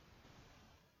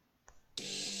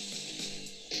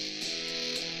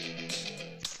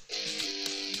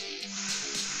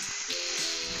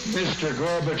Mr.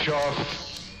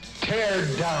 Gorbachev, tear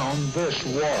down this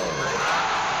wall.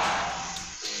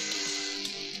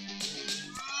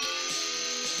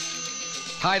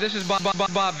 Hi, this is Bob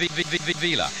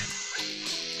Vila.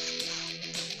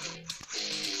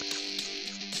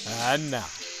 And now,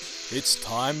 it's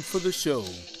time for the show.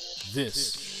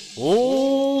 This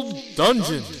Old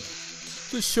Dungeon.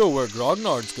 The show where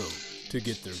grognards go to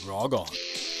get their grog on.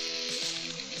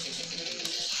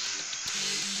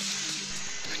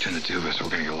 Between the two of us, we're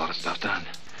gonna get a lot of stuff done.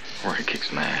 We're gonna kick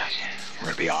some ass. We're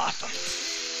gonna be awesome.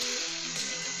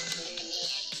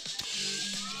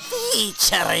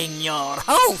 Featuring your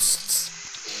hosts.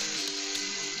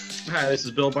 Hi, this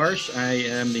is Bill Barsh. I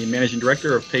am the managing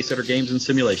director of Pacesetter Games and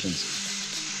Simulations.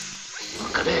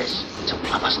 Look at this. It's a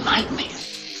plumber's nightmare.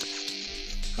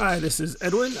 Hi, this is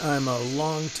Edwin. I'm a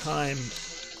longtime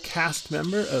cast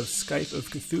member of Skype of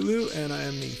Cthulhu, and I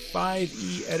am the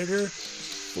 5e editor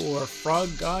for Frog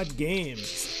God Games.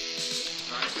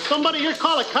 Somebody here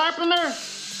call a carpenter?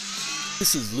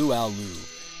 This is Luau Lu.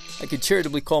 I could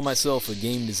charitably call myself a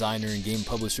game designer and game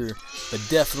publisher, but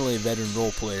definitely a veteran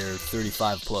role player,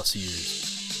 35 plus years.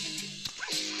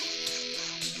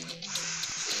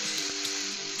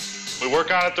 We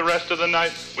work on it the rest of the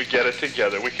night. We get it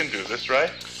together. We can do this, right?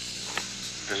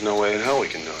 There's no way in hell we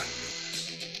can do it.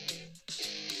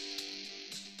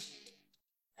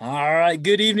 All right,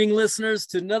 good evening, listeners,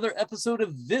 to another episode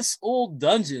of This Old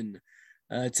Dungeon.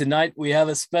 Tonight we have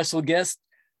a special guest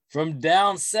from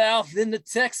down south in the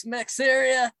Tex-Mex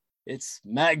area. It's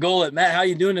Matt Golett. Matt, how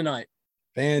you doing tonight?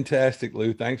 Fantastic,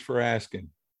 Lou. Thanks for asking.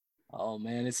 Oh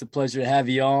man, it's a pleasure to have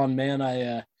you on,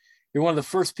 man. You're one of the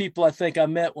first people I think I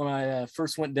met when I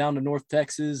first went down to North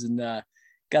Texas and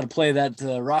got to play that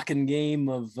rocking game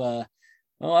of.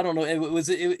 I don't know. It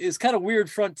was kind of Weird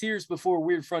Frontiers before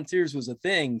Weird Frontiers was a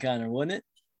thing, kind of, wasn't it?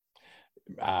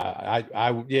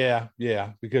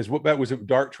 Yeah. Because what that was, it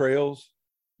Dark Trails.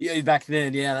 Yeah, back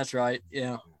then. Yeah, that's right.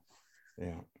 Yeah.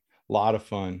 A lot of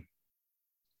fun.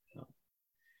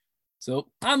 So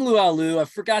I'm Luau Lu. I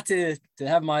forgot to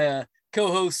have my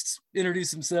co-hosts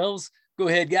introduce themselves. Go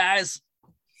ahead, guys.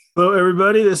 Hello,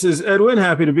 everybody. This is Edwin.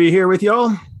 Happy to be here with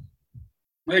y'all.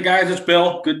 Hey, guys, it's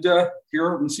Bill. Good to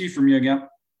hear and see from you again.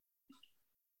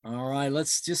 All right,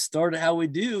 let's just start how we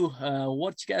do.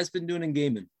 What you guys been doing in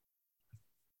gaming?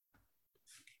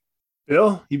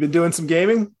 Bill, you been doing some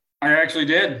gaming? I actually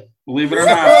did, believe it or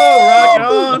not. Oh, rock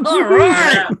on. All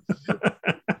right.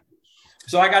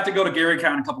 So I got to go to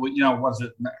GaryCon a couple weeks, was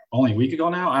it only a week ago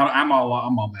now? I'm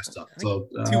all messed up. So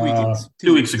 2 weekends.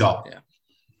 2 weeks ago. Yeah.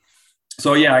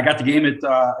 So yeah, I got the game at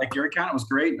GaryCon. It was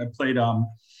great. I played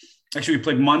we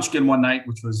played Munchkin one night,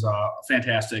 which was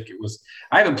fantastic.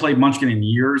 I haven't played Munchkin in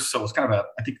years, so it's kind of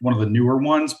I think one of the newer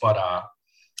ones, but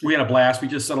we had a blast. We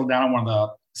just settled down on one of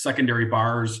the secondary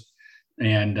bars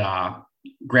and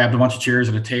grabbed a bunch of chairs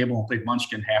and a table and played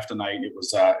Munchkin half the night. It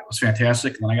was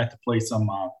fantastic. And then I got to play some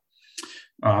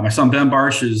my son Ben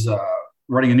Barsh is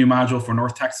running a new module for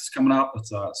North Texas coming up.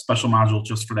 It's a special module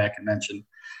just for that convention.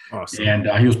 Awesome. And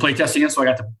he was playtesting it, so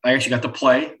I actually got to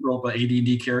play, roll an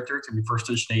AD&D character. It's gonna be first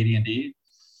edition AD&D,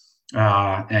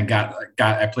 and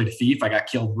I played a thief. I got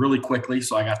killed really quickly,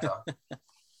 so I got to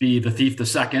be the thief the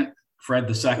second, Fred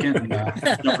the second, and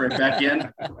jump right back in.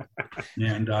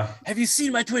 And have you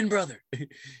seen my twin brother?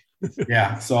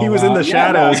 Yeah, so he was in the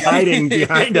shadows hiding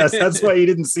behind us. That's why you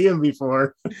didn't see him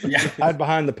before. Yeah, hide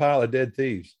behind the pile of dead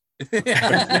thieves.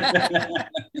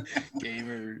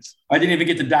 Gamers. I didn't even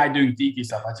get to die doing geeky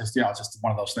stuff. I just, it's just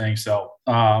one of those things. So,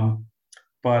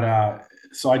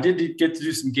 so I did get to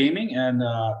do some gaming, and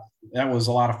that was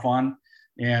a lot of fun.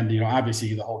 And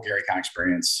obviously the whole GaryCon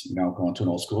experience, going to an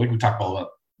old school. We can talk a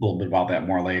little bit about that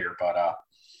more later, but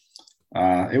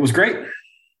it was great.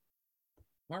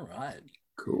 All right.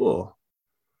 Cool.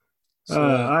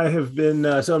 I have been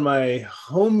so in my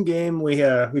home game. We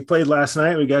played last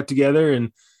night. We got together,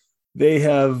 and they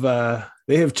have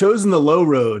chosen the low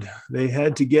road. They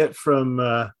had to get from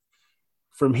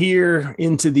here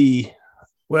into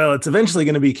it's eventually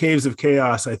going to be Caves of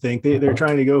Chaos. I think they're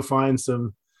trying to go find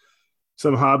some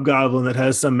hobgoblin that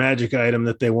has some magic item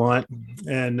that they want.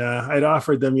 And I'd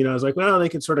offered them, I was like, well, they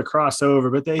could sort of cross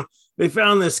over, but they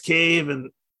found this cave,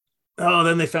 and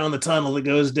then they found the tunnel that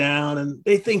goes down, and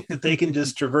they think that they can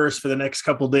just traverse for the next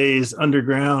couple days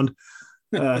underground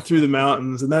through the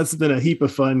mountains. And that's been a heap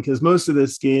of fun because most of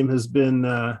this game has been,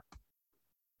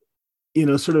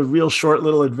 sort of real short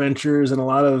little adventures and a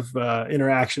lot of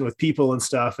interaction with people and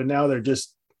stuff. And now they're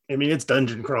just, it's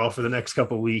dungeon crawl for the next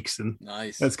couple of weeks, and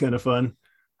nice. That's kind of fun.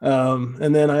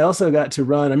 And then I also got to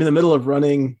run, I'm in the middle of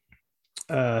running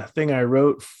a thing I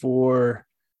wrote for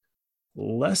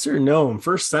lesser known,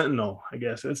 First Sentinel, I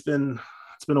guess. It's been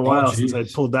a while since I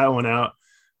pulled that one out,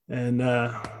 and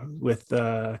with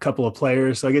a couple of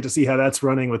players. So I get to see how that's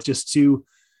running with just two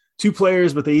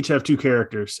players, but they each have 2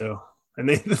 characters. So, and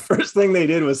the first thing they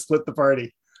did was split the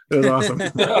party. It was awesome.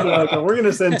 Like, we're going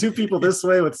to send 2 people this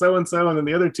way with so-and-so, and then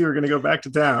the other 2 are going to go back to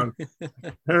town.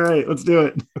 All right, let's do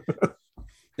it.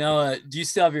 Now, do you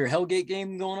still have your Hellgate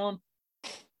game going on?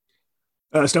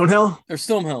 Stonehell? Or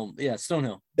Stonehill. Yeah,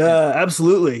 Stonehill.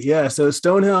 Absolutely. Yeah. So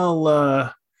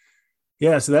Stonehill,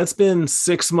 so that's been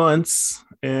 6 months.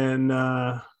 And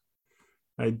I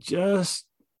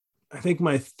think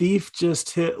my thief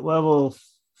just hit level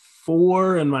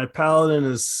 4 and my paladin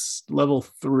is level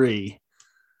 3.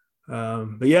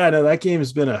 But yeah, no, that game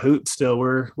has been a hoot still.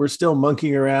 We're still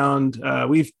monkeying around.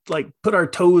 We've put our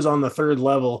toes on the 3rd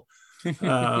level.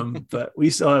 But we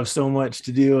still have so much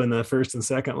to do in the 1st and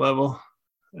 2nd level.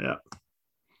 Yeah.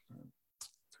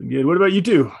 Good. What about you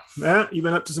two? Matt, you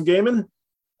been up to some gaming?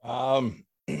 Every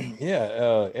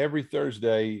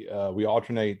Thursday we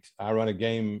alternate. I run a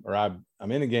game, or I'm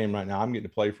in a game right now. I'm getting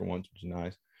to play for once, which is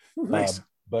nice. Nice.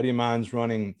 Buddy of mine's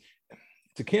running.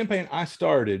 It's a campaign I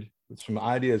started with some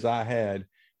ideas I had.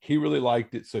 He really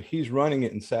liked it, so he's running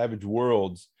it in Savage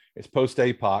Worlds. It's post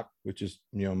APOC, which is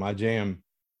my jam,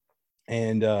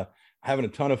 and having a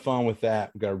ton of fun with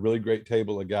that. We've got a really great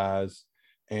table of guys.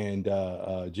 And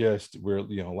we're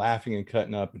laughing and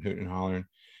cutting up and hooting and hollering.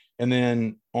 And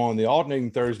then on the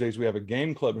alternating Thursdays, we have a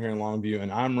game club here in Longview, and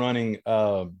I'm running.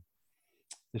 There's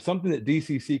something that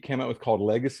DCC came out with called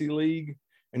Legacy League,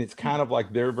 and it's kind of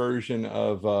like their version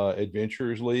of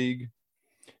Adventurers League.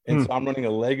 And so I'm running a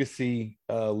Legacy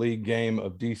League game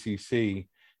of DCC,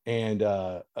 and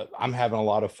I'm having a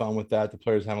lot of fun with that. The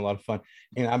players are having a lot of fun,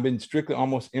 and I've been strictly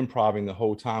almost improvising the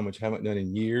whole time, which I haven't done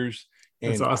in years.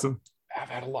 And that's awesome. I've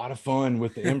had a lot of fun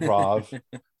with the improv.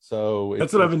 So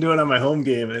that's what I've been doing on my home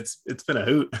game, and it's been a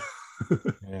hoot.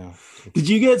 Yeah. Did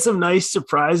you get some nice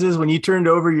surprises when you turned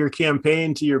over your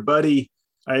campaign to your buddy?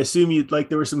 I assume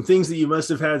there were some things that you must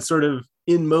have had sort of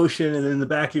in motion and in the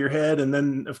back of your head, and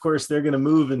then of course they're going to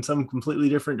move in some completely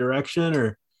different direction,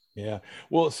 or yeah.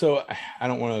 Well, so I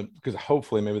don't want to, because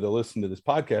hopefully maybe they'll listen to this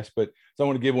podcast, but so I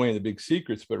want to give away any of the big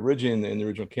secrets. But originally in the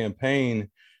original campaign,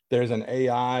 there's an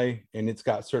AI and it's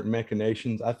got certain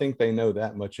machinations. I think they know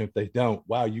that much. If they don't,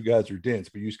 wow, you guys are dense,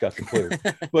 but you just got the clue.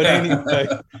 But anyway,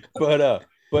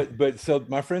 but so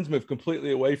my friends moved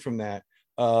completely away from that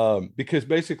because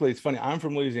basically it's funny. I'm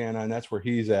from Louisiana and that's where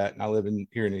he's at. And I live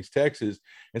here in East Texas.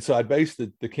 And so I based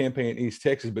the campaign in East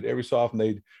Texas, but every so often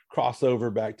they'd cross over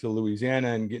back to Louisiana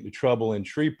and get into trouble in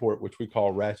Shreveport, which we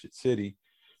call Ratchet City.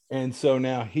 And so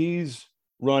now he's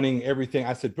running everything.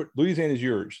 I said, Louisiana is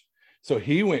yours. So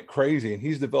he went crazy and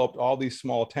he's developed all these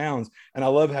small towns. And I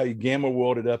love how he gamma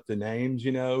worlded up the names,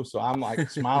 So I'm like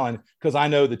smiling because I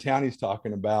know the town he's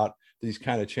talking about. He's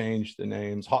kind of changed the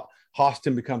names.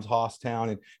 Houston becomes Hosstown.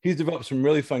 And he's developed some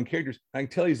really fun characters. I can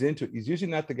tell he's into it. He's usually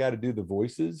not the guy to do the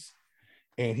voices.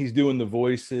 And he's doing the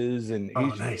voices. And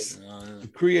he's nice.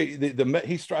 Create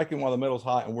he's striking while the metal's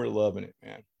hot and we're loving it,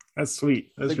 man. That's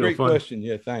sweet. That's a great question.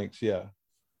 Yeah, thanks. Yeah.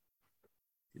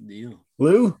 Good deal.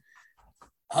 Lou?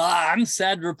 I'm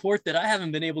sad to report that I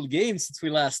haven't been able to game since we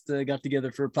last got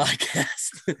together for a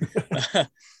podcast.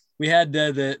 We had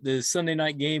the Sunday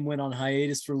night game went on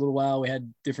hiatus for a little while. We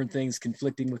had different things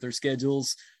conflicting with our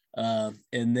schedules. And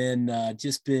then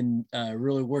just been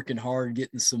really working hard,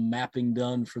 getting some mapping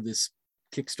done for this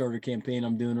Kickstarter campaign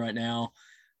I'm doing right now,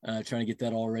 trying to get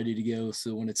that all ready to go.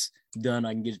 So when it's done,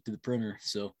 I can get it to the printer.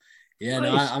 So yeah,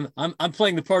 nice. No, I'm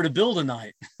playing the part of Bill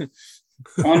tonight.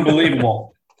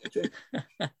 Unbelievable.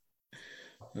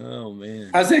 Oh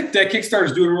man, I think that Kickstarter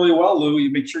is doing really well, Lou.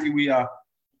 You make sure we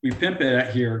pimp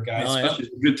it here, guys. Especially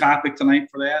a good topic tonight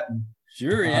for that. And,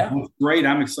 sure, yeah, great.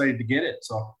 I'm excited to get it.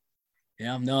 So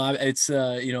yeah, no, it's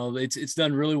it's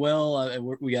done really well.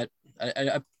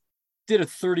 I did a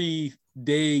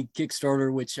 30-day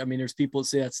Kickstarter, which I mean, there's people that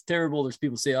say that's terrible. There's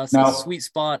people that say that's a sweet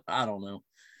spot. I don't know.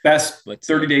 But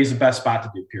 30 days is the best spot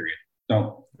to do. Period.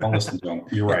 Don't listen to them.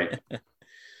 You're right.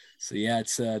 So yeah,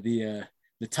 it's the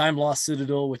Time Lost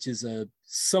Citadel, which is a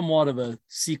somewhat of a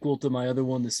sequel to my other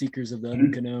one, The Seekers of the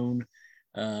Unknown.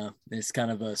 It's kind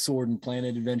of a sword and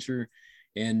planet adventure,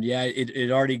 and yeah,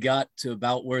 it already got to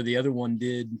about where the other one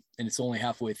did, and it's only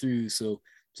halfway through. So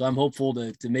I'm hopeful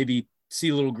to maybe see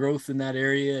a little growth in that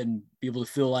area and be able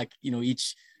to feel like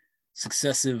each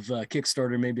successive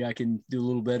Kickstarter maybe I can do a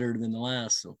little better than the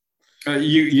last. So I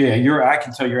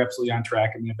can tell you're absolutely on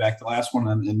track. I mean, back to the last one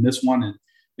and this one and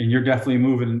you're definitely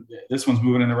moving. This one's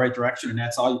moving in the right direction, and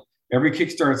that's all. Every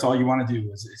Kickstarter, it's all you want to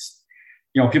do is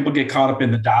people get caught up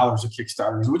in the dollars of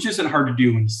Kickstarters, which isn't hard to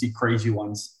do when you see crazy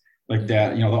ones like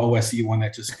that, the OSE one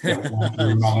that just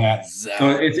and all that.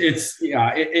 So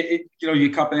you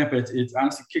get caught in that, but it's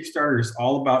honestly, Kickstarter is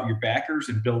all about your backers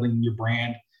and building your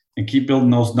brand and keep building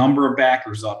those number of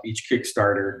backers up each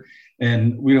Kickstarter.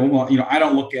 And we don't want, I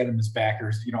don't look at them as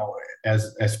backers,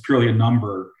 as purely a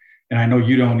number. And I know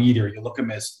you don't either. You look at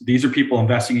them as, these are people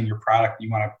investing in your product. You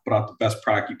want to put out the best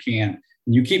product you can.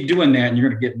 And you keep doing that, and you're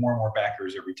going to get more and more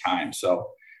backers every time. So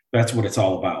that's what it's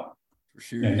all about. For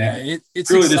sure. And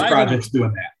it's really exciting. this project's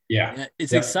doing that. Yeah.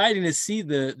 It's exciting to see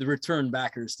the return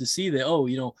backers, to see that,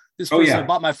 this person who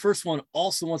bought my first one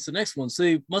also wants the next one. So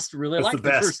they must really like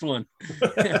the first one.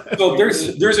 So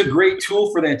there's a great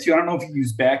tool for that too. I don't know if you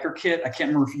use BackerKit. I can't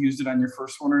remember if you used it on your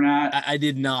first one or not. I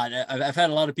did not. I've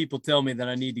had a lot of people tell me that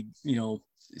I need to,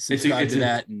 subscribe to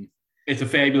that. And it's a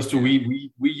fabulous tool.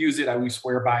 We use it. We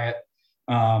swear by it.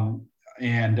 The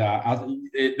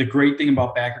great thing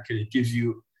about BackerKit, it gives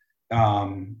you,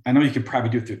 I know you could probably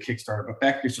do it through Kickstarter, but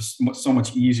BackerKit is just so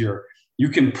much easier. You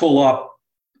can pull up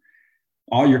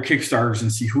all your Kickstarters and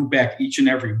see who backed each and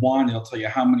every one. It'll tell you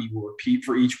how many will repeat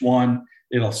for each one.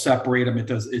 It'll separate them.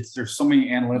 There's so many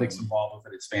analytics involved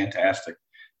with it. It's fantastic.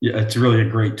 Yeah, it's really a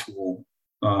great tool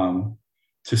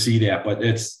to see that. But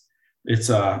it's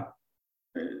a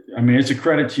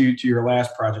credit to your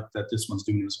last project that this one's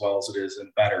doing as well as it is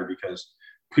and better, because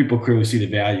people clearly see the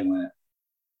value in it.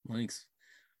 Thanks.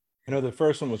 The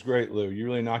first one was great, Lou. You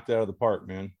really knocked it out of the park,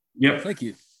 man. Yep. Thank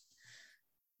you.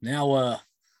 Now,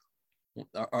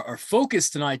 our focus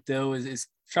tonight, though, is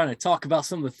trying to talk about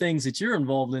some of the things that you're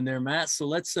involved in there, Matt. So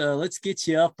let's get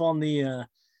you up on the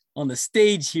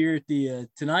stage here at the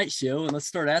Tonight Show, and let's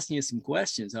start asking you some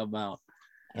questions. How about?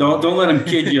 Don't let them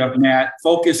kid you up, Matt.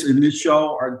 Focus in this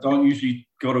show don't usually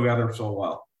go together so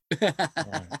well.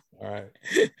 All right.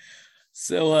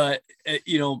 So,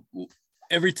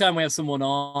 every time we have someone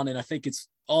on, and I think it's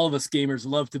all of us gamers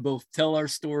love to both tell our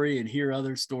story and hear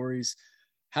other stories.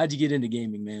 How'd you get into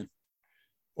gaming, man?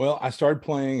 Well, I started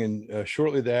playing and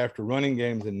shortly thereafter running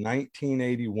games in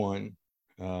 1981.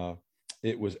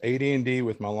 It was AD&D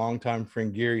with my longtime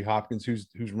friend Gary Hopkins, who's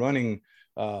running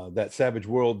that Savage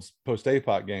Worlds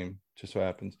post-APOC game, just so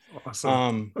happens.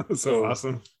 Awesome. So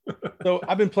awesome. So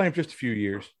I've been playing for just a few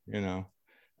years, so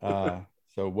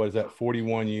what is that,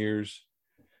 41 years?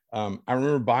 I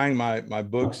remember buying my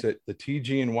books at the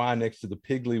TG&Y next to the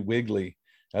Piggly Wiggly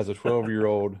as a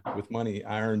 12-year-old with money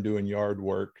I earned doing yard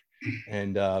work.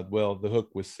 And the hook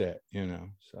was set,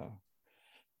 so.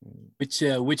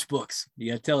 Which books?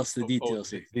 You gotta tell us the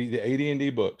details. The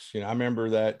AD&D books. I remember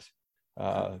that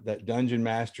dungeon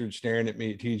master staring at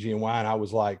me at TG&Y, and I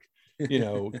was like,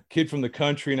 kid from the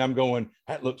country, and I'm going,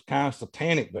 that looks kind of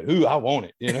satanic, but I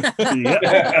want it,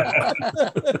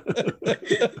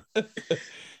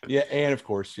 Yeah, and of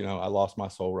course, I lost my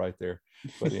soul right there.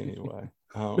 But anyway,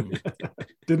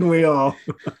 didn't we all?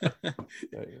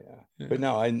 Yeah, but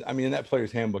no, I mean, in that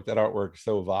player's handbook, that artwork is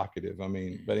so evocative.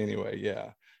 But anyway,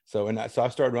 yeah. So I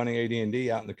started running AD&D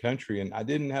out in the country, and I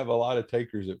didn't have a lot of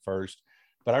takers at first.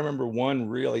 But I remember one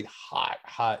really hot,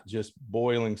 just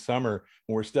boiling summer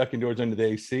when we're stuck indoors under the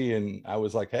AC, and I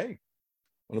was like, "Hey,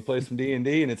 want to play some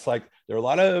D&D?" And it's like there are a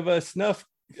lot of snuff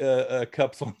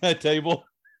cups on that table.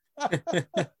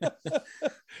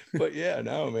 But yeah,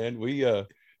 no, man,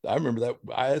 I remember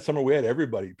that summer we had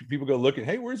everybody. People go looking,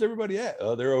 hey, where's everybody at?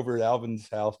 Oh, they're over at Alvin's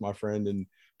house, my friend, and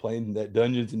playing that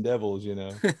Dungeons and Devils,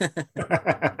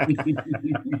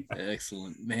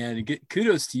 Excellent, man.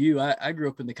 Kudos to you. I grew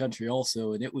up in the country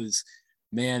also, and it was,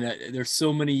 man, there's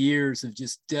so many years of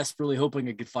just desperately hoping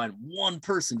I could find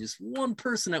just one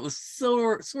person that was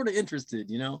sort of interested,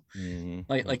 Mm-hmm.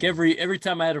 like every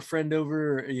time I had a friend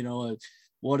over, a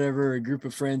group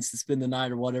of friends to spend the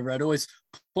night or whatever, I'd always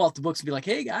pull out the books and be like,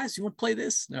 hey guys, you want to play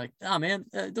this? And they're like, oh man,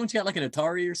 don't you got like an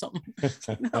Atari or something?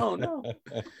 No.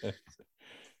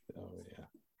 Oh yeah.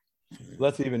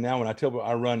 That's even now when I tell people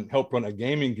I help run a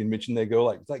gaming convention, they go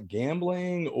like, is that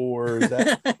gambling or is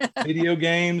that video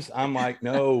games? I'm like,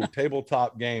 no,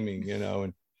 tabletop gaming,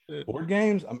 and board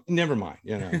games. Never mind,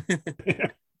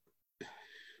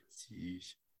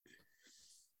 Jeez.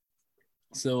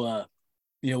 So,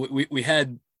 we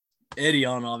had Eddie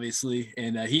on, obviously,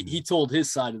 and he told his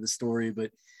side of the story,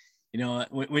 but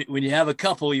when you have a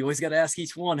couple, you always got to ask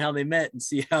each one how they met and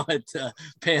see how it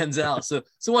pans out. So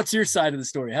what's your side of the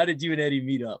story? How did you and Eddie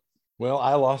meet up? Well,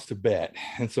 I lost a bet,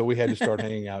 and so we had to start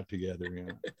hanging out together.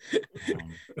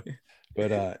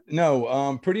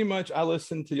 Pretty much I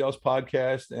listened to y'all's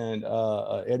podcast, and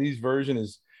Eddie's version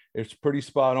it's pretty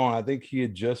spot on. I think he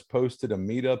had just posted a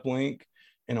meetup link.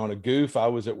 And on a goof, I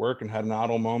was at work and had an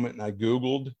idle moment, and I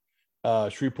Googled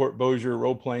Shreveport Bossier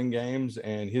role-playing games,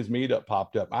 and his meetup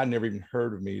popped up. I'd never even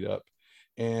heard of meetup.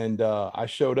 And I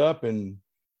showed up, and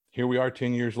here we are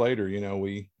 10 years later. You know,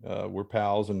 we're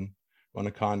pals and run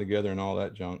a con together and all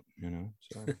that junk, you know.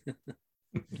 So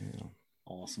yeah.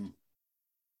 Awesome.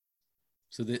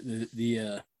 So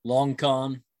the long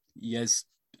con, you guys,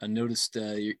 I noticed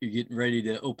you're getting ready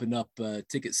to open up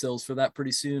ticket sales for that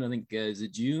pretty soon. I think is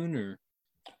it June or?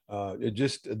 It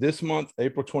just this month,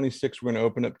 April 26th, we're going to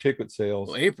open up ticket sales.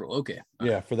 Oh, April, okay.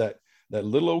 Yeah, for that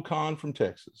little old con from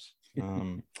Texas.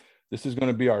 This is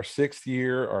going to be our 6th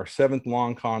year, our 7th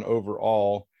long con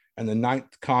overall, and the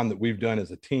 9th con that we've done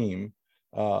as a team.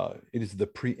 It is the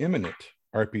preeminent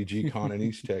RPG con in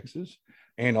East Texas,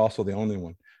 and also the only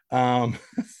one.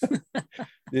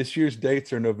 This year's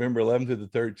dates are November 11th to the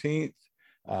 13th.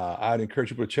 I'd encourage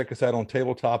people to check us out on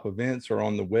Tabletop Events or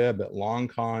on the web at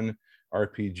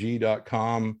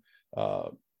longconrpg.com.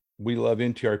 We love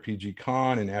NTRPG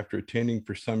Con, and after attending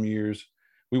for some years,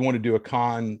 we want to do a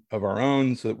con of our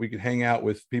own so that we could hang out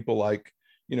with people like,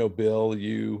 you know, Bill,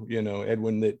 you know,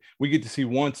 Edwin, that we get to see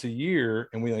once a year.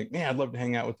 And we like, man, I'd love to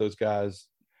hang out with those guys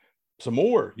some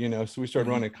more, you know. So we started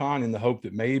running a con in the hope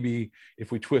that maybe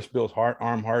if we twist Bill's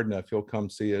arm hard enough, he'll come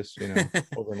see us, you know,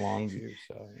 over in Longview.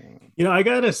 So, you know, I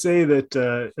got to say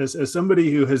that as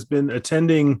somebody who has been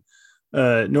attending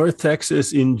North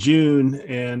Texas in June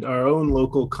and our own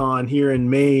local con here in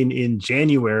Maine in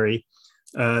January,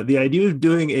 the idea of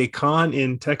doing a con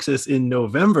in Texas in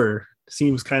November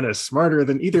seems kind of smarter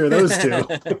than either of those two.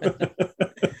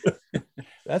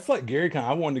 That's like Gary Con.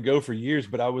 I wanted to go for years,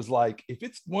 but I was like, if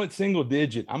it's one single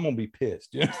digit, I'm gonna be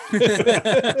pissed. You know?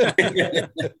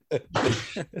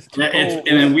 And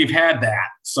then we've had that.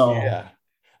 So yeah,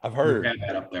 I've heard we've had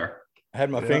that up there. I had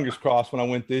my fingers crossed when I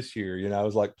went this year. You know, I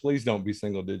was like, please don't be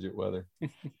single digit weather.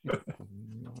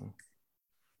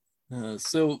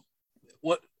 So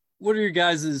what are your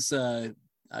guys's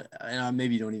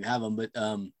maybe you don't even have them, but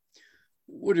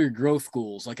what are your growth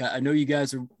goals? Like I know you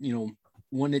guys are, you know,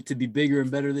 want it to be bigger and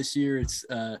better this year. It's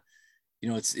you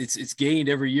know, it's gained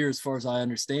every year as far as I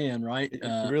understand, right?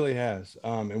 It really has.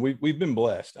 And we've been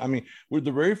blessed. I mean, we're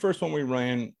the very first one we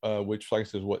ran, which like I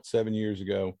said, 7 years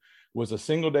ago, was a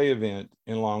single day event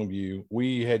in Longview.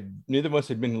 Neither of us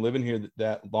had been living here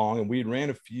that long, and we had ran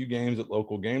a few games at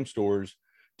local game stores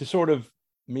to sort of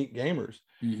meet gamers.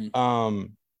 Mm-hmm.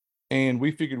 And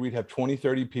we figured we'd have 20,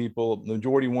 30 people, the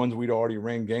majority ones we'd already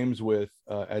ran games with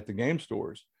at the game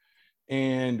stores.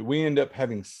 And we end up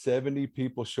having 70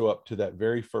 people show up to that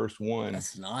very first one.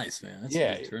 That's nice, man. That's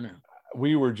a good turnout.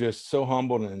 We were just so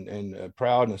humbled and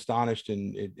proud and astonished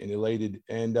and elated.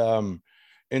 And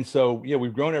so, yeah,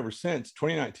 we've grown ever since.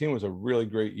 2019 was a really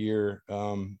great year.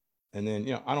 And then,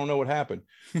 you know, I don't know what happened,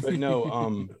 but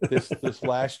no, this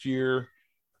last year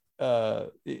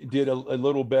it did a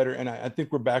little better. And I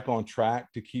think we're back on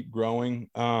track to keep growing.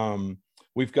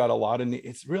 We've got a lot of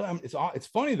it's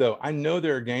funny though. I know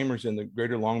there are gamers in the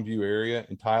greater Longview area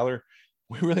in Tyler.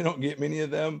 We really don't get many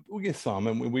of them. We get some,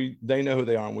 and they know who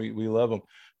they are, and we love them.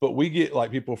 But we get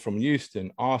like people from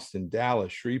Houston, Austin,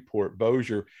 Dallas, Shreveport,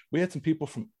 Bossier. We had some people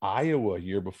from Iowa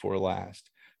year before last.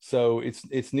 So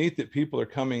it's neat that people are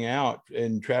coming out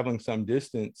and traveling some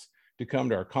distance to come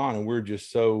to our con, and we're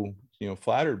just so, you know,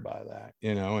 flattered by that,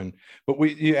 you know. But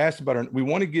you asked about we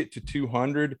want to get to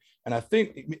 200, and I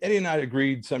think Eddie and I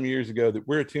agreed some years ago that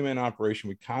we're a 2-man operation.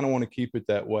 We kind of want to keep it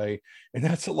that way, and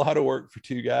that's a lot of work for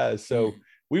 2 guys. So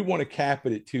we want to cap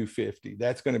it at 250.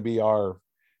 That's going to be our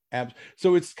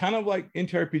so it's kind of like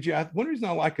NTRPG. One reason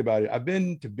I like about it, I've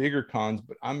been to bigger cons,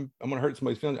 but I'm going to hurt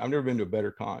somebody's feelings. I've never been to a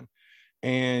better con.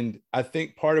 And I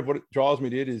think part of what draws me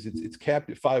to it is it's capped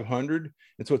at 500.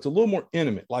 And so it's a little more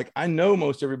intimate. Like I know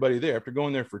most everybody there after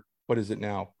going there for, what is it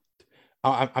now?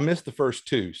 I missed the first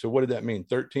 2. So what did that mean?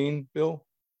 13, Bill?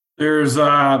 There's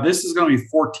this is going to be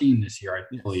 14 this year, I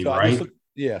believe, so right?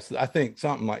 Yes, I think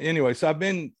something like, anyway, so I've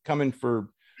been coming for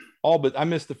all, but I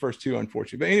missed the first 2,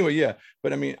 unfortunately. But anyway, yeah.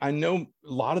 But I mean, I know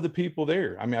a lot of the people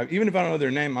there. I mean, even if I don't know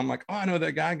their name, I'm like, oh, I know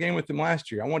that guy. I game with him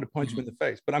last year. I wanted to punch him in the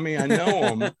face. But I mean, I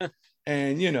know him.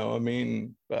 And, you know, I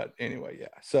mean, but anyway, yeah.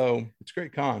 So it's a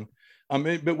great con.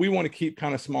 But we want to keep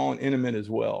kind of small and intimate as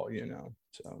well, you know.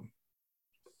 So.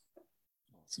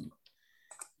 Awesome.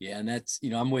 Yeah. And that's,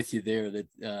 you know, I'm with you there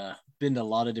that been to a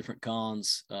lot of different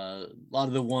cons. A lot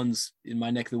of the ones in my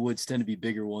neck of the woods tend to be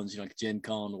bigger ones, you know, like Gen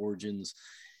Con, Origins.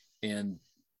 And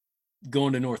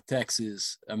going to North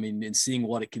Texas, I mean, and seeing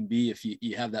what it can be if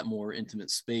you have that more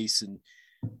intimate space, and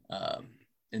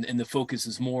the focus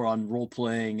is more on role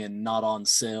playing and not on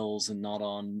sales and not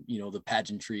on, you know, the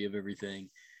pageantry of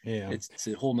everything. Yeah, it's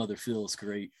a whole nother feel. It's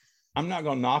great. I'm not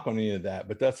going to knock on any of that,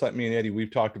 but that's like me and Eddie,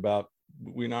 we've talked about,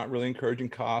 we're not really encouraging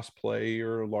cosplay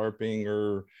or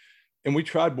LARPing and we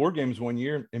tried board games one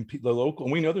year, and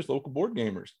we know there's local board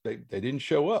gamers. They didn't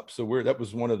show up. So that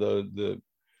was one of the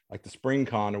like the spring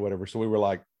con or whatever. So we were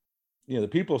like, the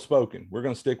people have spoken. We're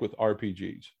going to stick with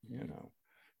RPGs,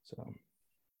 so.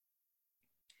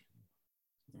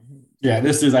 Yeah,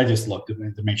 I just looked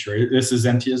to make sure this is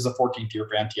the 14th year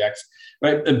for NTX,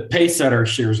 right? The Pacesetter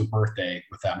shares a birthday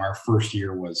with them. Our first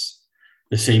year was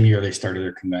the same year they started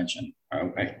their convention.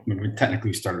 We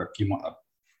technically started a few months,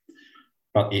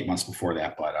 about 8 months before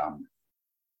that, but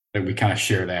we kind of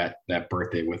share that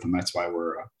birthday with them. That's why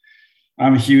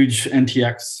I'm a huge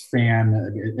NTX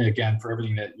fan, again, for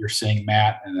everything that you're saying,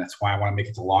 Matt, and that's why I want to make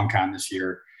it to LongCon this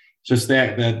year. Just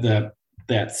that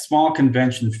small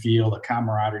convention feel, the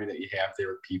camaraderie that you have there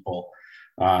with people.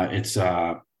 It's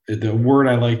the word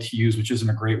I like to use, which isn't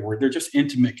a great word. They're just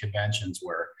intimate conventions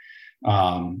where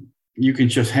you can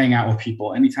just hang out with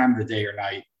people any time of the day or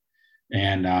night.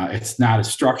 And it's not as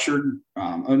structured.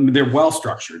 They're well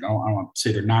structured. I don't want to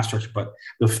say they're not structured, but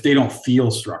they don't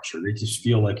feel structured. They just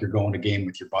feel like you're going to game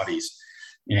with your buddies.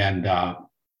 And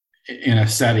in a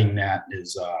setting that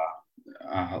is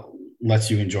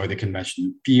lets you enjoy the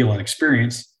convention feel and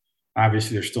experience.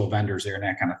 Obviously, there's still vendors there and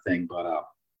that kind of thing, but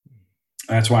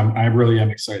that's why I really am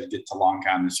excited to get to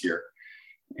LongCon this year,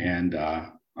 and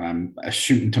I'm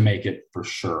shooting to make it for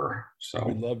sure. So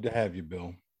we'd love to have you,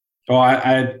 Bill. Oh,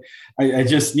 I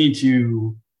just need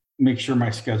to make sure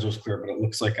my schedule's clear, but it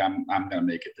looks like I'm going to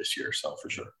make it this year, so for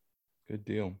sure. Good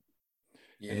deal.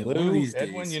 Yeah, and Lou,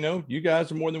 Edwin, days. You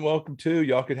guys are more than welcome too.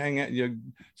 Y'all could hang out,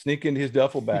 sneak into his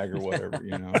duffel bag or whatever,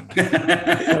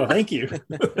 Oh, thank you.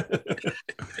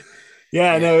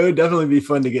 Yeah, no, it would definitely be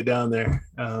fun to get down there.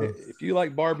 If you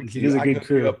like barbecue, I can hook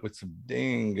you up with some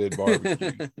dang good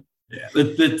barbecue. Yeah,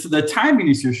 the timing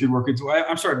this year should work.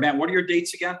 I'm sorry, Matt, what are your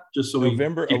dates again? Just so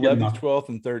November 11th, 12th,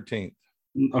 and 13th.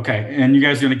 Okay, and you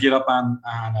guys are going to get up on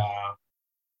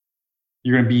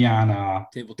you're going to be on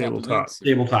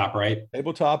tabletop, right?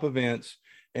 Tabletop events.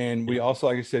 And we also,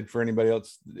 like I said, for anybody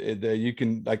else, you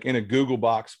can, like, in a Google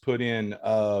box, put in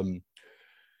a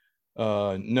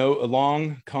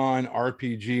LongCon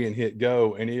RPG and hit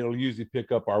go, and it'll usually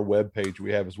pick up our webpage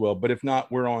we have as well. But if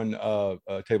not, we're on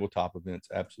tabletop events.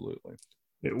 Absolutely.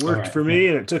 It worked for me,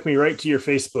 and it took me right to your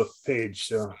Facebook page.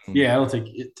 So yeah,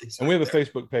 it takes. And we have a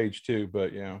Facebook page too,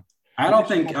 but I don't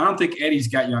think Eddie's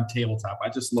got you on tabletop. I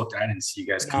just looked. I didn't see you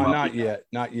guys come up. Not yet.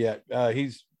 I'm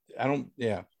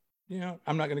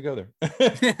not going to go there.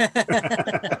 That's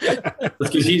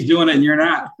because he's doing it and you're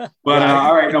not. But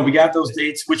all right, no, we got those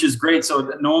dates, which is great.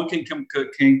 So no one can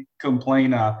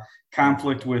complain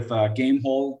conflict with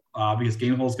Gamehole because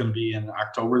Gamehole is going to be in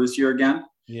October this year again.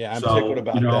 Yeah, I'm tickled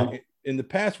about that. In the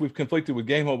past, we've conflicted with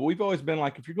Gamehole, but we've always been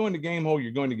like, if you're going to Gamehole,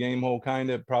 you're going to Gamehole,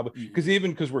 kind of, probably,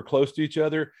 because we're close to each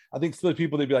other. I think still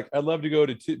people, they'd be like, I'd love to go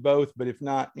to both, but if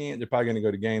not, they're probably going to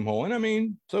go to Gamehole. And I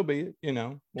mean, so be it.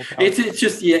 It's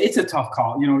just it's a tough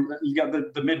call. You got the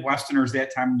Midwesterners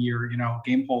that time of year.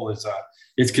 Gamehole is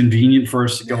it's convenient for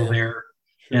us to go there.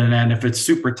 Sure. And then if it's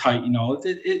super tight,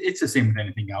 it's the same with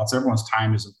anything else. Everyone's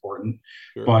time is important.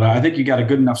 Sure. But I think you got a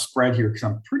good enough spread here because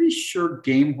I'm pretty sure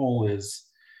Gamehole is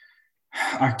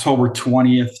October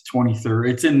 20th, 23rd.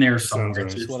 It's in there somewhere.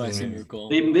 That's what I seem to recall.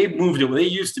 They've moved it. They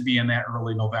used to be in that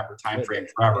early November timeframe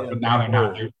forever, but now they're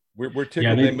not. We're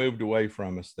tickled they moved away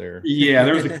from us there. Yeah,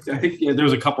 I think there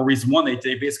was a couple of reasons. One,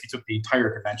 they basically took the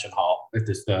entire convention hall at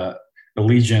the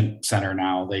Legion Center.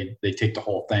 Now they take the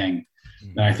whole thing.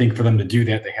 And I think for them to do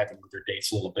that, they had to move their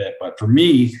dates a little bit. But for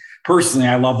me personally,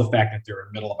 I love the fact that they're in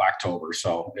the middle of October.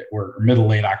 So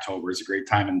late October is a great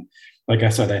time. And like I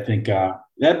said, I think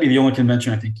that'd be the only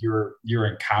convention I think you're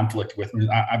in conflict with. I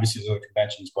mean, obviously, there's other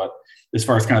conventions, but as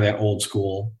far as kind of that old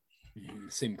school,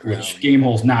 same crowd. Which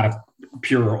Gamehole's not a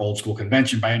pure old school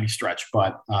convention by any stretch,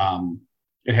 but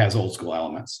it has old school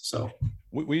elements. So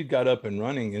we got up and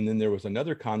running, and then there was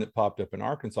another con that popped up in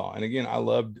Arkansas. And again, I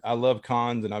love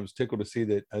cons, and I was tickled to see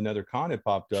that another con had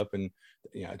popped up, and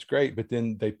it's great. But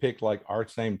then they picked like our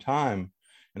same time,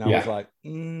 and I was like,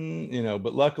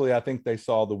 but luckily I think they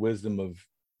saw the wisdom of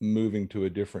moving to a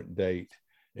different date.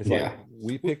 It's like,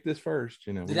 we picked this first,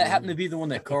 Did that happen to be the one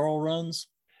that Carl runs?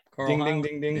 Ding, ding,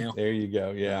 ding, ding. Yeah. There you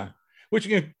go. Yeah. Which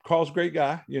again, Carl's a great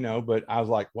guy, but I was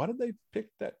like, why did they pick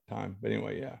that time? But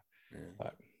anyway, yeah.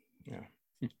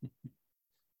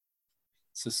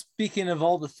 So speaking of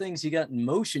all the things you got in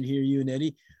motion here, you and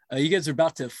Eddie, you guys are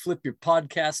about to flip your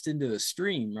podcast into a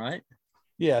stream, right?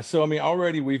 Yeah. So, I mean,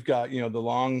 already we've got, the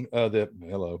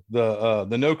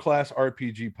No Class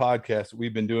RPG podcast that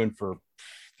we've been doing for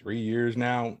 3 years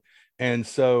now. And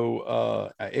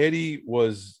so Eddie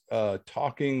was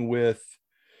talking with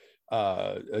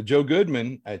Joe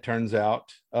Goodman, it turns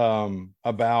out,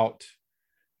 about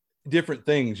different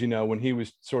things, you know, when he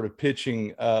was sort of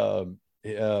pitching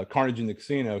Carnage in the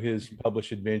Casino, his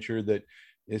published adventure, that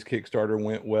his Kickstarter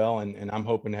went well, and I'm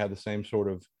hoping to have the same sort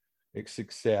of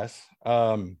success.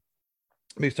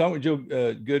 He's talking with Joe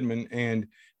Goodman, and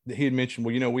he had mentioned,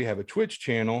 well, you know, we have a Twitch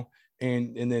channel,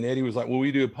 and then Eddie was like, well,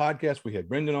 we do a podcast. We had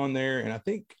Brendan on there, and I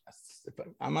think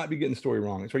I might be getting the story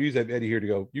wrong, so I usually have Eddie here to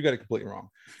go, you got it completely wrong,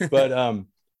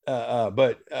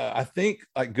 but I think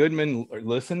like Goodman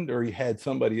listened, or he had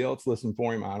somebody else listen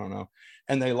for him, I don't know,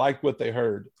 and they liked what they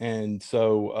heard, and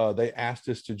so they asked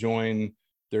us to join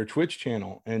their Twitch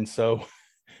channel, and so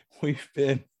we've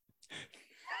been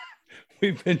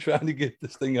trying to get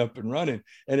this thing up and running,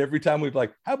 and every time we've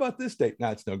like, how about this date? No,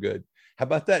 it's no good. How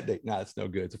about that date? No, it's no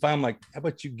good. So if I'm like, how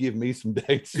about you give me some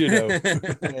dates, you know?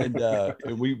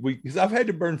 and we because I've had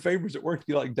to burn favors at work to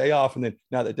get like day off, and then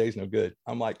now that day's no good.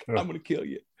 I'm like, I'm gonna kill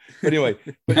you. But anyway,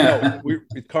 but no,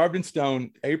 it's carved in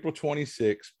stone. April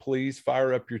 26th. Please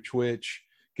fire up your Twitch.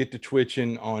 Get to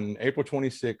twitching on April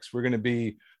 26th. We're gonna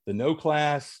be the No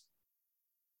Class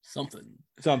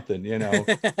something, you know.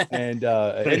 And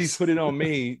Eddie's put it on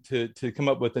me to come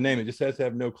up with the name. It just has to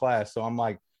have No Class. So I'm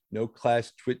like, No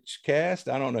Class Twitch Cast.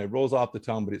 I don't know. It rolls off the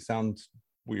tongue, but it sounds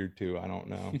weird too. I don't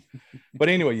know. But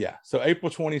anyway, yeah. So April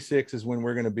 26th is when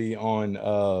we're going to be on,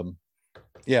 on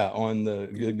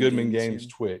the Goodman Games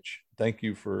Twitch. Thank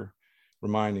you for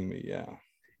reminding me. Yeah.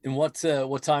 And what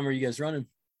time are you guys running?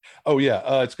 Oh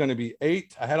yeah. It's going to be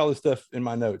 8. I had all this stuff in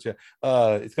my notes. Yeah.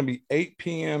 It's going to be 8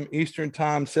 p.m. Eastern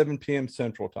time, 7 p.m.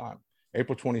 Central time,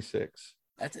 April 26th.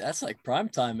 That's like prime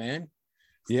time, man.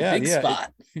 Big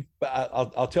spot. But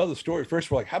I'll tell the story first.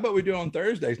 We're like, how about we do it on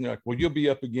Thursdays? And they're like, well, you'll be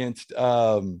up against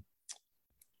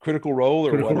Critical Role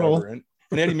or whatever. And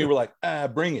Eddie and me were like,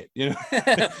 bring it, you know.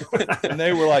 And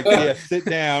they were like, yeah, sit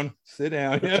down.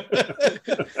 Yeah.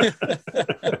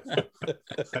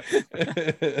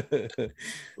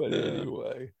 But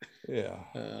anyway, yeah.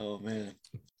 Oh man.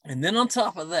 And then on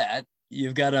top of that,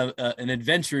 you've got an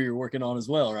adventure you're working on as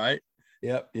well, right?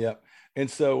 Yep. And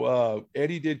so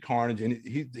Eddie did Carnage, and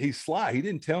he's sly. He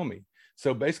didn't tell me.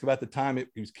 So basically, about the time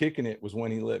he was kicking it was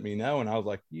when he let me know, and I was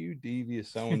like, "You devious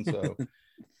so and so,"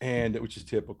 and which is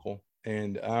typical.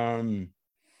 And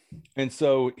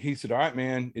so he said, "All right,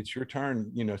 man, it's your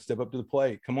turn. You know, step up to the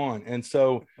plate. Come on." And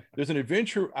so there's an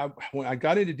adventure. When I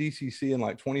got into DCC in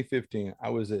like 2015, I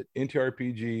was at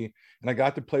NTRPG, and I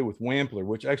got to play with Wampler,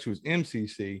 which actually was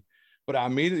MCC, but I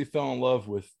immediately fell in love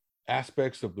with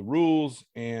aspects of the rules,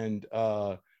 and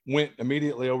went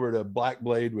immediately over to Black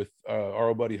Blade with our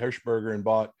old buddy Hirschberger, and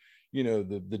bought, you know,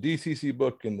 the DCC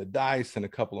book and the dice and a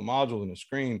couple of modules and a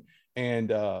screen,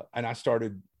 and I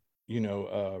started, you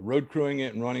know, road crewing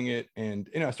it and running it, and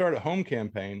you know, I started a home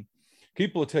campaign.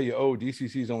 People will tell you, oh,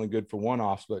 DCC is only good for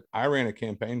one-offs, but I ran a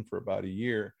campaign for about a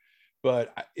year.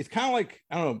 But it's kind of like,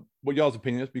 I don't know what y'all's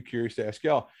opinion is. Be curious to ask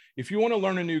y'all, if you want to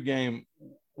learn a new game,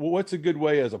 what's a good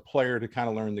way as a player to kind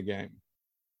of learn the game?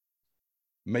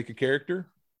 Make a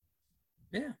character?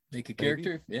 Yeah, make a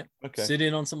character. Maybe? Yeah. Okay. Sit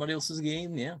in on somebody else's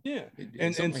game. Yeah. Yeah.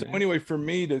 And so anyway, for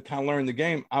me to kind of learn the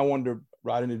game, I wanted to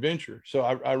write an adventure. So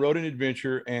I wrote an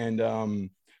adventure and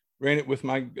ran it with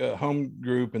my home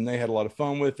group, and they had a lot of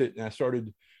fun with it. And I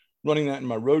started running that in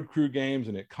my road crew games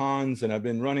and at cons, and I've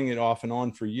been running it off and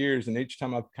on for years. And each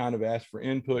time I've kind of asked for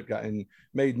input, gotten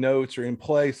made notes, or in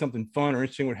play something fun or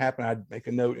interesting would happen, I'd make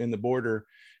a note in the border.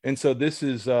 And so this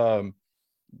is the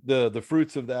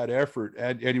fruits of that effort.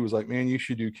 Eddie was like, man, you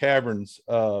should do Caverns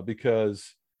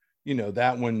because, you know,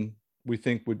 that one we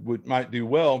think might do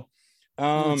well.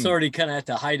 It's already kind of at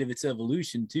the height of its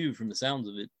evolution too, from the sounds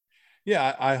of it.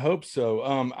 Yeah, I hope so.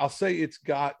 I'll say it's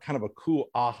got kind of a cool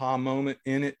aha moment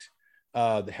in it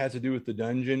that has to do with the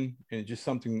dungeon, and it's just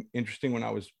something interesting when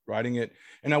I was writing it.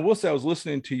 And I will say I was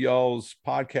listening to y'all's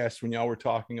podcast when y'all were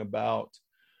talking about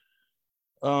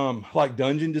like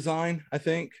dungeon design, I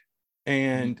think.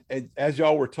 And as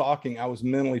y'all were talking, I was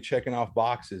mentally checking off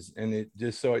boxes, and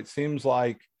it seems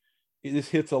like it just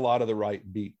hits a lot of the right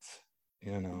beats,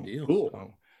 you know. Cool.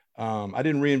 So, I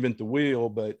didn't reinvent the wheel,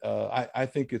 but I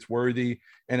think it's worthy.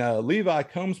 And Levi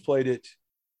Combs played it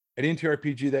at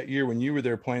NTRPG that year when you were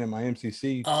there playing in my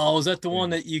MCC. Oh, is that the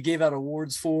one that you gave out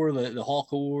awards for, the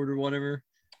Hawk Award or whatever?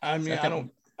 I mean,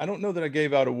 I don't know that I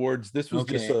gave out awards. This was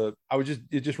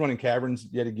just running Caverns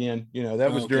yet again. You know,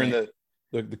 that was during the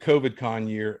COVID con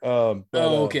year.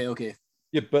 Okay.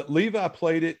 Yeah, but Levi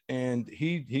played it, and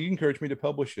he encouraged me to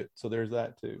publish it. So there's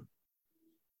that too.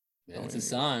 Yeah, it's a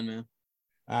sign, man.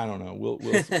 I don't know. We'll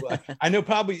I know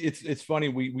probably it's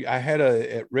funny. I had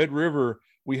at Red River,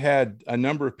 we had a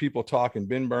number of people talking,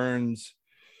 Ben Burns,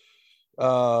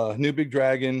 New Big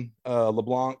Dragon,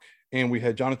 LeBlanc, and we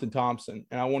had Jonathan Thompson,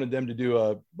 and I wanted them to do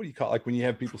what do you call it? Like when you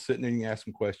have people sitting there and you ask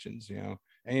them questions,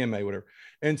 AMA, whatever.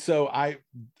 And so I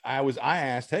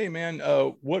asked, hey man,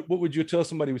 what would you tell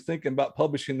somebody who's thinking about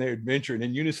publishing their adventure? And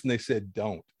in unison, they said,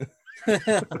 don't.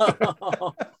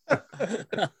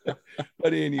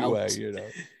 But anyway,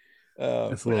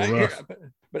 that's a little rough.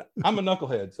 But I'm a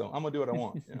knucklehead, so I'm gonna do what I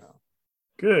want.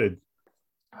 Good.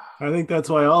 I think that's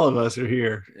why all of us are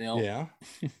here. Yeah.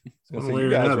 So you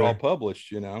guys are all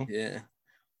published, Yeah. Well,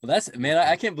 that's, man,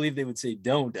 I can't believe they would say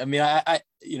don't. I mean, I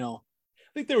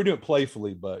think they were doing it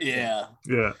playfully, but yeah.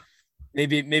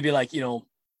 Maybe like,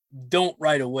 don't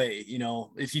right away.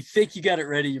 If you think you got it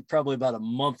ready, you're probably about a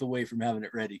month away from having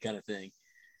it ready, kind of thing.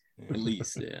 At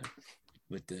least, yeah.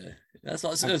 But that's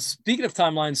all. So, speaking of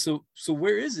timelines, so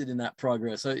where is it in that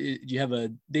progress? Do you have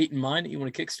a date in mind that you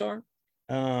want to kickstart?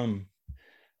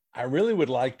 I really would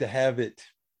like to have it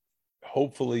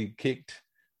hopefully kicked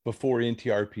before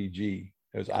NTRPG,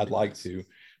 as I'd like to,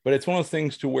 but it's one of those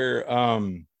things to where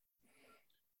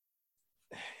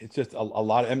it's just a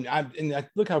lot. I mean,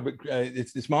 look how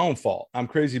it's my own fault. I'm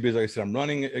crazy busy. Like I said, I'm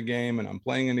running a game and I'm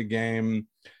playing in a game.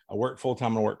 I work full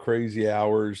time. I work crazy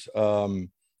hours. And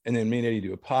then me and Eddie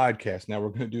do a podcast. Now we're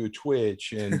going to do a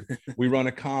Twitch, and we run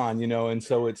a con, and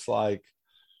so it's like,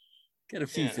 got a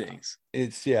few things.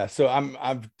 So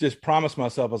I've just promised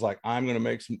myself, I was like, I'm going to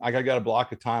make I got a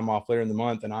block of time off later in the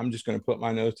month, and I'm just going to put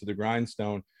my nose to the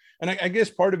grindstone. And I guess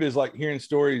part of it is like hearing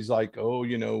stories like,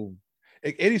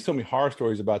 Eddie's told me horror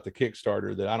stories about the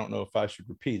Kickstarter that I don't know if I should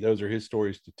repeat. Those are his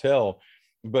stories to tell,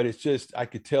 but it's just, I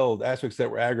could tell the aspects that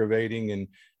were aggravating, and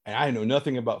I know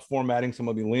nothing about formatting, so I'm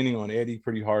going to be leaning on Eddie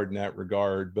pretty hard in that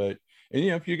regard. But,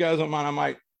 if you guys don't mind, I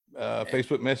might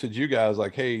Facebook message you guys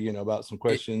like, hey, about some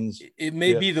questions. It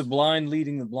may be the blind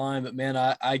leading the blind, but man,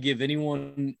 I give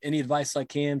anyone any advice I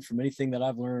can from anything that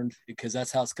I've learned, because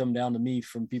that's how it's come down to me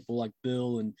from people like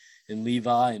Bill and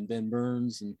Levi and Ben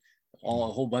Burns and a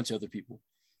whole bunch of other people.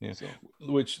 Yeah. So.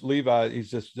 Which Levi, he's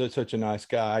just such a nice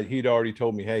guy. He'd already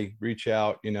told me, hey, reach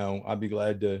out, I'd be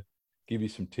glad to give you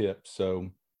some tips. So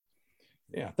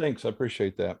yeah, thanks. I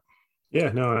appreciate that.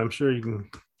 Yeah, no, I'm sure you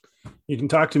can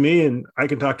talk to me, and I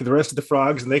can talk to the rest of the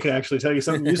frogs, and they can actually tell you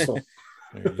something useful.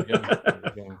 There you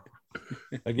go.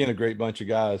 Again, a great bunch of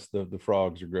guys. The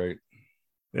frogs are great.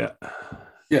 Yeah.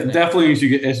 Yeah, definitely.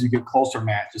 As you get closer,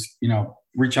 Matt, just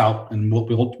reach out and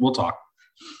we'll talk.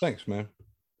 Thanks, man.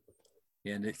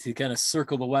 Yeah, and to kind of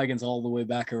circle the wagons all the way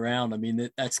back around. I mean,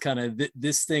 that's kind of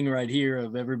this thing right here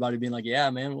of everybody being like, yeah,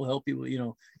 man, we'll help you,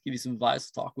 give you some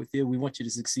advice, talk with you. We want you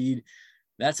to succeed.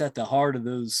 That's at the heart of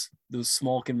those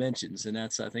small conventions. And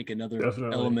that's, I think, another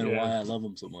element of why I love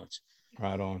them so much.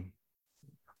 Right on.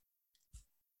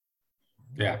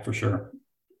 Yeah, for sure.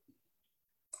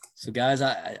 So guys,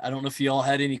 I don't know if you all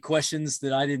had any questions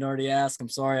that I didn't already ask. I'm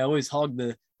sorry. I always hog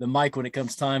the mic when it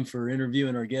comes time for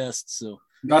interviewing our guests. So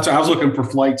that's what I was looking for,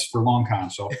 flights for long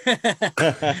con. So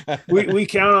we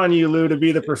count on you, Lou, to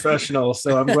be the professional.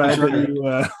 So I'm glad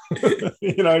that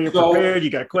you're prepared. You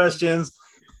got questions.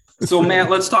 So Matt,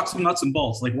 let's talk some nuts and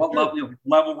bolts. Like what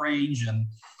level range and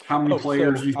how many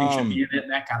players you think should be in it,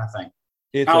 and that kind of thing.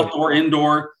 It's outdoor,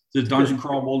 indoor, the dungeon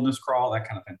crawl, wilderness crawl, that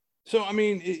kind of thing. So I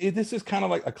mean, this is kind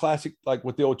of like a classic, like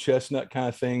with the old chestnut kind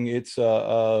of thing. It's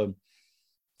Caverns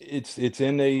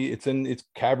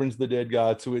of the Dead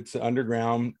God, so it's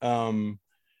underground. But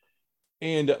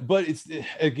it's,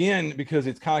 again, because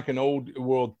it's kind of like an old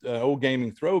world, old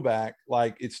gaming throwback.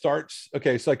 Like it starts,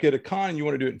 okay, so like at a con, you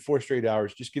want to do it in 4 straight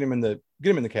hours. Just get them in the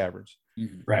caverns,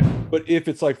 right? But if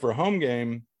it's like for a home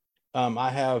game, I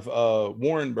have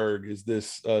Warrenburg is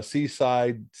this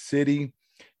seaside city.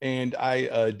 And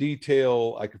I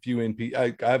detail like a few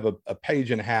I have a page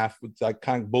and a half with like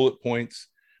kind of bullet points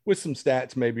with some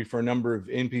stats maybe for a number of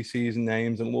NPCs and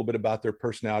names and a little bit about their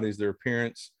personalities, their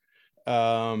appearance.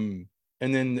 And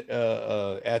then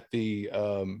at the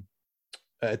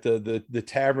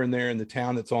tavern there in the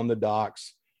town that's on the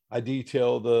docks, I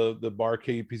detail the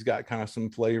barkeep. He's got kind of some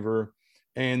flavor.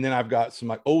 And then I've got some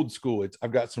like old school.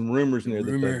 I've got some rumors in there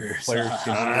that the players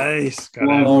can hear. Nice,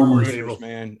 rumors,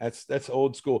 man. That's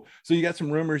old school. So you got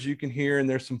some rumors you can hear, and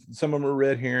there's some of them are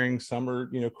red herrings, some are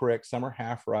correct, some are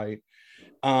half right.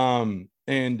 And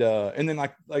then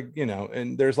like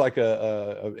and there's like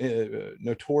a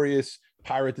notorious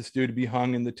pirate that's due to be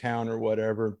hung in the town or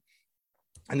whatever.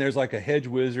 And there's like a hedge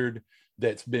wizard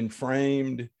that's been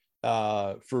framed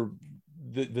for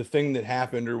the thing that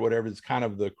happened or whatever is kind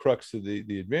of the crux of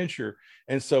the adventure.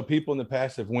 And so people in the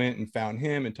past have went and found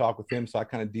him and talked with him. So I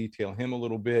kind of detail him a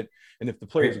little bit. And if the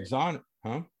player's exonerated,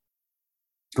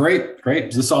 Great.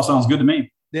 This all sounds good to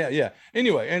me. Yeah.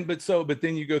 Anyway, but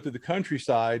then you go through the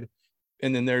countryside,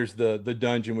 and then there's the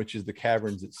dungeon, which is the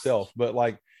caverns itself. But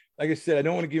like I said, I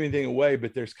don't want to give anything away,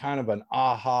 but there's kind of an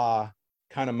aha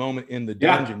kind of moment in the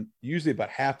dungeon, usually about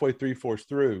halfway, 3/4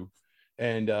 through.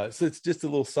 And so it's just a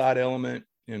little side element,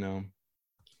 you know.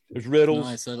 There's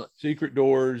riddles, secret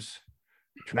doors,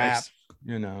 traps,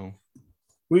 you know.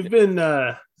 We've been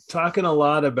talking a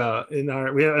lot about in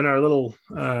our little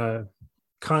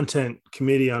content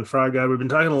committee on Frog God. We've been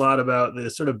talking a lot about the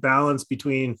sort of balance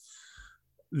between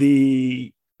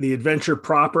the adventure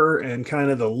proper and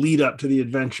kind of the lead up to the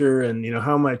adventure, and you know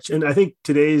how much. And I think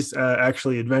today's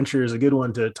actually adventure is a good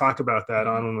one to talk about that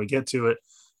on when we get to it.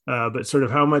 But sort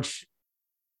of how much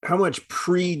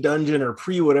pre-dungeon or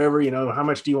pre-whatever, you know, how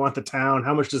much do you want the town?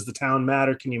 How much does the town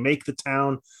matter? Can you make the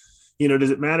town? You know,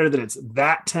 does it matter that it's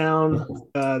that town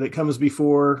that comes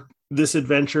before this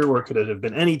adventure, or could it have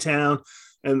been any town?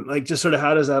 And like, just sort of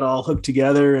how does that all hook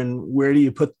together, and where do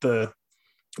you put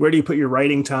your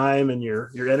writing time and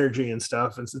your energy and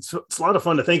stuff? And it's a lot of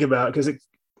fun to think about, because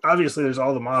obviously there's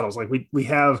all the models. Like we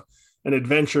have an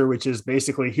adventure, which is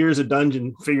basically here's a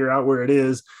dungeon, figure out where it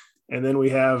is. And then we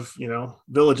have, you know,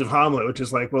 Village of Hamlet, which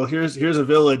is like, well, here's a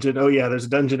village, and oh yeah, there's a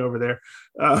dungeon over there.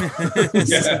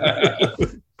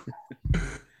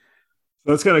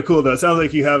 So it's kind of cool though. It sounds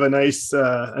like you have a nice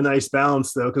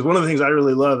balance though, because one of the things I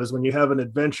really love is when you have an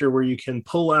adventure where you can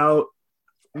pull out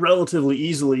relatively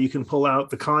easily, you can pull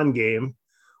out the con game,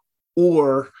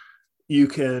 or you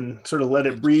can sort of let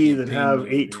it breathe and have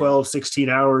 8, 12, 16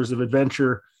 hours of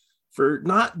adventure for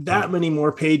not that many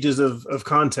more pages of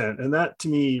content. And that to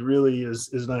me really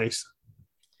is nice.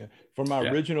 For my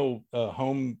original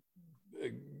home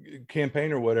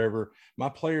campaign or whatever, my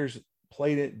players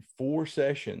played it 4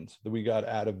 sessions that we got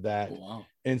out of that. Oh, wow.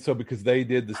 And so because they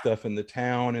did the stuff in the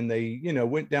town and they, you know,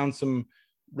 went down some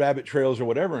rabbit trails or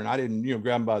whatever, and I didn't, you know,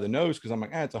 grab them by the nose because I'm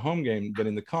like, it's a home game. But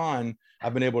in the con,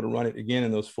 I've been able to run it again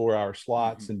in those 4-hour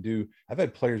slots and I've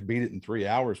had players beat it in 3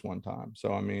 hours one time.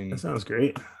 So I mean, that sounds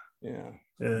great. Yeah.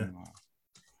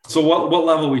 So what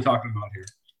level are we talking about here?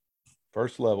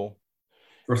 First level.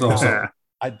 So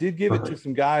I did give it to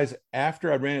some guys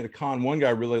after I ran it at a con. One guy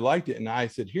really liked it, and I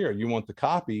said, here, you want the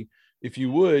copy? If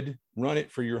you would, run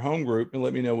it for your home group and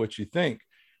let me know what you think.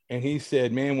 And he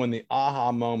said, man, when the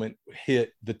aha moment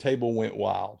hit, the table went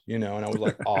wild, you know, and I was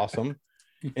like, awesome.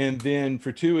 And then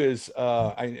for 2 is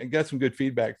I got some good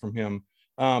feedback from him.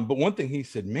 But one thing he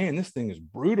said, man, this thing is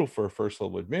brutal for a first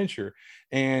level adventure.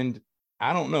 And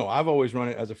I don't know, I've always run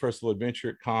it as a first level adventure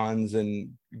at cons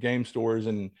and game stores,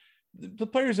 and the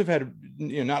players have had,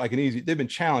 you know, not like an easy, they've been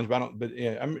challenged, but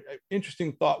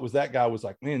interesting thought was that guy was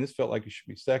like, man, this felt like it should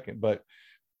be second. But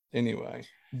anyway,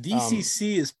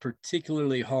 DCC is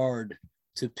particularly hard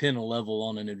to pin a level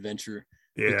on an adventure.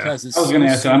 Yeah, because it's I was going to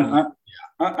ask.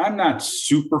 I'm not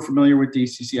super familiar with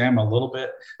DCC. I am a little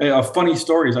bit. A funny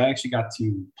story is I actually got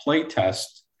to play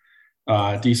test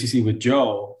DCC with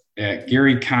Joe at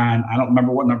Gary Con. I don't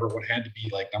remember what number. It had to be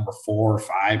like number 4 or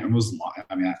 5. It was long.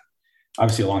 I mean,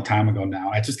 obviously a long time ago now.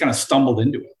 I just kind of stumbled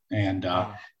into it, and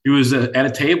he was at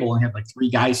a table and he had like 3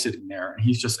 guys sitting there, and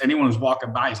he's just, anyone who's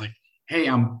walking by, he's like, "Hey,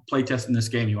 I'm play testing this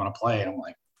game. You want to play?" And I'm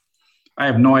like, I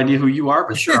have no idea who you are,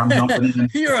 but sure, I'm jumping in.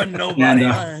 You're a nobody.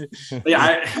 I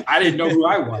didn't know who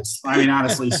I was. I mean,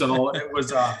 honestly, so it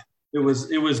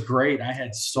was great. I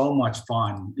had so much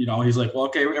fun. You know, he's like, well,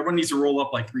 okay, everyone needs to roll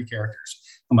up like 3 characters.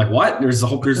 I'm like, what? There's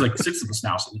like 6 of us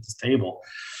now sitting at this table.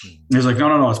 And he's like,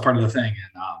 no, it's part of the thing.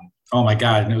 And oh my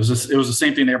God. And it was the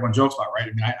same thing that everyone jokes about, right?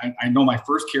 I mean, I know my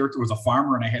first character was a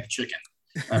farmer and I had a chicken.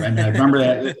 I remember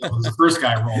that it was the first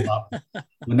guy rolled up.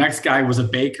 The next guy was a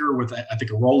baker with, I think,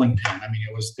 a rolling pin. I mean,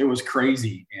 it was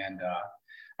crazy. And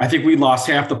I think we lost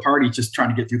half the party just trying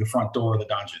to get through the front door of the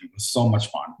dungeon. It was so much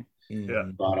fun. Yeah.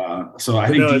 But so I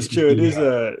think it's true. It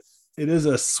is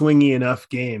a swingy enough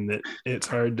game that it's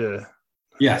hard to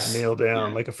nail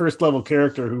down. Like a first level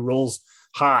character who rolls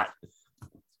hot,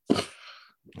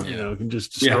 you know, can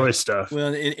just destroy stuff.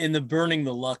 Well, in the burning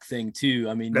the luck thing too.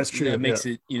 I mean, that's true. That makes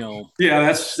it, you know. Yeah,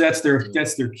 that's their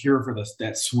cure for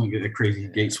that swing, the crazy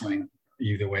gate swing.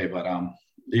 Either way, but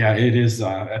yeah, it is.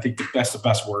 I think that's the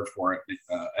best word for it.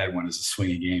 Edwin, is a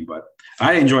swinging game, but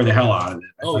I enjoy the hell out of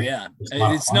it.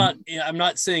 It's not. I'm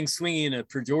not saying swinging in a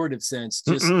pejorative sense.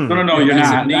 Just no, you're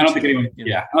not. I don't think anyone.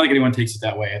 I don't think anyone takes it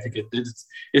that way. I think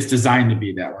it's designed to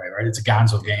be that way, right? It's a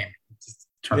gonzo game.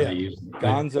 term they use.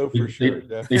 Gonzo for sure.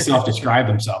 They self-describe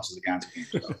themselves as a Gonzo game.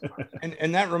 So.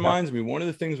 And that reminds me, one of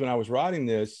the things when I was writing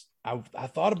this, I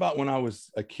thought about when I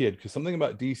was a kid, because something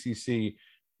about DCC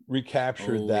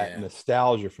recaptured that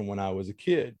nostalgia from when I was a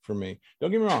kid for me.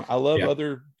 Don't get me wrong, I love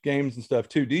other games and stuff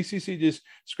too. DCC just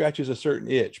scratches a certain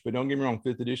itch, but don't get me wrong,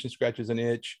 5th edition scratches an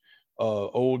itch,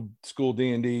 old school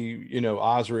D&D, you know,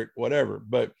 Osric, whatever.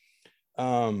 But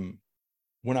when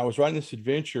I was writing this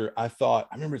adventure, I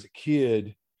remember as a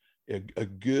kid, a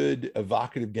good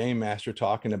evocative game master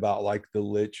talking about like the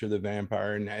Lich or the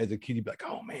vampire, and as a kid you'd be like,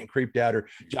 oh man, creeped out, or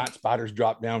giant spiders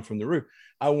drop down from the roof.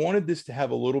 I wanted this to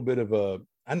have a little bit of a,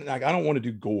 I don't want to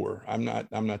do gore, I'm not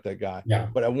that guy,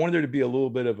 but I wanted there to be a little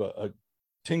bit of a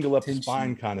tingle up the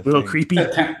spine kind of little thing. creepy,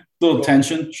 little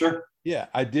tension. Sure. Yeah,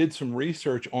 I did some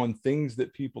research on things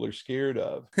that people are scared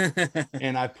of,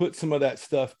 and I put some of that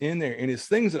stuff in there, and it's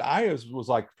things that I was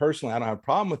like, personally, I don't have a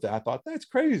problem with that. I thought that's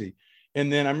crazy. And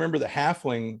then I remember the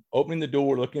halfling opening the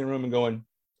door, looking in the room and going,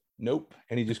 nope.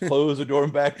 And he just closed the door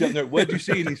and backed up in there. What'd you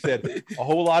see? And he said, a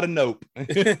whole lot of nope.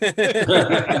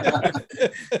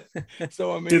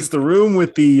 So, I mean, it's the room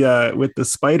with the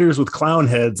spiders with clown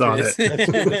heads on it.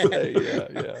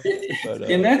 But,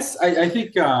 and that's, I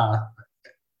think,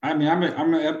 I mean,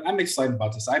 I'm excited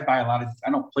about this. I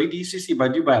don't play DCC,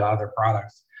 but I do buy a lot of their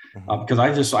products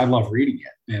because I love reading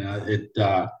it. And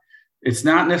it's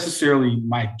not necessarily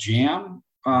my jam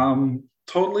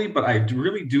totally, but I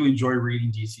really do enjoy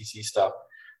reading DCC stuff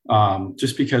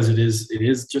just because it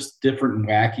is just different and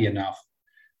wacky enough,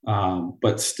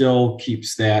 but still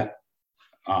keeps that.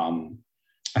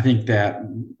 I think that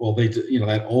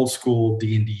that old school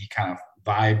D&D kind of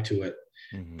vibe to it.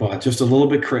 But just a little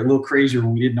bit little crazier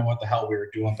when we didn't know what the hell we were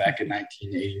doing back in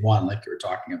 1981, like you were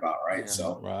talking about, right?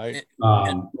 So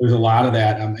there's a lot of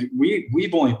that.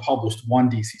 We've only published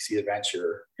one DCC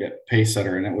adventure at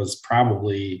Pacesetter, and it was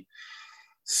probably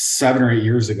 7 or 8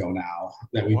 years ago now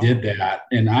that we did that.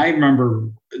 And I remember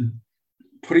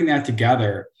putting that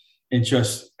together and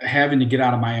just having to get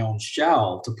out of my own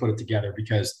shell to put it together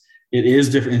because it is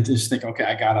different. And just think, okay,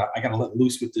 I gotta let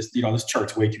loose with this. You know, this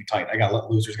chart's way too tight. I gotta let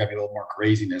loose. There's gotta be a little more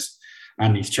craziness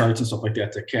on these charts and stuff like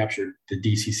that to capture the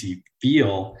DCC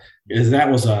feel. Is that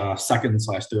was a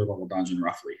 2nd/3rd level dungeon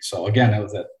roughly. So again, it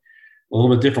was a little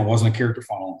bit different. It wasn't a character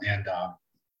funnel, and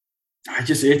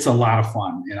it's a lot of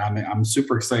fun. And I'm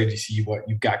super excited to see what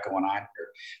you've got going on here.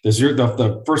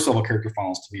 The first level character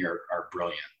funnels to me are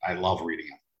brilliant. I love reading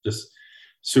them. Just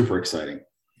super exciting.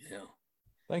 Yeah.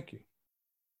 Thank you.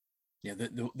 Yeah,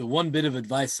 the one bit of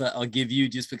advice I'll give you,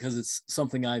 just because it's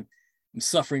something I'm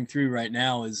suffering through right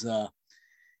now, is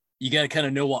you got to kind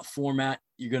of know what format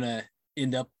you're going to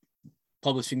end up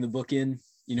publishing the book in,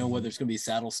 you know, whether it's going to be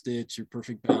Saddle Stitch or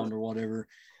Perfect Bound or whatever,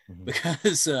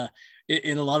 because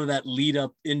in a lot of that lead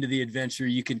up into the adventure,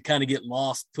 you can kind of get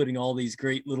lost putting all these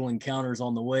great little encounters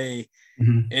on the way.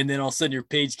 And then all of a sudden your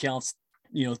page counts,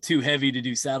 you know, too heavy to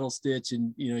do Saddle Stitch,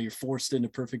 and, you know, you're forced into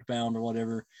Perfect Bound or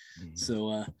whatever.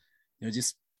 So, you know,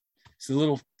 just a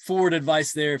little forward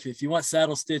advice there. If you want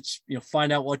Saddle Stitch, you know,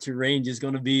 find out what your range is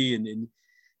going to be, and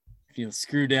you know,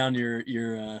 screw down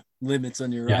your limits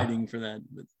on your writing for that.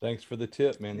 But thanks for the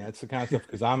tip, man. That's the kind of stuff,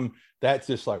 because that's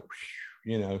just like,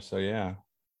 you know, so yeah.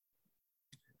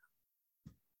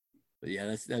 But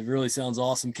yeah, that really sounds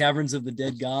awesome. Caverns of the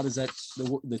Dead God, is that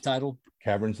the title?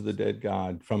 Caverns of the Dead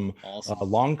God from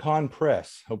Long Con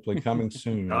Press, hopefully coming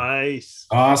soon. Nice.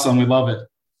 Awesome. We love it.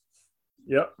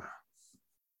 Yep.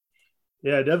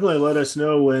 Yeah, definitely let us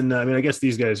know when. I mean, I guess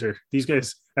these guys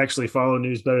actually follow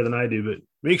news better than I do, but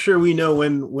make sure we know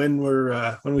when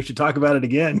we should talk about it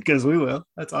again, because we will.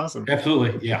 That's awesome.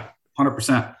 Absolutely, yeah,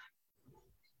 100%.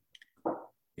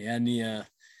 Yeah, and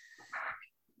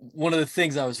one of the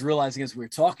things I was realizing as we were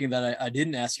talking that I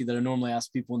didn't ask you, that I normally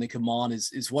ask people when they come on,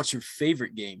 is what's your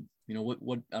favorite game? You know,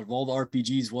 what out of all the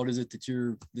RPGs, what is it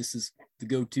that this is the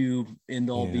go-to, end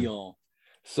all, be all?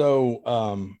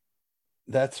 So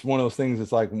that's one of those things.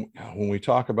 It's like when we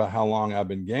talk about how long I've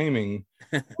been gaming,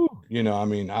 you know, I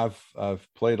mean, I've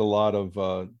played a lot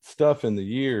of stuff in the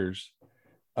years,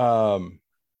 but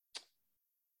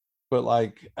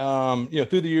like, you know,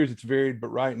 through the years it's varied, but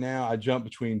right now I jump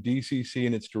between DCC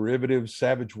and its derivatives,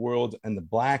 Savage Worlds, and the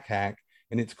Black Hack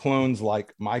and its clones,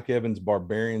 like Mike Evans'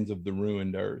 Barbarians of the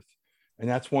Ruined Earth. And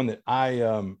that's one that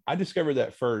I discovered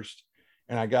that first.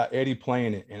 And I got Eddie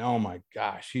playing it, and oh my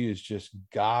gosh, he is just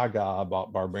gaga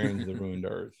about Barbarians of the Ruined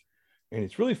Earth. And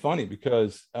it's really funny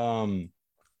because around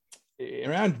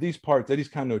these parts, Eddie's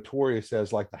kind of notorious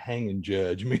as like the hanging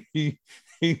judge. I mean,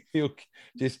 he'll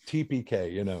just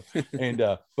TPK, you know. And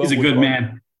he's a good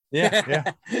man.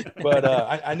 Yeah. But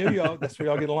I knew y'all. That's where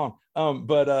y'all get along.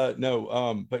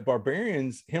 But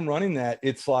Barbarians, him running that,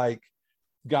 it's like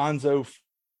Gonzo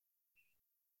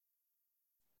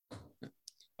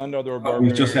under the Barbarian.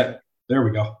 We just had. There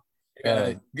we go.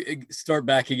 Start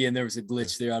back again. There was a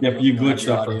glitch there. You glitched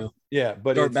up. Yeah,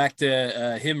 but start back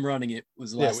to him running it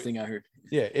was the last thing I heard.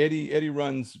 Yeah, Eddie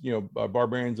runs,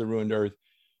 Barbarians of Ruined Earth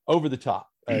over the top.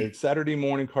 It's Saturday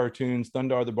morning cartoons,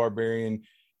 Thundar the Barbarian.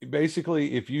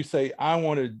 Basically, if you say, I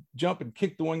want to jump and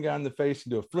kick the one guy in the face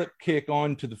and do a flip kick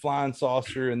onto the flying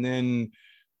saucer and then,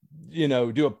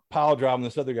 do a pile drive on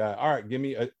this other guy. All right, give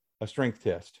me a strength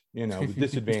test, with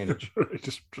disadvantage.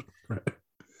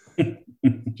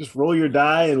 Just roll your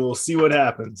die and we'll see what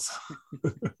happens.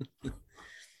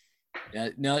 Yeah.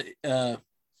 Now,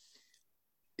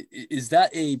 is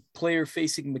that a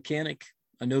player-facing mechanic?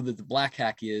 I know that the Black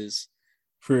Hack is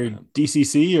for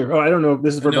DCC, or I don't know.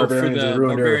 This is for Barbarians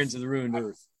of the Ruined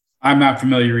Earth. I'm not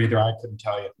familiar either. I couldn't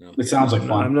tell you. No, it sounds like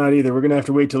fun. I'm not either. We're gonna have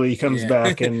to wait till he comes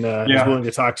back and is willing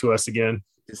to talk to us again.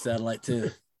 The satellite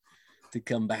to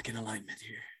come back in alignment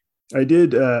here. I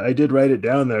did write it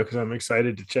down though because I'm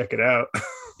excited to check it out.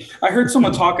 I heard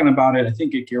someone talking about it. I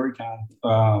think at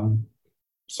GaryCon.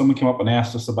 Someone came up and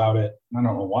asked us about it. I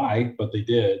don't know why, but they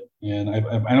did. And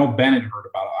I know Ben had heard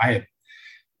about it.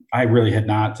 I really had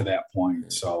not to that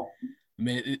point. So, I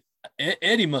mean,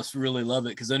 Eddie must really love it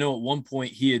because I know at one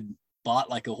point he had bought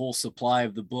like a whole supply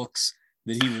of the books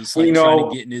that he was trying to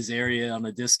get in his area on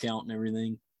a discount and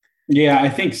everything. Yeah, I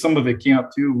think some of it came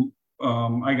up too.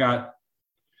 I got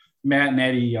Matt and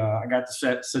Eddie. I got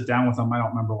to sit down with them. I don't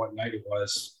remember what night it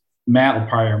was. Matt will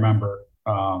probably remember.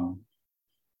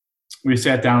 We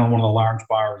sat down in one of the large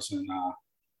bars and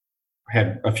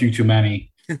had a few too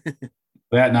many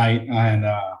that night. And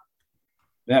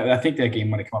I think that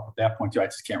game might have come up at that point too. I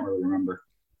just can't really remember.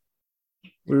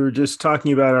 We were just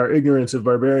talking about our ignorance of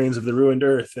Barbarians of the Ruined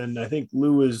Earth. And I think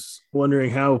Lou was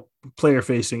wondering how player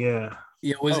facing. Yeah.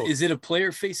 Yeah. Is it a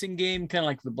player facing game? Kind of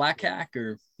like the Black Hack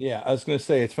or? Yeah. I was going to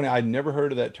say, it's funny. I'd never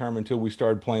heard of that term until we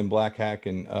started playing Black Hack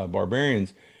and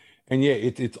Barbarians. And yeah,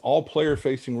 it's all player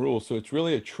facing rules. So it's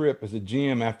really a trip as a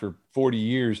GM after 40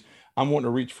 years. I'm wanting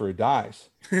to reach for a dice.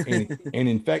 And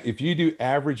in fact, if you do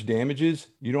average damages,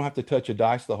 you don't have to touch a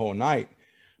dice the whole night,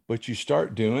 but you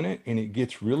start doing it and it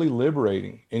gets really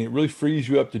liberating and it really frees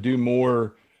you up to do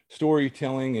more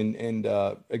storytelling. And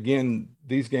again,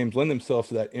 these games lend themselves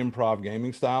to that improv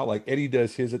gaming style. Like Eddie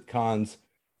does his at cons.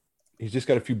 He's just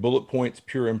got a few bullet points,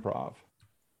 pure improv.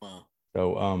 Wow.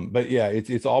 So, but yeah,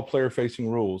 it's all player facing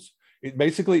rules. It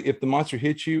basically, if the monster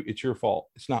hits you, it's your fault.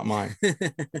 It's not mine.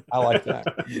 I like that,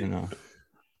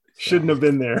 Shouldn't have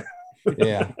been there.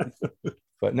 Yeah.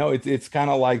 But no, it's kind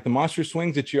of like the monster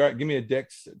swings at you. All right, give me a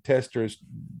dex test or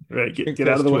right, get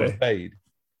out of the way. Fade,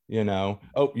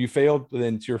 oh, you failed,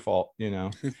 then it's your fault,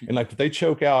 And like if they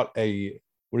choke out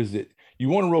what is it? You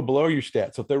want to roll below your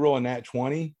stats. So if they roll a nat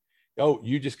 20,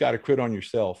 you just got to crit on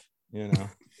yourself,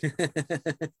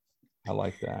 I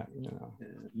like that,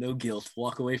 No guilt.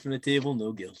 Walk away from the table,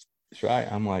 no guilt. That's right.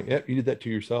 I'm like, yep, you did that to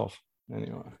yourself.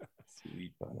 Anyway.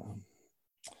 Sweet. But,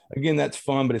 again, that's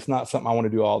fun, but it's not something I want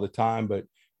to do all the time. But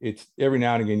it's every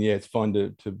now and again, it's fun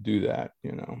to do that,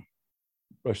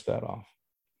 brush that off.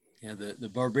 Yeah, the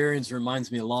Barbarians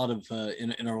reminds me a lot of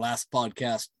in our last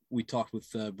podcast, we talked with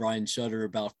Brian Shutter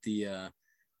about the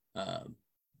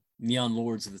Neon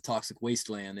Lords of the Toxic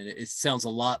Wasteland, and it sounds a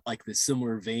lot like the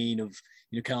similar vein of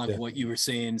kind of like what you were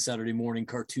saying, Saturday morning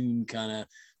cartoon kind of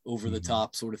over the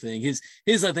top sort of thing. His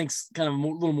I think kind of a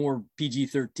little more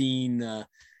PG-13, a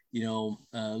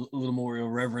little more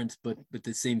irreverent, but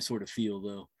the same sort of feel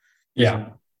though. Yeah,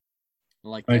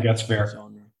 I think that's fair.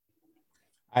 Genre.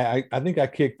 I think I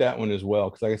kicked that one as well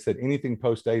because, like I said, anything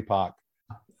post APOC,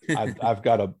 I've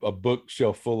got a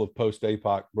bookshelf full of post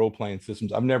APOC role playing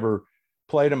systems. I've never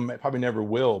played them, probably never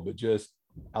will, but just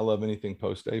I love anything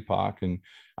post APOC, and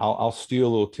I'll steal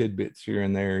little tidbits here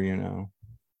and there,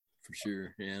 For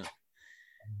sure, yeah.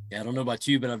 I don't know about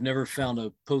you, but I've never found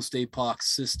a post APOC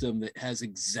system that has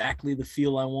exactly the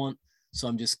feel I want. So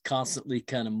I'm just constantly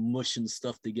kind of mushing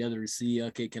stuff together to see,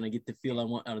 okay, can I get the feel I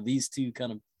want out of these two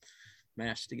kind of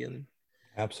mashed together?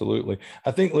 Absolutely.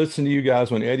 I think listening to you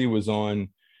guys when Eddie was on,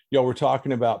 y'all were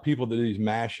talking about people that do these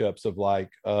mashups of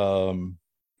like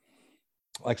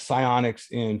psionics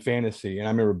in fantasy. And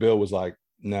I remember Bill was like,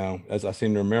 no, as I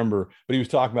seem to remember, but he was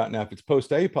talking about now if it's post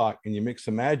APOC and you mix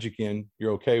some magic in,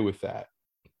 you're okay with that.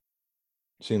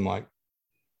 Seemed like,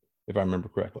 if I remember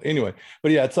correctly. Anyway,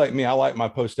 but yeah, it's like me. I like my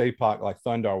post APOC like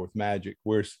Thundar with magic.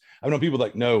 Whereas I know people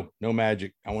like, no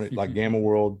magic. I want it like Gamma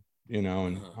World, and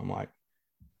I'm like,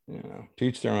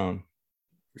 teach their own.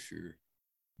 For sure.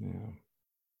 Yeah.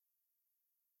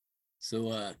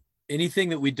 So, anything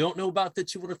that we don't know about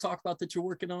that you want to talk about that you're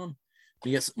working on?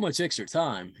 You got so much extra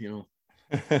time, you know.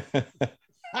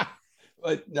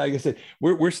 But like I said,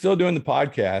 we're still doing the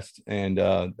podcast, and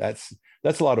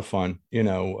that's a lot of fun. You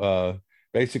know,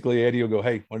 basically Eddie will go,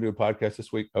 "Hey, want to do a podcast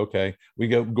this week?" Okay, we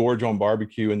go gorge on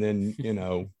barbecue, and then you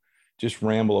know, just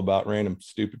ramble about random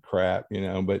stupid crap. You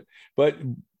know, but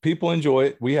people enjoy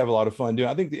it. We have a lot of fun doing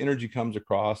it. I think the energy comes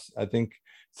across. I think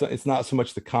it's not so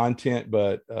much the content,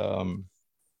 but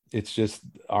it's just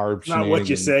our. It's not what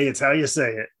you say; it's how you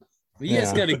say it. Well, you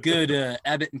guys got a good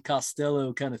Abbott and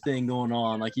Costello kind of thing going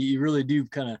on. Like you really do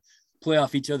kind of play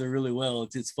off each other really well.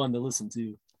 It's fun to listen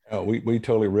to. Oh, we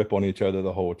totally rip on each other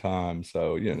the whole time.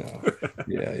 So, you know,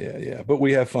 yeah. But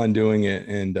we have fun doing it.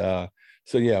 And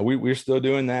so, yeah, we're still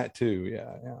doing that too.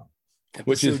 Yeah. Episode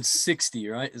which is 60,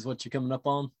 right? Is what you're coming up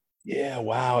on. Yeah.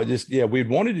 Wow. We'd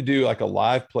wanted to do like a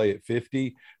live play at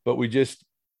 50, but we just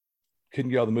couldn't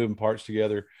get all the moving parts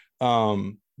together.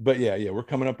 But yeah, we're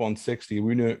coming up on 60.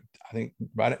 We knew it, I think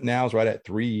right now is right at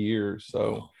 3 years.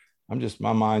 So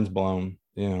my mind's blown.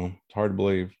 You know, it's hard to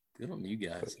believe. Good on you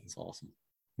guys. It's awesome.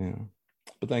 Yeah.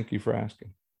 But thank you for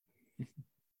asking.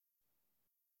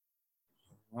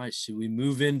 All right. Should we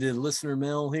move into listener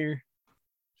mail here?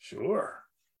 Sure.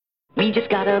 We just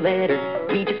got a letter.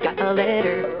 We just got a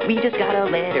letter. We just got a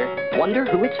letter. Wonder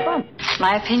who it's from.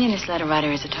 My opinion, this letter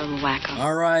writer is a total wacko.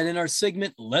 All right. In our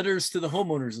segment, Letters to the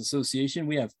Homeowners Association,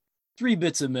 we have 3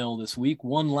 bits of mail this week.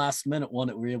 One last minute one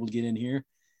that we were able to get in here.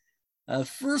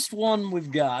 First one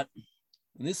we've got,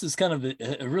 and this is kind of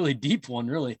a really deep one,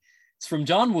 really. It's from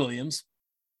John Williams.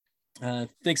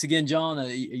 Thanks again, John.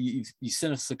 You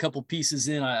sent us a couple pieces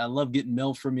in. I love getting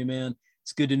mail from you, man.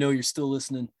 It's good to know you're still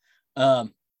listening.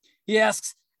 He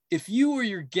asks, if you or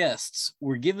your guests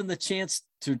were given the chance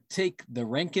to take the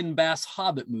Rankin Bass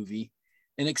Hobbit movie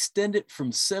and extend it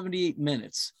from 78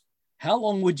 minutes, how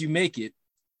long would you make it,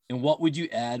 and what would you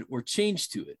add or change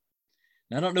to it?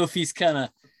 Now, I don't know if he's kind of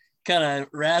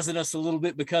razzing us a little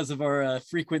bit because of our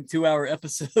frequent 2-hour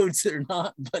episodes or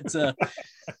not, but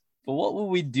what will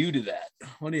we do to that?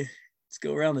 Let's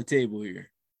go around the table here.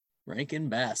 Rankin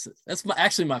Bass. That's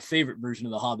actually my favorite version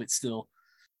of The Hobbit still.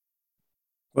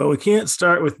 Well, we can't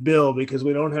start with Bill because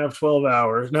we don't have 12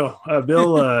 hours. No,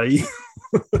 Bill,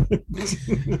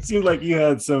 it seemed like you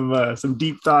had some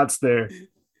deep thoughts there.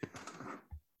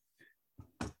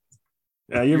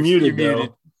 Yeah, you're muted,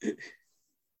 Bill.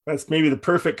 That's maybe the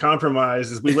perfect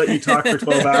compromise is we let you talk for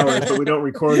 12 hours, but we don't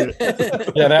record it.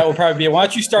 Yeah, that will probably be it. Why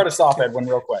don't you start us off, Edwin,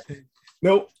 real quick?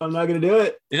 Nope, I'm not going to do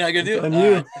it. You're not going to do it? On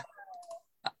you.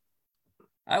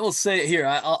 I will say it here.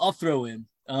 I'll throw in.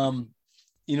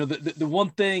 You know, the one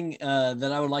thing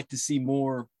that I would like to see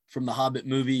more from the Hobbit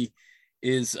movie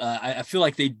is I feel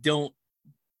like they don't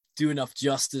do enough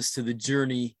justice to the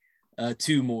journey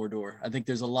to Mordor. I think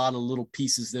there's a lot of little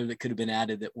pieces there that could have been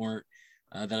added that weren't,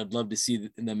 that I'd love to see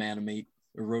them animate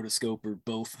or rotoscope or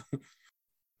both.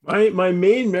 My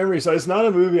main memory, so it's not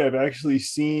a movie I've actually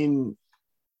seen.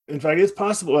 In fact, it's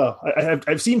possible. Well,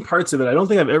 I've seen parts of it. I don't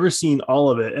think I've ever seen all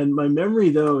of it. And my memory,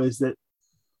 though, is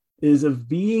of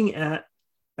being at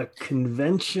a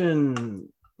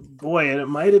convention, boy, and it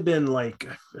might have been like,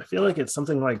 I feel like it's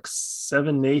something like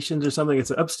Seven Nations or something.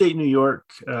 It's an upstate New York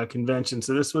convention.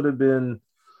 So this would have been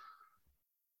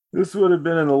in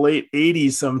the late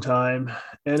 80s sometime.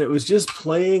 And it was just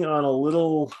playing on a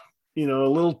little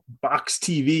box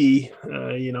TV,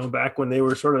 back when they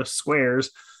were sort of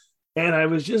squares. And I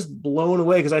was just blown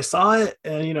away because I saw it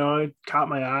and, it caught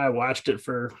my eye. I watched it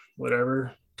for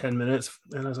 10 minutes.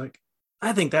 And I was like,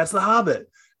 I think that's The Hobbit.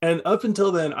 And up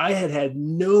until then, I had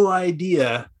no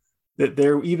idea that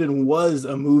there even was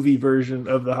a movie version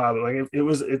of The Hobbit. Like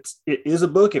it is a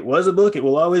book. It was a book. It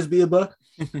will always be a book.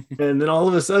 And then all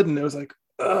of a sudden it was like,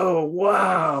 oh,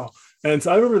 wow. And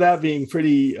so I remember that being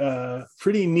pretty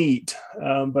neat.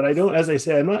 But I don't, as I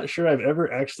say, I'm not sure I've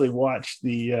ever actually watched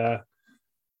the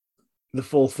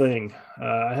full thing.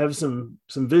 I have some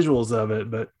visuals of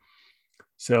it, but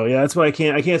so yeah, that's why I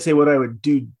can't say what I would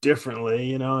do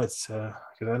differently. It's because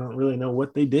I don't really know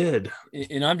what they did.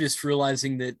 And I'm just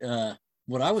realizing that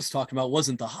what I was talking about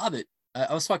wasn't The Hobbit.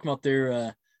 I was talking about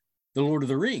the Lord of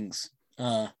the Rings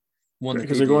one,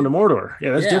 because they're going to Mordor. Yeah,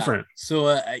 that's different.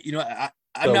 So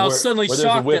I'm now suddenly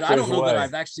shocked that I don't know that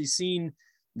I've actually seen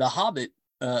The Hobbit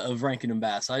of Rankin and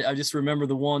Bass. I just remember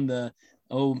the one,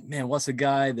 what's the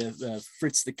guy, the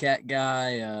Fritz the Cat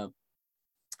guy?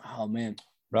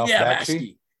 Ralph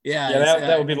Bakshi. Yeah,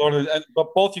 that would be Lord of the.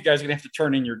 But both you guys are gonna have to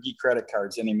turn in your geek credit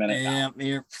cards any minute. Yeah,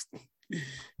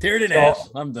 Tear it in half.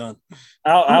 I'm done.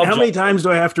 How many times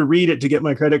do I have to read it to get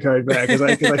my credit card back? Because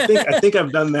I think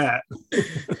I've done that.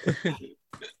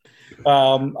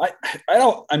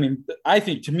 I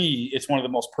think to me, it's one of the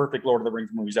most perfect Lord of the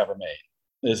Rings movies ever made.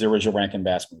 Is the original Rankin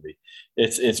Bass movie.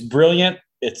 It's brilliant.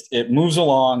 It moves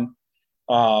along.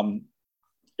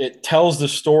 It tells the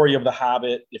story of the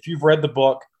Hobbit. If you've read the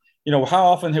book, how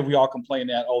often have we all complained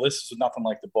that, this is nothing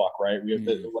like the book, right?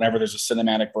 Whenever there's a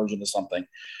cinematic version of something,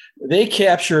 they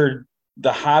captured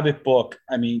the Hobbit book.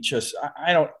 I mean,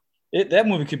 that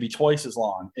movie could be twice as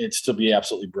long. It'd still be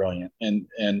absolutely brilliant. And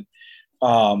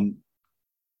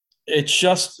it's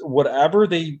just whatever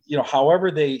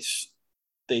however they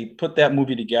put that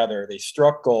movie together, they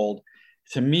struck gold.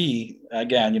 To me,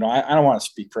 again, I don't want to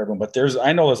speak for everyone, but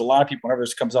I know there's a lot of people, whenever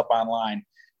this comes up online,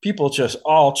 people just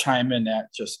all chime in that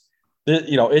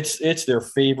it's their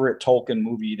favorite Tolkien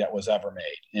movie that was ever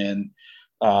made. And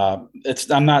I'm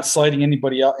not slighting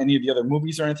anybody else, any of the other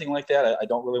movies or anything like that. I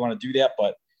don't really want to do that,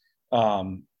 but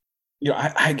I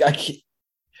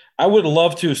would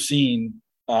love to have seen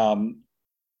them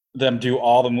do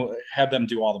all the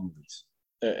movies.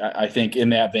 I think in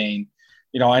that vein,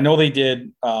 I know they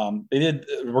did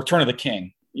Return of the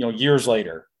King, years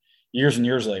and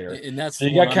years later. And that's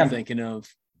what I'm thinking of.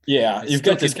 Yeah. You've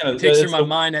got this kind of picture in my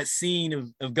mind, that scene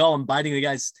of Gollum biting the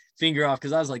guy's finger off.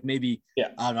 Cause I was like, maybe, I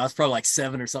don't know, I was probably like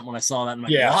 7 or something when I saw that. I'm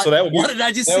like, yeah. So what did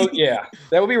I just see?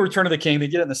 That would be Return of the King. They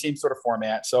did it in the same sort of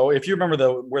format. So if you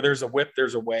remember where there's a whip,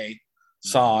 there's a way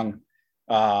song,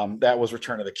 that was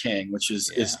Return of the King, which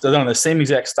is done in the same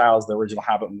exact style as the original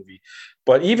Hobbit movie.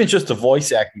 But even just the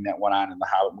voice acting that went on in the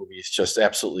Hobbit movie is just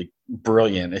absolutely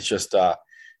brilliant. It's just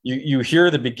you hear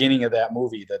the beginning of that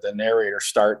movie, that the narrator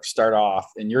start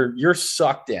off, and you're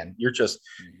sucked in.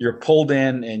 You're pulled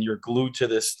in, and you're glued to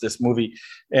this movie.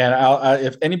 And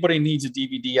if anybody needs a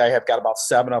DVD, I have got about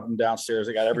 7 of them downstairs.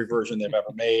 I got every version they've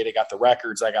ever made. I got the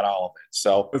records. I got all of it.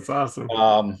 So that's awesome.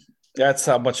 That's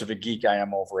how much of a geek I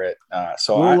am over it.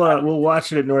 So we'll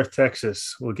watch it at North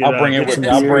Texas. I'll bring it.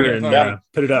 I'll bring it. And,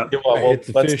 put it up.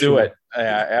 Let's do it.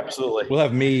 Yeah, absolutely. We'll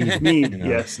have mead.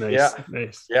 Yes, nice.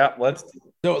 Nice. Yeah, let's.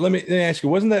 So let me ask you: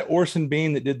 wasn't that Orson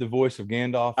Bean that did the voice of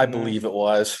Gandalf? I believe it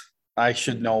was. I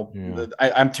should know. Yeah.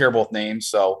 I'm terrible with names,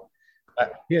 so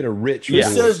he had a rich. He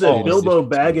says that Bilbo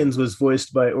Baggins was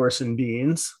voiced by Orson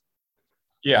Beans.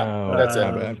 Yeah, that's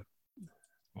it.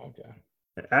 Okay.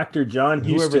 Actor John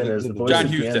Huston is the voice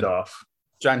of Gandalf.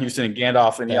 John Huston and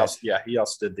Gandalf, and he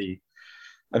also did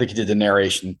I think he did the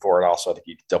narration for it also. I think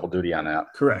he did double duty on that.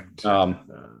 Correct. But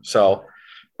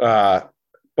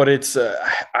it's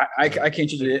I can't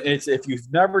change it. It's, if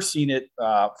you've never seen it,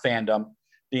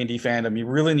 D&D fandom, you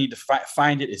really need to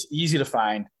find it. It's easy to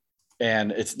find,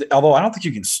 and although I don't think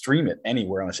you can stream it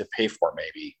anywhere unless you pay for it,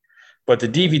 maybe. But the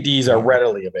DVDs are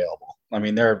readily available. I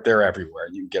mean, they're everywhere.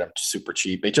 You can get them super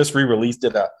cheap. They just re-released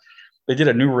it. They did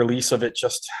a new release of it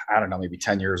just, I don't know, maybe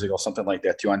 10 years ago, something like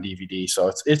that, too, on DVD. So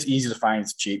it's easy to find.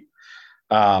 It's cheap.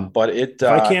 But if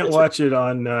I can't watch it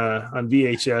on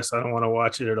VHS, I don't want to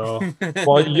watch it at all.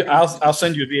 Well, I'll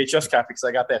send you a VHS copy because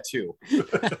I got that too.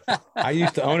 I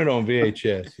used to own it on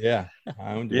VHS. Yeah,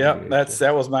 I owned it. Yeah,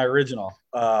 that was my original.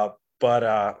 But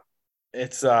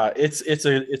it's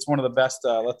one of the best.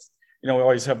 We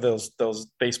always have those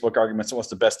Facebook arguments. What's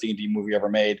the best D&D movie ever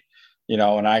made?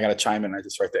 And I got to chime in. I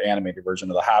just write the animated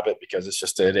version of The Hobbit because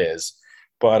it is.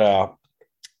 But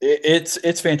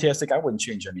it's fantastic. I wouldn't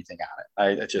change anything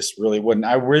on it. I just really wouldn't.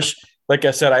 I wish, like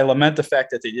I said, I lament the fact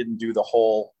that they didn't did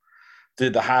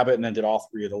The Hobbit and then did all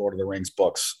 3 of the Lord of the Rings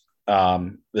books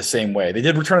the same way. They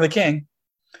did Return of the King.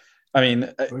 I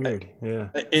mean,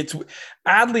 it's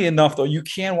oddly enough, though, you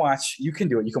can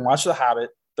do it. You can watch The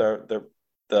Hobbit, the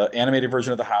animated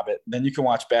version of The Hobbit. Then you can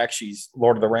watch Bakshi's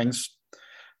Lord of the Rings.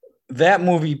 That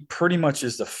movie pretty much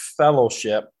is the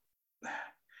Fellowship.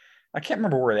 I can't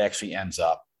remember where it actually ends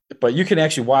up, but you can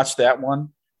actually watch that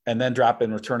one and then drop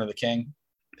in Return of the King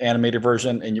animated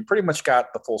version, and you pretty much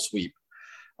got the full sweep.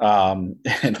 And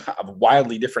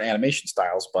wildly different animation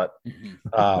styles, but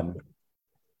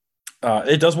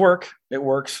it does work. It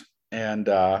works, and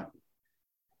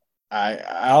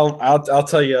I'll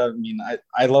tell you. I mean,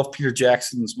 I love Peter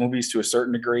Jackson's movies to a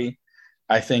certain degree.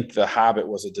 I think The Hobbit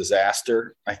was a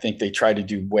disaster. I think they tried to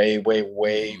do way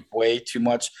too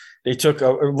much. They took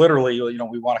literally,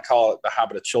 we want to call it The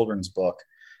Hobbit, a children's book,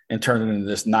 and turned it into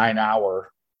this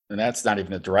 9-hour, and that's not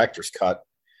even the director's cut,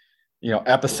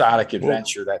 episodic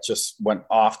adventure that just went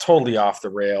totally off the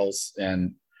rails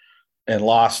and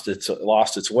lost its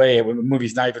way. The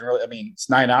movie's not even really, I mean, it's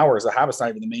 9 hours. The Hobbit's not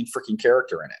even the main freaking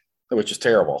character in it, which is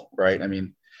terrible, right? I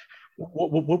mean,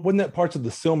 Wasn't that parts of the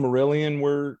Silmarillion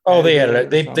were? Oh, they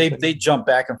added it. They jumped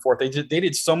back and forth. They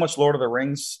did so much Lord of the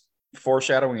Rings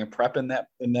foreshadowing and prep in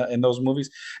those movies,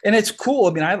 and it's cool.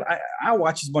 I mean, I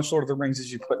watch as much Lord of the Rings as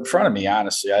you put in front of me.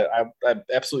 Honestly, I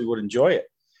absolutely would enjoy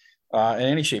it in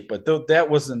any shape. But that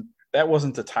wasn't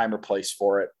the time or place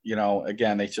for it. You know,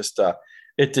 again, they just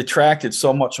it detracted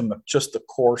so much from just the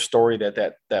core story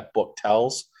that book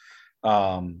tells.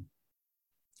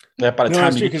 That by the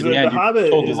time you get to the end,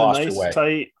 Hobbit totally is lost a nice your way.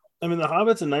 tight. I mean, the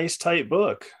Hobbit's a nice tight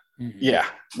book. Yeah.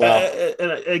 Well,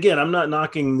 and again, I'm not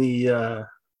knocking the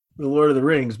Lord of the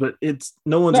Rings, but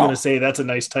no one's going to say that's a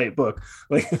nice tight book.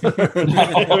 Like,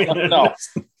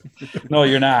 no,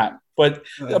 you're not. But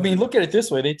I mean, look at it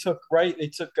this way: Peter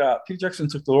Jackson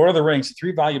took the Lord of the Rings, the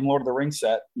 3-volume Lord of the Rings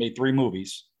set, made 3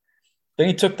 movies. Then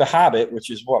he took the Hobbit, which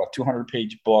is a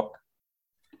 200-page book,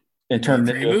 and turned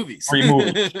it into 3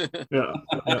 movies. Yeah.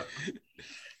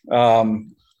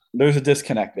 There's a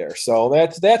disconnect there. So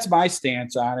that's my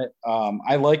stance on it.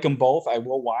 I like them both. I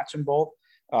will watch them both.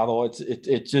 Although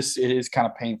it is kind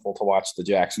of painful to watch the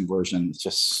Jackson version. It's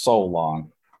just so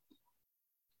long.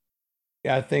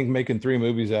 Yeah, I think making 3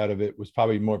 movies out of it was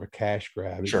probably more of a cash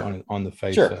grab on the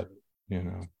face of it, you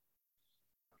know.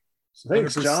 So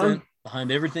thanks, John.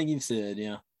 Behind everything you've said,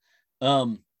 yeah.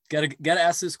 Gotta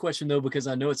ask this question though, because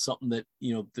I know it's something that,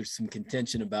 you know, there's some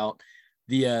contention about.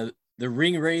 The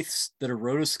ring wraiths that are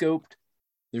rotoscoped.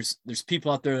 There's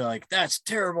people out there that are like, that's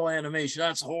terrible animation,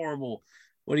 that's horrible.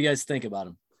 What do you guys think about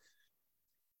them?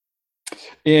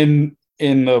 In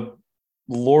the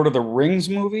Lord of the Rings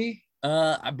movie?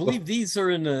 I believe these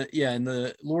are in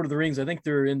the Lord of the Rings. I think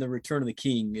they're in the Return of the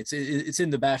King. It's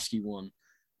in the Bakshi one.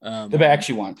 The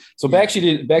Bakshi one. So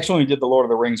Bakshi only did the Lord of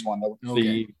the Rings one.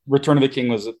 The Return of the King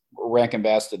was Rankin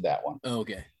Bass did that one. Oh,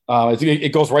 okay.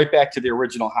 It goes right back to the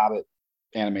original Hobbit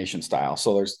animation style.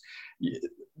 So there's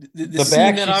the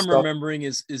scene that I'm remembering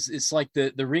is it's like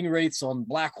the ring wraiths on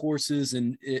black horses,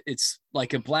 and it's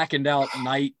like a blackened out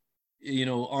knight, you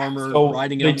know, armor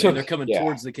riding them, and they're coming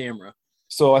towards the camera.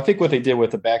 So I think what they did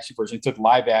with the Bakshi version, they took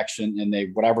live action and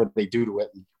whatever they do to it.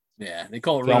 Yeah, they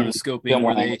call it rotoscoping,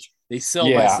 where they cell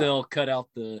by cell cut out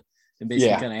and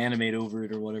basically kind of animate over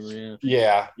it or whatever.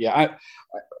 Yeah.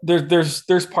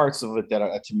 There's parts of it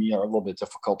that to me are a little bit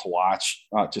difficult to watch,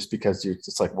 just because you're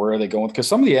just like, where are they going? Because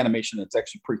some of the animation that's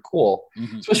actually pretty cool,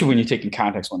 especially when you take in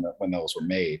context when those were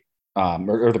made,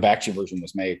 or the Bakshi version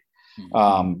was made.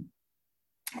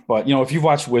 But you know, if you've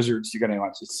watched Wizards, you're gonna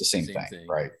watch. It's the same thing,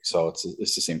 right? So it's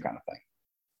the same kind of thing.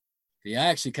 Yeah, I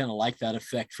actually kind of like that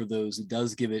effect for those. It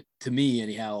does give it, to me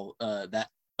anyhow, that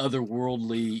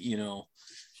otherworldly, you know,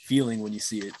 feeling when you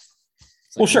see it.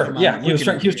 Well, sure, yeah. He was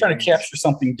trying to capture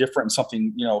something different,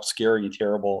 something, you know, scary and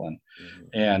terrible,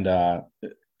 and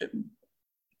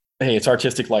hey, it's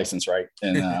artistic license, right?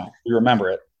 And we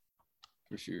remember it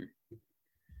for sure.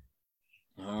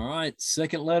 All right,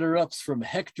 second letter up's from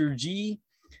Hector G.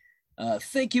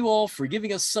 Thank you all for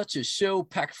giving us such a show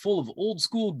packed full of old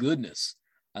school goodness.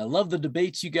 I love the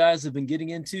debates you guys have been getting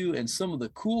into and some of the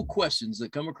cool questions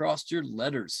that come across your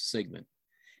letters segment.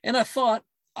 And I thought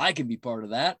I could be part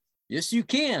of that. Yes, you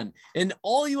can. And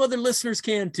all you other listeners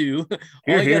can too.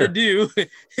 All you got to do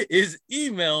is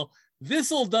email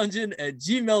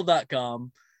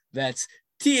thisolddungeon@gmail.com. That's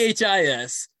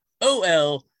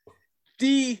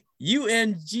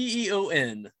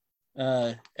THISOLDUNGEON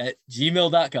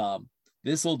 @gmail.com.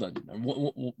 This Old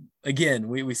Dungeon. Again,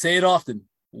 we say it often.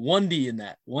 1D in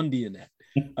that. All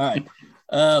right.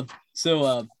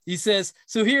 So he says,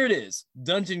 so here it is.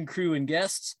 Dungeon crew and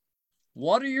guests.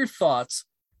 What are your thoughts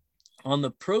on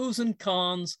the pros and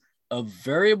cons of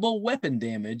variable weapon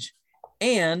damage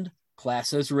and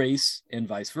class as race and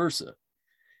vice versa?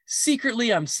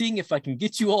 Secretly, I'm seeing if I can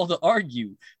get you all to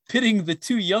argue, pitting the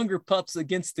 2 younger pups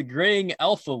against the graying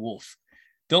alpha wolf.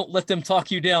 Don't let them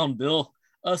talk you down, Bill.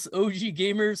 Us OG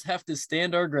gamers have to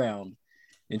stand our ground.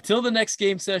 Until the next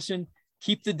game session,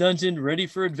 keep the dungeon ready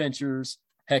for adventurers.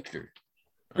 Hector.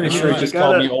 Pretty sure he just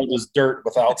called me old as dirt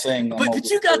without saying. But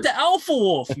you got the alpha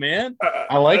wolf, man.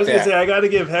 I like that. I got to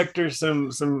give Hector some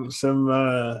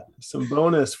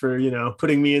bonus for, you know,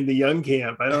 putting me in the young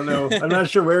camp. I don't know. I'm not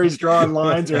sure where he's drawing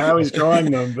lines or how he's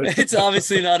drawing them, but it's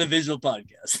obviously not a visual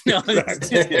podcast. No,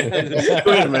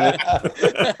 wait a minute.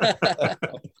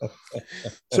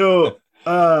 So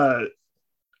I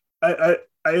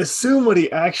assume what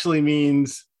he actually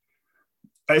means.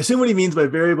 I assume what he means by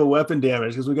variable weapon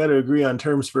damage, because we got to agree on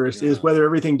terms first, is whether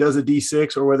everything does a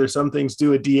D6 or whether some things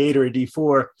do a D8 or a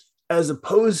D4, as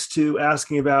opposed to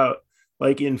asking about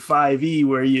like in 5e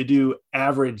where you do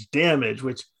average damage,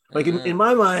 which Like in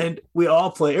my mind, we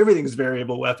all play everything's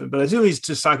variable weapon, but I assume he's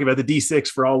just talking about the D6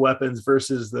 for all weapons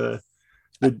versus the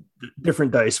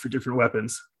different dice for different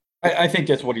weapons. I think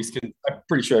that's what I'm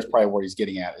pretty sure that's probably what he's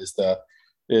getting at is the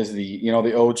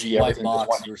the OG everything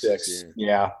box versus,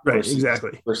 right, versus,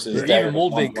 exactly. Versus even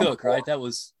Moldvay Cook, right? That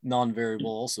was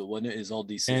non-variable also, wasn't it? Is all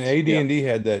D6. And AD&D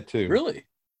had that too. Really?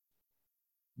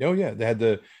 Oh yeah, they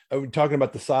had talking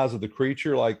about the size of the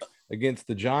creature, like against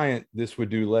the giant, this would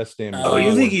do less damage. Oh,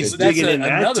 you think he's digging in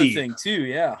that another deep? thing too?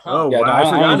 Yeah. Huh. Oh, wow, I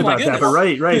forgot about that. But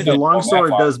right, the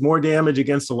longsword does more damage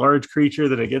against a large creature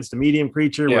than against a medium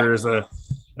creature, whereas a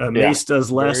mace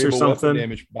does less variable or something.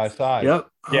 Damage by size. Yep.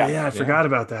 Oh, yeah, I forgot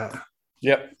about that.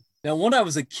 Yep. Now, when I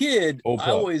was a kid, I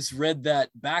always read that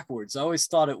backwards. I always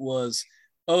thought it was,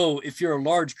 if you're a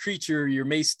large creature, your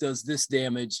mace does this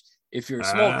damage. If you're a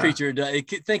small creature,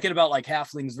 thinking about like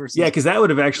halflings versus. Yeah, because that would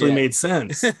have actually made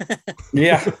sense.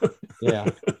 Yeah.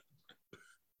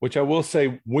 Which I will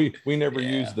say, we never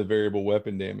used the variable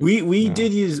weapon damage. We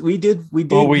did. We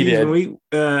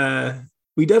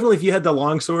definitely, if you had the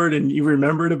longsword and you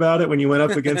remembered about it when you went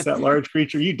up against that large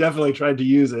creature, you definitely tried to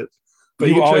use it. But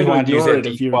you tried to ignore it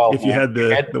if you had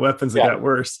the weapons that got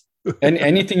worse. And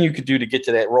anything you could do to get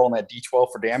to that roll on that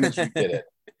D12 for damage, you did it.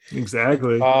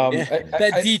 Exactly.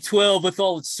 That D12 with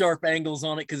all its sharp angles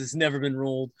on it because it's never been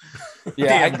rolled.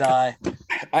 Yeah,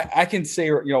 I can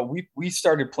say, we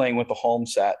started playing with the home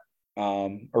set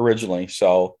originally,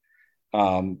 so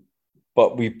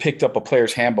but we picked up a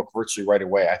player's handbook virtually right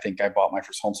away. I think I bought my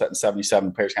first home set in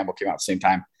 77. Player's handbook came out at the same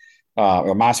time.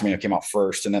 Or Monster Manual came out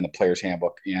first, and then the player's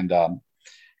handbook. And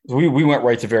we went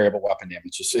right to variable weapon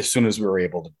damage just as soon as we were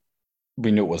able to.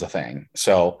 We knew it was a thing.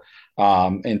 So,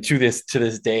 and to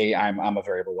this day, I'm a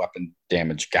variable weapon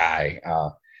damage guy.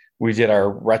 We did our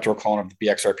retro clone of the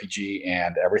BX RPG,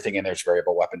 and everything in there is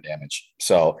variable weapon damage.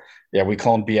 So, yeah, we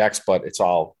cloned BX, but it's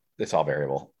all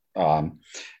variable.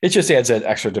 It just adds that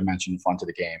extra dimension and fun to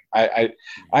the game. I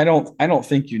don't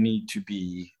think you need to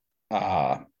be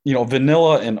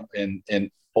vanilla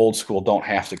and old school don't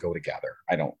have to go together.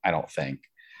 I don't think.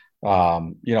 There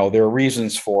are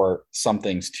reasons for some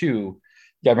things too.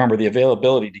 Yeah, remember the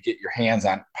availability to get your hands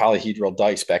on polyhedral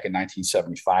dice back in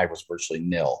 1975 was virtually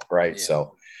nil, right? Yeah.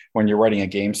 So when you're writing a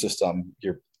game system,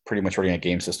 you're pretty much writing a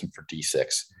game system for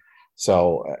D6.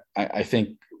 So I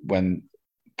think when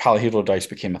polyhedral dice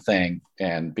became a thing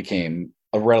and became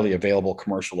readily available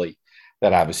commercially,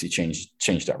 that obviously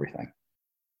changed everything.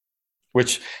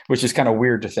 Which is kind of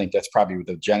weird to think that's probably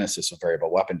the genesis of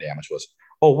variable weapon damage was,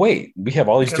 oh, wait, we have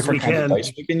all these different kinds of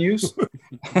dice we can use.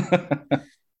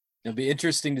 It'll be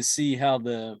interesting to see how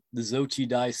the Xochi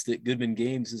dice that Goodman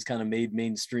Games has kind of made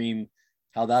mainstream,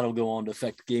 how that'll go on to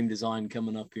affect game design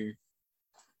coming up here.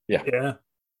 Yeah.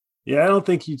 I don't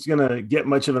think he's going to get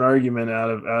much of an argument out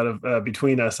of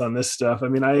between us on this stuff. I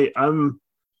mean, I'm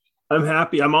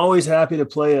happy. I'm always happy to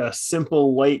play a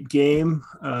simple, light game.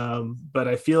 But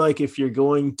I feel like if you're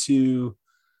going to,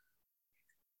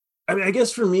 I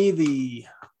guess for me,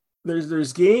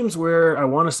 there's games where I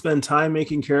want to spend time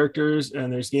making characters,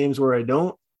 and there's games where I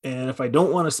don't. And if I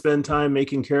don't want to spend time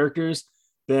making characters,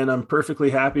 then I'm perfectly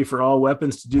happy for all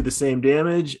weapons to do the same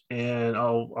damage. And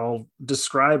I'll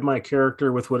describe my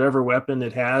character with whatever weapon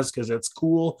it has because it's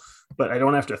cool, but I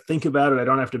don't have to think about it. I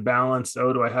don't have to balance.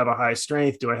 Oh, do I have a high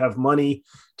strength? Do I have money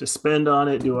to spend on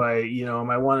it? Do I,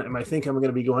 am I think I'm going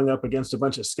to be going up against a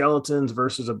bunch of skeletons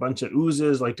versus a bunch of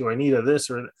oozes? Like, do I need a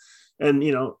this or, and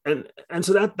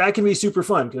so that can be super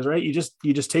fun because, right. You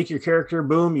just take your character,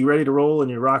 boom, you ready to roll and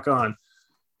you rock on.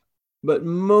 But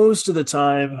most of the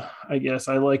time, I guess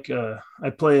I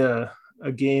play a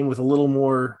game with a little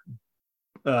more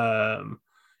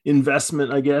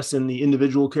investment, I guess, in the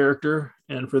individual character.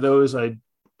 And for those, I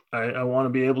want to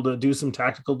be able to do some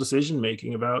tactical decision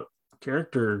making about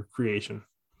character creation.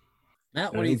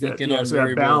 Matt, what are you thinking on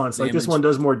that balance? Like this one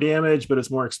does more damage, but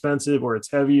it's more expensive, or it's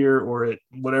heavier, or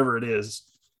whatever it is.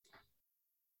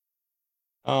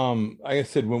 Like I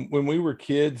said, when we were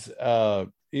kids,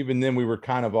 even then we were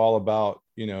kind of all about,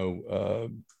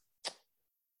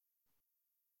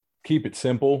 keep it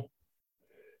simple.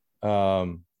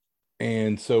 And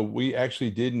so we actually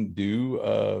didn't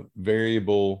do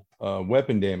variable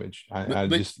weapon damage. I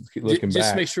just looking back.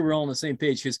 Just make sure we're all on the same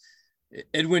page, because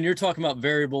Edwin, you're talking about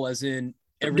variable as in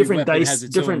every different weapon dice, has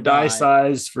its different own die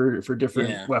size for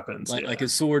different weapons. Like a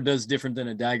sword does different than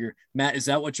a dagger. Matt, is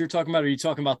that what you're talking about? Or are you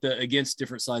talking about the against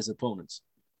different size opponents?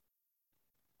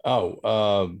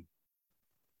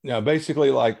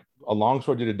 Basically like a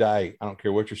longsword did a die. I don't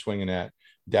care what you're swinging at,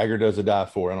 Dagger does a die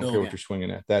 4. I don't care yeah. what you're swinging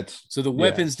at. That's so the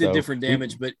weapons did different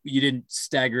damage, but you didn't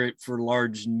stagger it for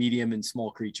large, medium, and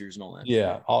small creatures and all that.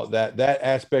 Yeah, all that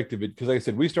aspect of it. Because like I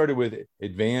said, we started with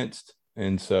advanced,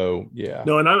 and so yeah.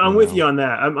 No, and I'm with you on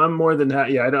that. I'm more than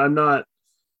that. Yeah, I'm not.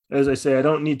 As I say, I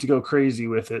don't need to go crazy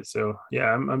with it. So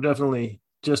yeah, I'm definitely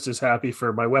just as happy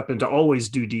for my weapon to always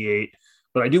do D8.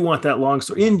 But I do want that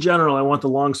longsword. In general, I want the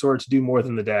longsword to do more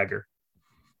than the dagger.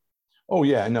 Oh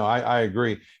yeah, no, I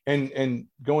agree. And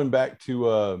going back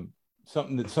to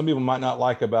something that some people might not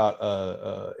like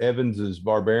about Evans's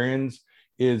barbarians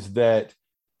is that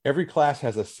every class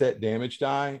has a set damage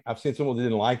die. I've seen someone that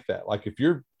didn't like that. Like if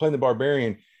you're playing the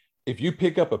barbarian, if you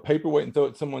pick up a paperweight and throw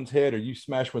it at someone's head, or you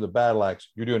smash with a battle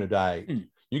axe, you're doing a die.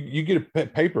 You get a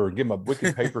paper, give them a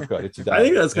wicked paper cut. It's a die. I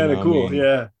think that's kind of cool. I mean?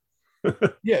 Yeah.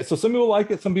 Yeah, so some people like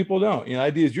it, some people don't. You know, the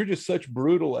idea is you're just such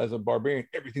brutal as a barbarian.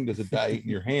 Everything does a die in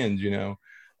your hands, you know.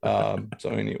 So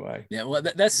anyway, yeah, well,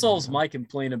 that solves my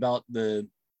complaint about the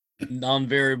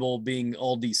non-variable being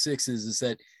all D6s. Is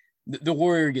that the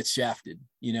warrior gets shafted?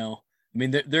 You know, I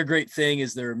mean, their great thing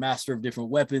is they're a master of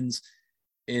different weapons,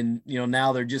 and you know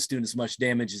now they're just doing as much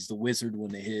damage as the wizard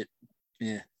when they hit.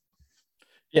 Yeah.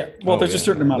 Yeah. Well, there's a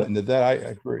certain amount of that. I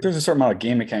agree. There's a certain amount of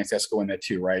game mechanics that's go in there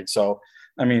too, right? So.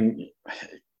 I mean,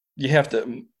 you have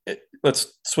to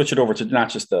let's switch it over to not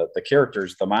just the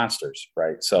characters, the monsters,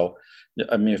 right? So,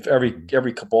 I mean, if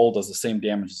every Cabal does the same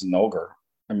damage as an ogre,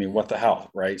 I mean, what the hell,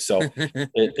 right? So,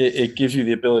 it gives you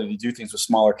the ability to do things with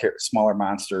smaller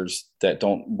monsters that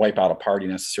don't wipe out a party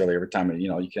necessarily every time. You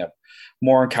know, you can have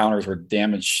more encounters where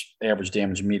average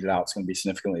damage meted out is going to be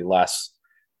significantly less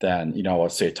than, you know,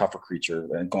 let's say a tougher creature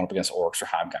and going up against orcs or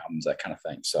hobgoblins, that kind of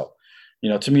thing. So, you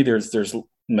know, to me, there's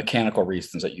mechanical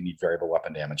reasons that you need variable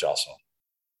weapon damage also.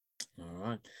 All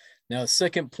right. Now, the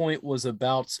second point was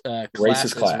about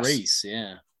racist class. Race,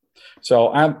 yeah.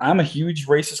 So I'm a huge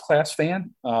racist class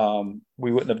fan.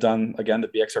 We wouldn't have done, again, the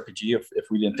BXRPG if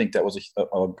we didn't think that was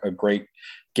a great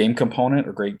game component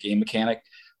or great game mechanic.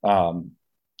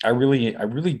 I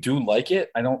really do like it.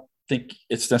 I don't think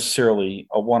it's necessarily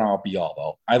a one-all be-all,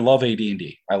 though. I love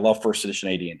AD&D. I love first edition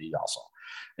AD&D also.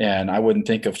 And I wouldn't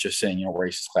think of just saying, you know,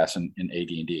 racist class in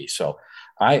AD&D. So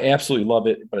I absolutely love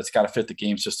it, but it's got to fit the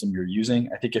game system you're using.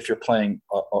 I think if you're playing,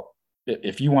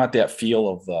 if you want that feel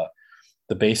of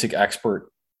the basic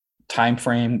expert time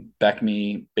frame,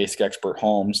 BECMI, basic expert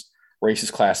Holmes,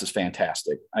 racist class is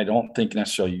fantastic. I don't think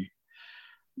necessarily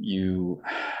you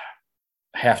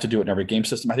have to do it in every game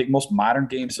system. I think most modern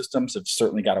game systems have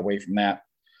certainly got away from that.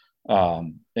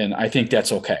 And I think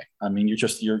that's okay. I mean,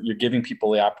 you're giving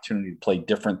people the opportunity to play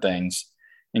different things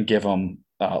and give them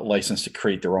license to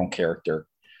create their own character,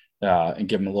 and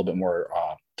give them a little bit more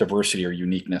diversity or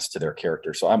uniqueness to their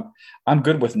character. So I'm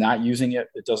good with not using it.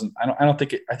 It doesn't. I don't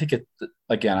think it. I think it.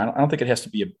 Again, I don't think it has to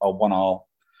be a one-all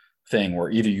thing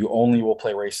where either you only will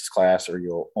play racist class or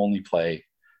you'll only play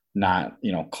not,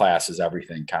 you know, class is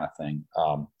everything kind of thing.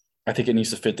 I think it needs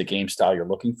to fit the game style you're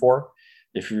looking for.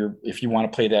 If you want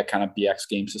to play that kind of BX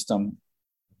game system,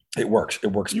 it works. It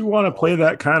works. You want to play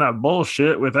that kind of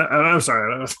bullshit with that? I'm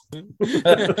sorry.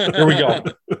 Here we go.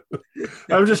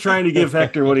 I'm just trying to give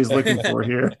Hector what he's looking for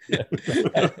here.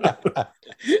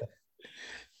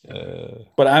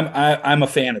 But I'm a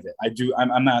fan of it. I do.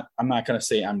 I'm not going to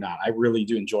say I'm not. I really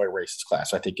do enjoy racist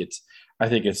class. I think it's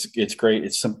great.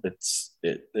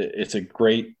 It's a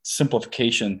great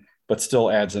simplification, but still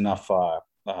adds enough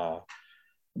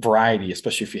variety,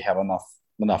 especially if you have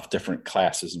enough different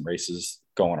classes and races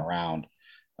going around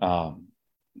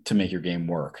to make your game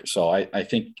work. So I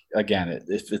think, again,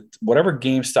 if whatever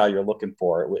game style you're looking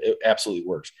for, it absolutely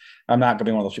works. I'm not going to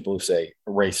be one of those people who say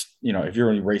race, you know, if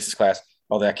you're in a racist class,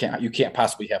 you can't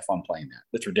possibly have fun playing that.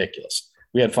 That's ridiculous.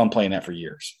 We had fun playing that for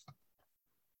years.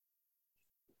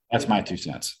 That's my 2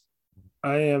 cents.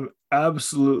 I am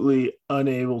absolutely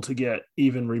unable to get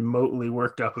even remotely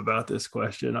worked up about this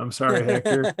question. I'm sorry,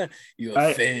 Hector.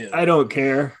 I don't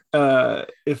care.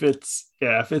 If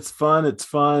it's fun, it's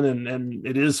fun, and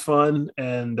it is fun.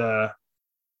 And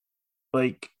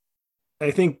like,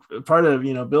 I think part of,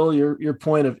 you know, Bill, your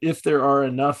point of if there are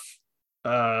enough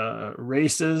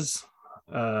races,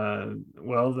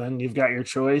 well, then you've got your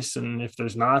choice, and if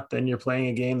there's not, then you're playing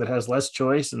a game that has less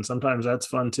choice, and sometimes that's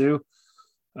fun too.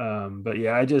 But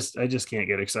yeah, I just can't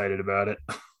get excited about it.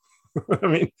 I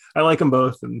mean, I like them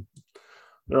both, and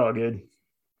they're all good.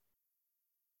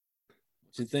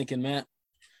 What you thinking, Matt?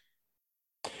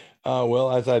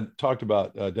 Well, as I talked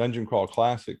about, Dungeon Crawl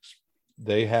Classics,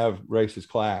 they have racist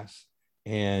class,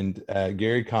 and at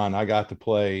Gary Con, I got to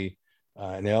play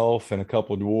an elf and a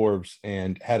couple of dwarves,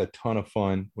 and had a ton of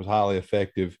fun. Was highly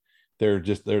effective.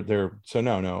 they're so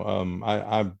no.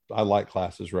 I like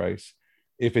classes race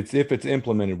if it's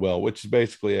implemented well, which is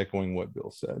basically echoing what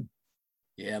Bill said.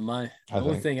 Yeah, the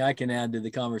only thing I can add to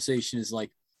the conversation is like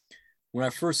when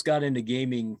I first got into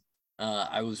gaming,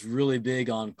 I was really big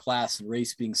on class and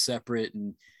race being separate,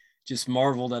 and just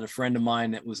marveled at a friend of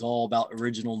mine that was all about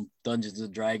original Dungeons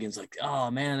and Dragons. Like, oh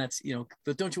man, that's,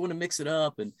 but don't you want to mix it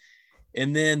up?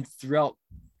 And then throughout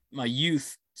my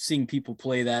youth, seeing people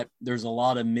play that, there's a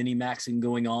lot of mini maxing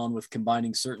going on with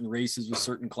combining certain races with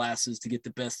certain classes to get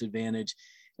the best advantage.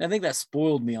 And I think that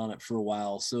spoiled me on it for a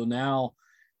while. So now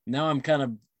I'm kind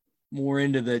of more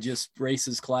into the just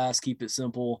races class, keep it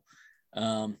simple.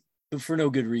 But for no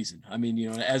good reason. I mean,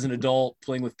 as an adult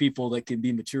playing with people that can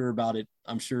be mature about it,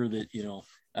 I'm sure that,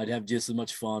 I'd have just as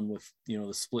much fun with,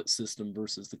 the split system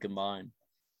versus the combined.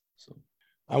 So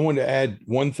I wanted to add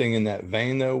one thing in that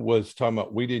vein, though, was talking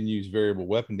about we didn't use variable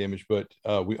weapon damage, but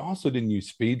we also didn't use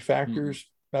speed factors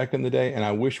back in the day. And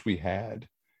I wish we had,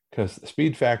 because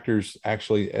speed factors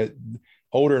actually,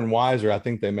 older and wiser, I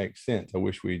think they make sense. I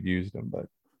wish we'd used them. But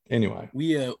anyway,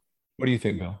 what do you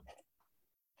think, Bill?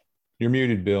 You're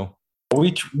muted, Bill.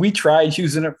 We tried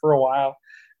using it for a while,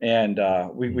 and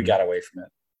we got away from it.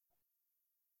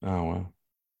 Oh, wow.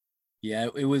 Yeah,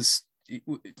 it was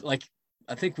like,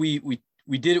 I think we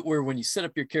did it where when you set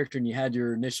up your character and you had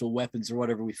your initial weapons or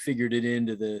whatever, we figured it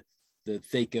into the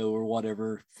THAC0 or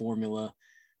whatever formula,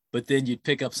 but then you'd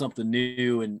pick up something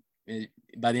new, and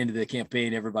by the end of the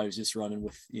campaign, everybody was just running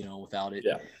with, without it.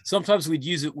 Yeah. Sometimes we'd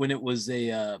use it when it was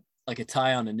like a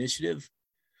tie on initiative.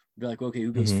 We'd be like, okay,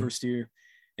 who goes first here?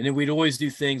 And then we'd always do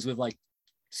things with like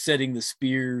setting the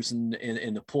spears and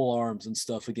the pull arms and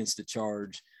stuff against the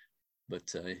charge.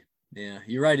 But yeah,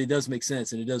 you're right. It does make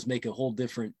sense. And it does make a whole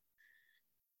different,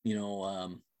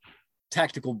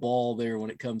 tactical ball there when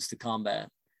it comes to combat.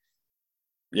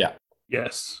 Yeah.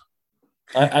 Yes.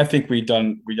 I think we've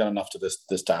done enough to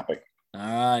this topic. All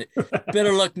right.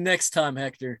 Better luck next time,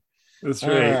 Hector. That's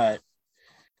right. All right.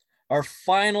 Our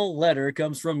final letter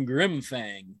comes from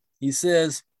Grimfang. He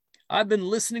says, I've been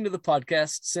listening to the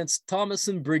podcast since Thomas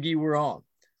and Briggy were on.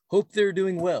 Hope they're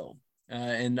doing well.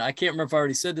 And I can't remember if I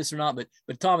already said this or not,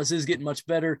 but Thomas is getting much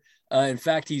better. In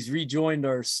fact, he's rejoined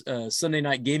our Sunday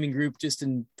night gaming group just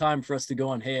in time for us to go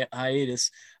on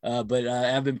hiatus. But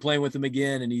I've been playing with him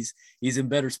again, and he's in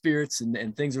better spirits,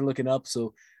 and things are looking up.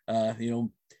 So,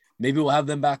 maybe we'll have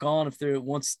them back on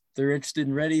once they're interested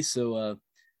and ready. So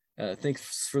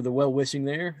thanks for the well wishing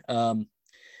there.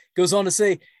 Goes on to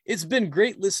say, it's been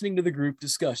great listening to the group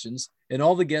discussions and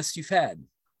all the guests you've had.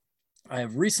 I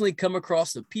have recently come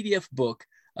across a PDF book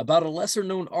about a lesser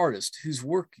known artist whose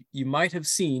work you might have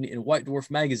seen in White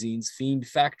Dwarf Magazine's Fiend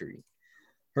Factory.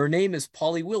 Her name is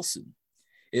Polly Wilson.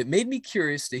 It made me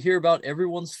curious to hear about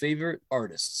everyone's favorite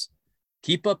artists.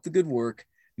 Keep up the good work.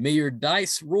 May your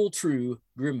dice roll true,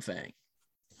 Grimfang.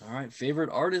 All right, favorite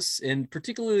artists, and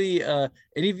particularly,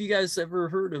 any of you guys ever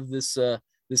heard of this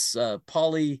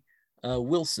Polly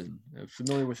Wilson?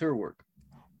 Familiar with her work?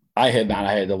 I had not.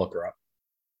 I had to look her up.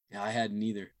 Yeah, I hadn't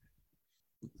either.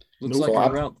 Looks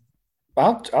like around.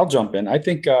 I'll jump in. I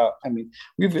think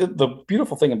the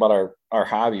beautiful thing about our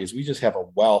hobby is we just have a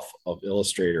wealth of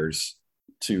illustrators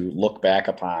to look back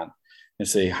upon and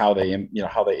say how they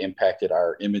impacted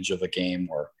our image of a game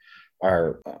or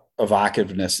our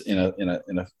evocativeness in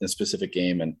a specific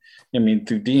game. And I mean,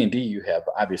 through D&D, you have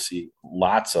obviously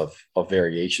lots of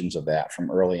variations of that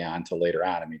from early on to later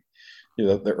on. I mean,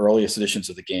 the earliest editions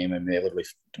of the game, and they literally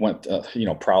went,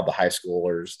 prowled the high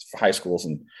schools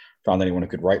and found anyone who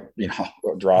could write,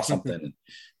 draw something. And,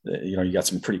 you got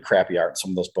some pretty crappy art in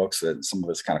some of those books, that some of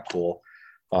it's kind of cool.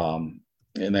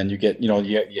 And then you get,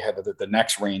 you had the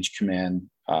next range come in,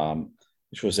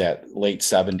 which was at late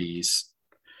 70s.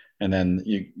 And then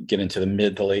you get into the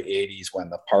mid to late 80s when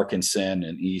the Parkinson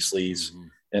and Easley's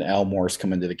and Elmore's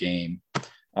come into the game.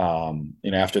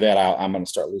 After that, I'm going to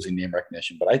start losing name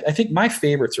recognition. But I think my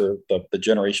favorites are the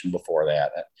generation before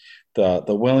that.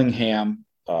 The Willingham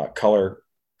color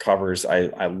covers,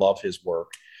 I love his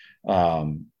work.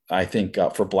 I think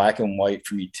for black and white,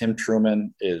 for me, Tim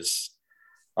Truman is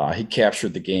he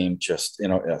captured the game just in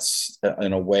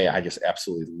a way I just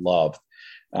absolutely loved.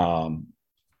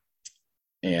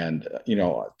 And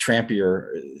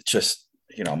Trampier, just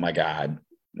my God,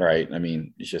 right? I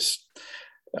mean, it's just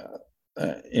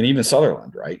and even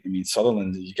Sutherland, right? I mean,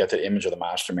 Sutherland, you get the image of the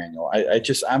Monster Manual.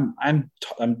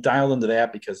 I'm dialed into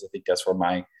that because I think that's where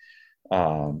my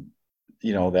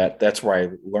that's where I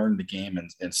learned the game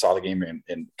and saw the game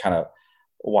and kind of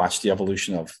watched the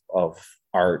evolution of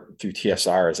art through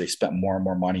TSR as they spent more and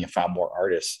more money and found more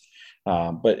artists.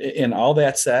 But in all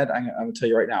that said, I'm going to tell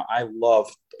you right now, I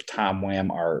love Tom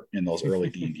Wham art in those early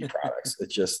D&D products.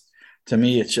 It's just, to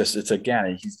me, it's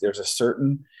again,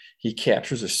 he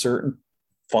captures a certain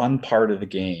fun part of the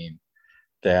game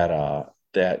that I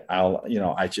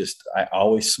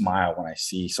always smile when I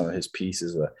see some of his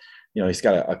pieces. He's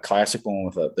got a classic one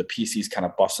with the PCs kind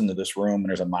of bust into this room and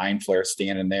there's a mind flare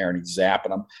standing there and he's zapping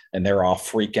them and they're all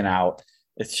freaking out.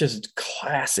 It's just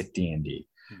classic D&D.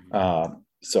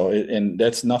 And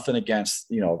that's nothing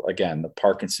against, again, the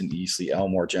Parkinson, Easley,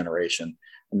 Elmore generation.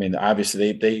 I mean,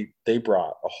 obviously they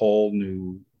brought a whole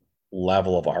new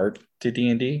level of art to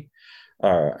D&D.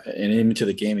 And even to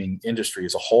the gaming industry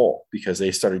as a whole, because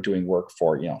they started doing work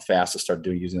for, Fasta started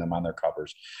using them on their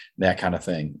covers, that kind of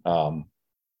thing.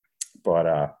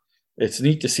 But it's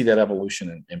neat to see that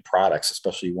evolution in products,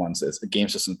 especially ones that's a game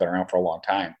system's been around for a long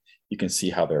time. You can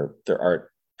see how their art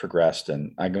progressed.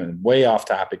 And I'm going way off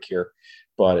topic here,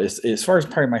 but as far as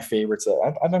probably my favorites,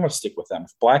 I'm going to stick with them.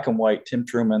 Black and White, Tim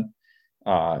Truman,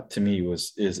 to me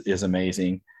is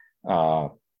amazing. I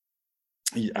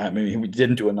mean, we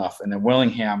didn't do enough. And then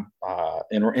Willingham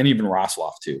and even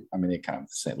Rosloff too. I mean, they kind of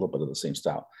a little bit of the same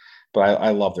style, but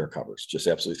I love their covers. Just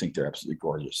absolutely think they're absolutely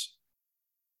gorgeous.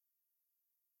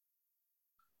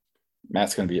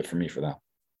 Matt's going to be it for me for that.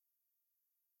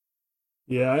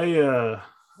 Yeah,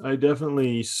 I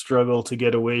definitely struggle to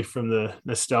get away from the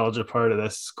nostalgia part of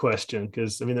this question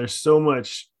because, I mean, there's so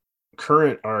much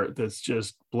current art that's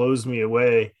just blows me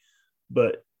away,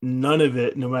 but none of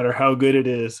it, no matter how good it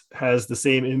is, has the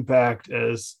same impact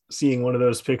as seeing one of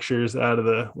those pictures out of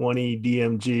the 1E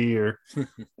DMG or,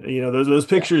 those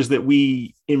pictures that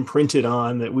we imprinted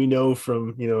on that we know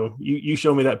from, you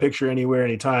show me that picture anywhere,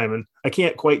 anytime. And I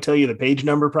can't quite tell you the page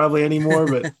number probably anymore,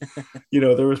 but,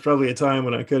 there was probably a time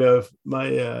when I could have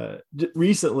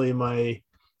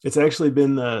it's actually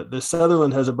been the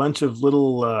Sutherland has a bunch of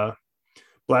little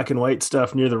black and white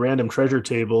stuff near the random treasure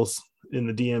tables in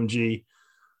the DMG.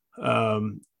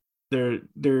 They're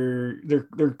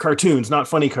cartoons, not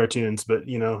funny cartoons, but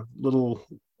little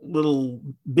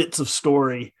bits of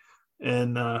story.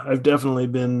 And I've definitely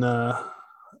been I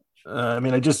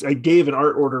gave an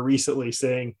art order recently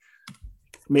saying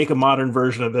make a modern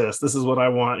version of this is what I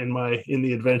want in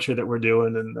the adventure that we're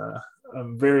doing. And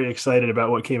I'm very excited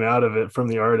about what came out of it from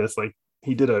the artist. Like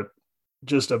he did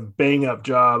just a bang up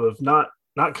job of not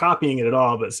copying it at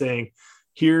all, but saying,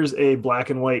 here's a black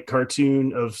and white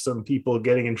cartoon of some people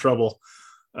getting in trouble.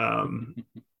 I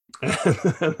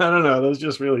don't know. Those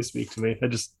just really speak to me.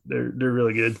 They're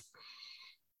really good.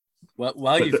 Well,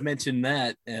 while you've mentioned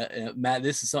that, Matt,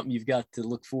 this is something you've got to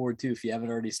look forward to if you haven't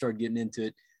already started getting into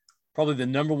it. Probably the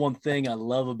number one thing I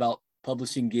love about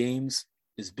publishing games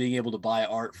is being able to buy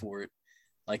art for it.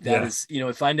 Like that is,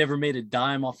 if I never made a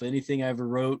dime off of anything I ever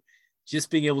wrote, just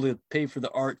being able to pay for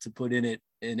the art to put in it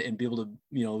and be able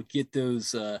to, get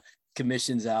those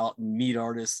commissions out and meet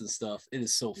artists and stuff. It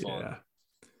is so fun. Yeah.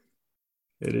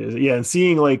 It is. Yeah. And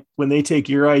seeing like when they take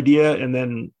your idea and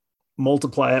then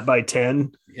multiply it by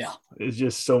 10. Yeah. It's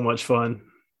just so much fun.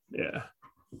 Yeah.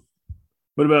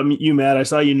 What about you, Matt? I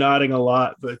saw you nodding a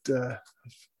lot, but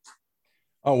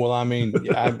oh, well, I mean,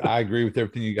 I agree with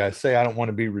everything you guys say. I don't want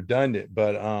to be redundant,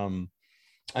 but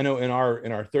I know in our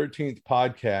 13th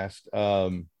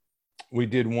podcast, we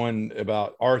did one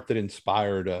about art that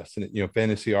inspired us and,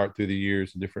 fantasy art through the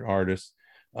years and different artists.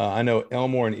 I know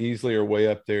Elmore and Easley are way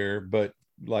up there, but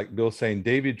like Bill's saying,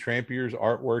 David Trampier's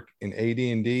artwork in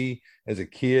AD&D as a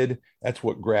kid, that's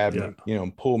what grabbed me,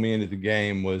 and pulled me into the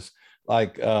game was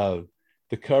like the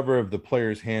cover of the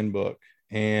Player's Handbook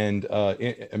and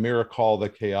Miracall the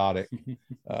Chaotic.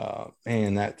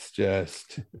 And that's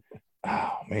just,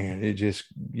 oh man, it just,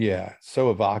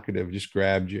 so evocative, just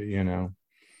grabbed you,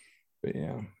 but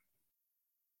yeah.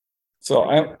 So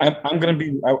I'm going to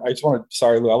be, I just want to,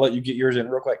 sorry, Lou, I'll let you get yours in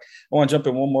real quick. I want to jump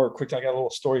in one more quick. I got a little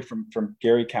story from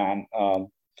Gary Con. And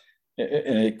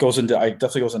it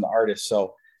definitely goes into artists.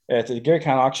 So at the Gary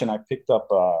Con auction, I picked up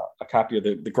a copy of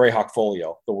the Greyhawk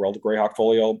Folio, the World of Greyhawk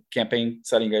Folio campaign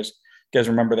setting. You guys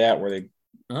remember that where they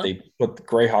put the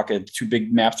Greyhawk at 2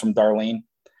 big maps from Darlene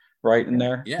right in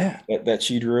there? Yeah. That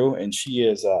she drew. And she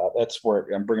is, that's where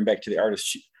I'm bringing back to the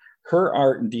artist. Her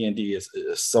art in D&D is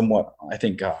somewhat, I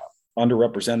think,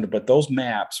 underrepresented, but those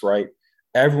maps, right?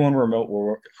 Everyone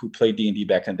who played D&D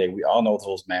back in the day, we all know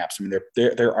those maps. I mean,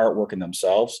 they're artwork in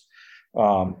themselves.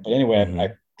 But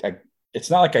anyway, I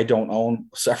it's not like I don't own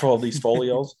several of these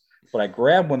folios, but I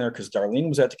grabbed one there because Darlene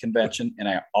was at the convention, and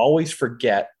I always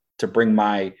forget to bring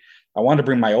I wanted to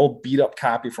bring my old beat up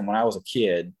copy from when I was a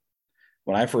kid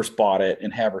when I first bought it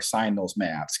and have her sign those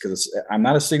maps, because I'm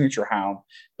not a signature hound,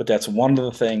 but that's one of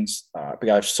the things, because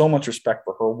I have so much respect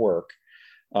for her work.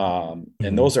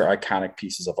 And those are iconic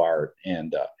pieces of art.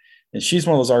 And she's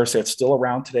one of those artists that's still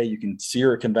around today. You can see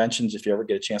her at conventions if you ever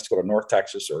get a chance to go to North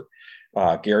Texas or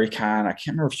Gary Con. I can't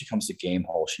remember if she comes to Game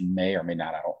Hole. She may or may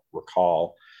not. I don't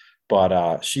recall.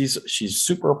 But she's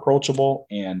super approachable,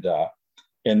 and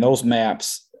those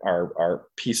maps are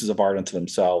pieces of art unto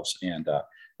themselves. And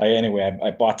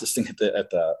I bought this thing at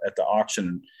the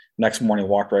auction. Next morning,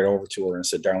 walked right over to her and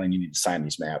said, "Darlene, you need to sign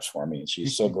these maps for me." And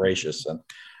she's so gracious. And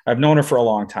I've known her for a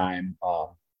long time,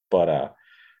 but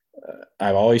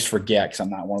I always forget because I'm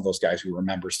not one of those guys who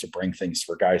remembers to bring things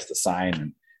for guys to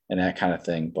sign and that kind of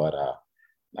thing. But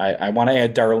I want to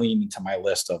add Darlene into my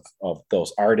list of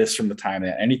those artists from the time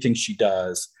that anything she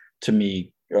does to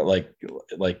me, like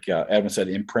Edwin said,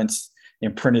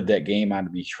 imprinted that game onto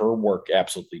me. Her work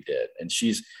absolutely did. And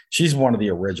she's one of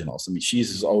the originals. I mean, she's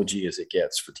as OG as it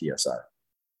gets for TSR.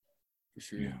 For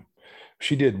sure. Yeah.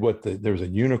 She did there was a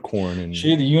unicorn, and she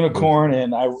had a unicorn,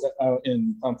 and I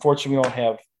unfortunately we don't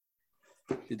have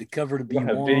the cover to be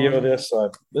a video of this.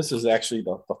 This is actually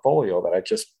the folio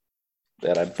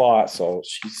that I bought. So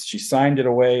she signed it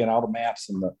away, and all the maps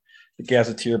and the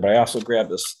gazetteer. But I also grabbed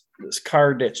this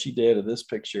card that she did of this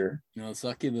picture. No,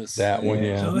 succubus. That one,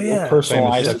 yeah. Oh yeah.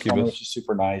 Personalized it for me, which is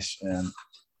super nice, and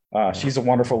she's a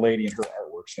wonderful lady, and her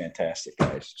artwork's fantastic,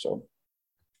 guys. So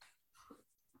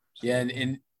yeah,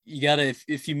 and you gotta,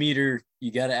 if you meet her,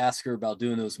 you gotta ask her about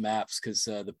doing those maps, because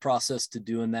the process to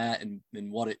doing that and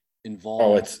what it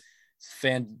involves,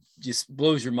 just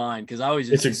blows your mind. Because I always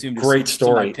just assumed it's a great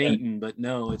story painting, but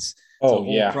no, it's a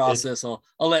whole process. I'll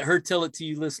let her tell it to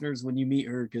you listeners when you meet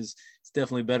her, because it's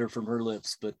definitely better from her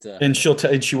lips. But and she'll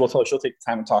take the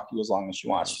time to talk to you as long as she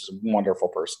wants. She's a wonderful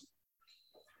person,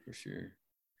 for sure.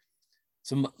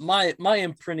 So my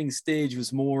imprinting stage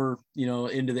was more,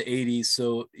 into the 80s.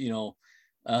 So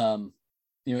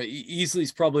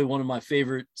Easley's probably one of my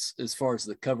favorites as far as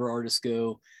the cover artists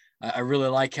go. I really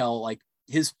like how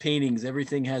his paintings,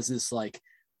 everything has this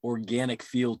organic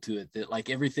feel to it, that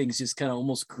everything's just kind of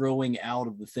almost growing out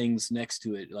of the things next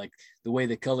to it. Like the way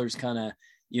the colors kind of,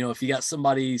 if you got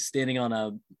somebody standing on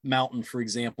a mountain, for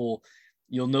example,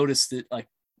 you'll notice that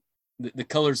the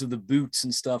colors of the boots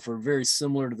and stuff are very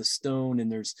similar to the stone.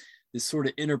 And there's this sort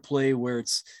of interplay where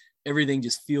everything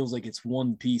just feels like it's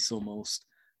one piece almost.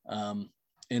 And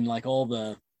all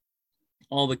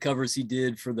the covers he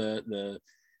did for the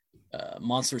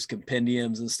monsters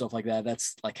compendiums and stuff like that,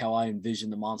 that's how I envision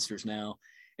the monsters now.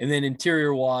 And then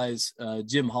interior wise,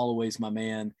 Jim Holloway's my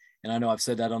man, and I know I've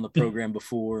said that on the program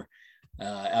before.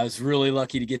 I was really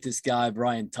lucky to get this guy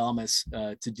Brian Thomas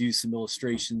to do some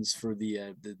illustrations for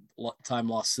the Time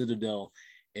Lost Citadel,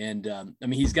 and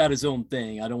he's got his own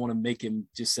thing. I don't want to make him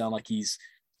just sound like he's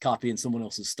copying someone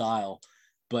else's style,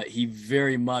 but he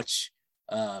very much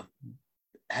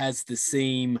has the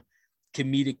same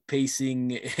comedic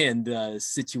pacing and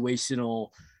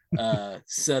situational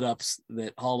setups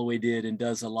that Holloway did, and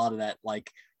does a lot of that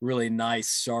really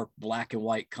nice, sharp black and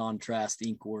white contrast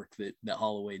ink work that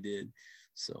Holloway did.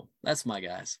 So that's my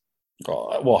guys.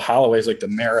 Well, Holloway's the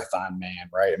marathon man,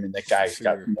 right? I mean, that guy's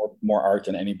got more art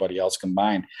than anybody else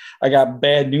combined. I got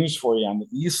bad news for you on the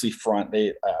Easley front.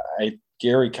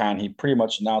 Gary Con, he pretty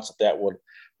much announced that would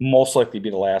most likely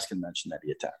be the last convention that he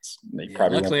attends.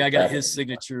 Luckily, I got his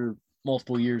signature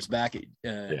multiple years back at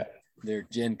their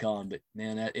Gen Con, but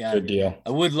man, good deal.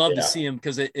 I would love to see him,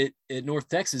 because at North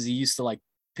Texas, he used to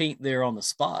paint there on the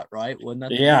spot, right? Wasn't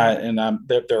that? Yeah, and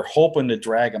they're hoping to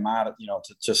drag him out,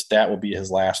 to just that will be his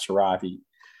last hurrah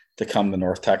to come to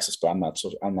North Texas. But I don't know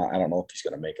if he's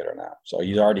going to make it or not. So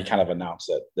he's already kind of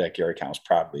announced that Gary Con was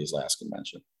probably his last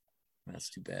convention.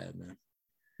 That's too bad, man.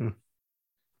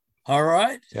 All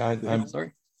right. Yeah, I'm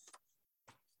sorry.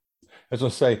 I was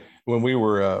going to say, when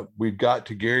we got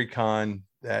to Gary Con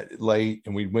that late,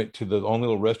 and we went to the only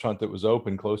little restaurant that was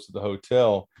open close to the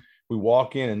hotel. We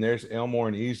walk in, and there's Elmore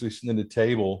and Easley sitting at the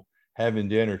table having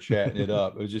dinner, chatting it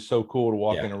up. It was just so cool to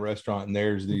walk in a restaurant, and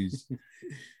there's these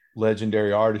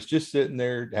legendary artists just sitting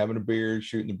there having a beer,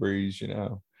 shooting the breeze,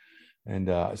 And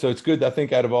so it's good. I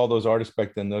think out of all those artists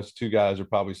back then, those two guys are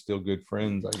probably still good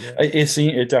friends, I guess.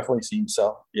 It definitely seems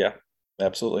so. Yeah,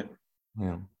 absolutely.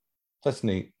 Yeah, that's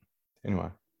neat. Anyway.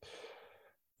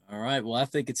 All right. Well, I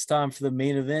think it's time for the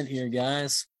main event here,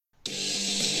 guys.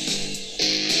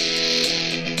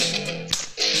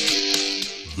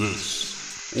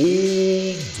 This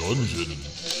Old Dungeon.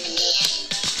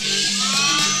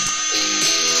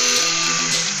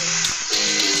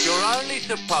 You're only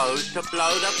supposed to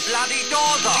blow the bloody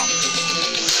doors off.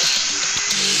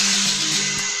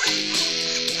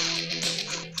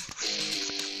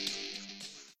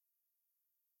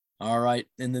 All right.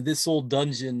 In the This Old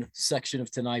Dungeon section of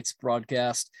tonight's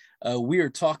broadcast, we are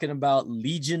talking about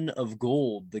Legion of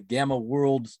Gold, the Gamma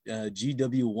World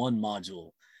GW1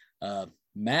 module.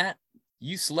 Matt,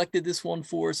 you selected this one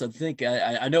for us. I think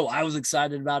I know I was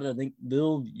excited about it. I think,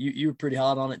 Bill, you were pretty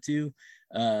hot on it too.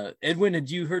 Edwin, had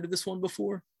you heard of this one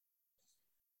before?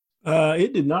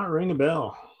 It did not ring a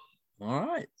bell. All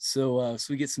right. So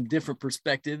we get some different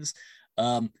perspectives.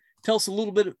 Tell us a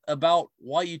little bit about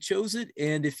why you chose it.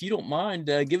 And if you don't mind,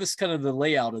 give us kind of the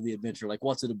layout of the adventure. Like,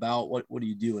 what's it about? What do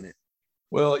you do in it?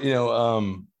 Well,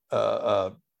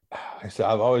 I said,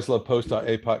 I've always loved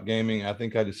post-APOC gaming. I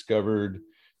think I discovered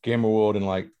Gamer World in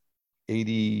like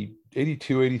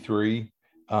 82, 83.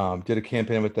 Did a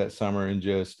campaign with that summer and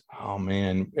just, oh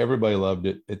man, everybody loved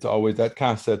it. It's always, that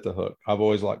kind of set the hook. I've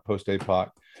always liked post-APOC.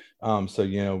 So,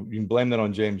 you can blame that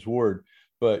on James Ward.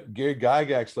 But Gary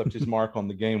Gygax left his mark on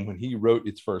the game when he wrote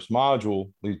its first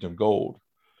module, Legion of Gold.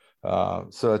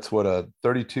 So it's what, a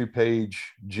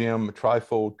 32-page Jim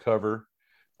trifold cover.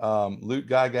 Luke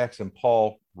Gygax and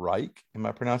Paul Reich. Am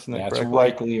I pronouncing that correctly?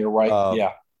 It's Reichley or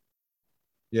Reich.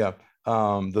 Yeah.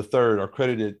 The third are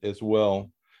credited as well.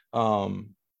 So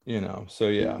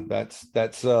yeah, that's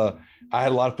I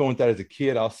had a lot of fun with that as a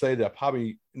kid. I'll say that I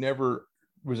probably never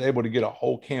was able to get a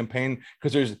whole campaign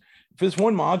because for this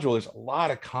one module, there's a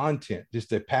lot of content. Just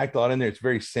they packed a lot in there. It's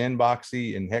very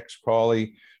sandboxy and hex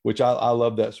crawly, which I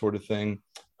love that sort of thing.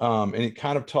 And it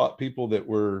kind of taught people that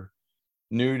were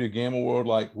new to Gamma World,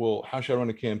 like, well, how should I run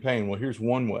a campaign? Well, here's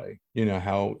one way,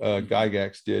 how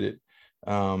Gygax did it.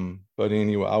 But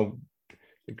anyway,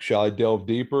 shall I delve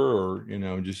deeper or,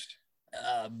 just.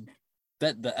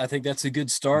 That I think that's a good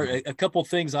start. A couple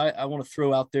things I want to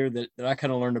throw out there that I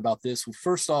kind of learned about this. Well,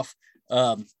 first off,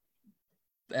 how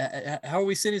are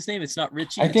we saying his name? It's not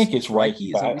Richie. I think it's Reich.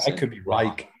 I could be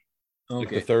Reich. Okay. Like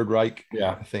the third Reich.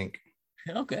 Yeah, I think.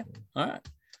 Okay. All right.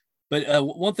 But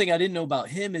one thing I didn't know about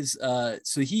him is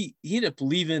so he ended up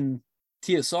leaving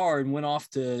TSR and went off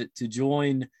to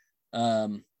join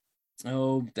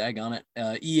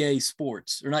EA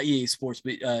Sports, or not EA Sports,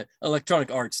 but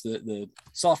Electronic Arts, the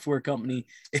software company.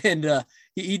 And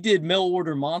he did Mail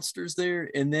Order Monsters there,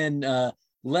 and then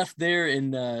left there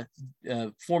and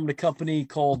formed a company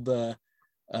called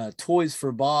Toys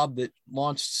for Bob that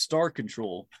launched Star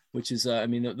Control, which is,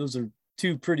 those are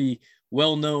two pretty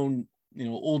well-known,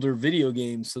 older video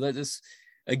games. So that is,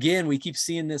 again, we keep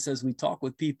seeing this as we talk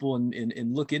with people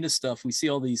and look into stuff. We see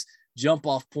all these jump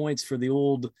off points for the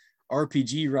old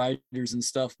RPG writers and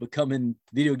stuff becoming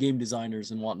video game designers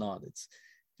and whatnot. It's,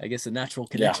 I guess, a natural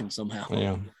connection somehow.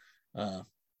 Yeah.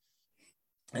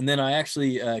 And then I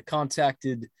actually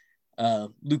contacted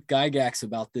Luke Gygax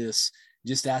about this,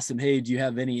 just asked him, hey, do you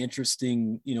have any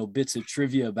interesting, bits of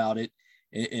trivia about it?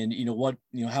 And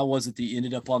how was it that you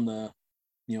ended up on the,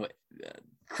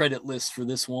 credit list for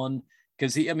this one?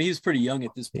 Because he was pretty young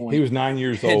at this point. He was 9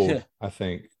 years old, I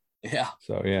think. Yeah.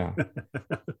 So, yeah.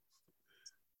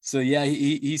 So, yeah,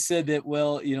 he said that,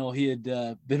 well, he had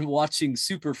been watching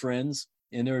Super Friends,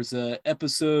 and there's an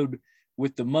episode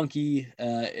with the monkey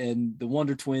and the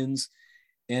Wonder Twins.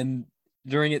 And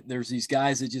during it, there's these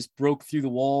guys that just broke through the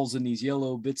walls in these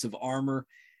yellow bits of armor.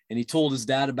 And he told his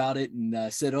dad about it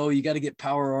and said, oh, you got to get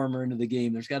power armor into the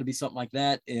game. There's got to be something like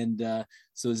that. And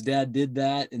so his dad did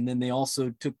that. And then they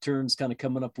also took turns kind of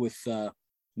coming up with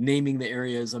naming the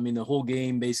areas. I mean, the whole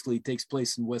game basically takes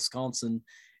place in Wisconsin,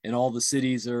 and all the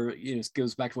cities are, it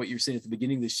goes back to what you were saying at the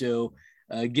beginning of the show,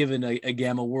 given a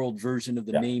Gamma World version of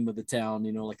the name of the town,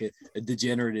 like a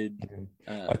degenerated.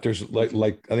 Like there's like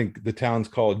I think the town's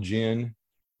called Gen,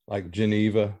 like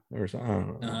Geneva or something. I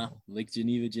don't know. Lake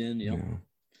Geneva, Gen. Yep. Yeah.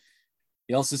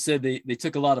 He also said they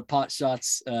took a lot of pot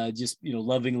shots, just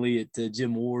lovingly at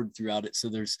Jim Ward throughout it. So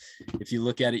there's, if you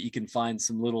look at it, you can find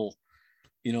some little,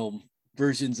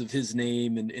 versions of his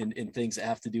name and things that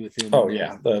have to do with him. Oh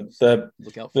yeah,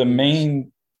 the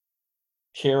main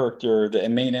character, the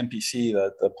main NPC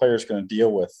that the player's going to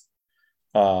deal with,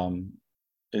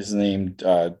 is named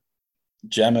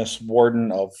Gemmis,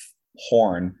 Warden of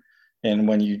Horn. And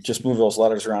when you just move those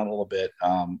letters around a little bit,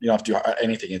 you don't have to do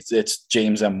anything. It's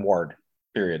James M. Ward.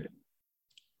 Period.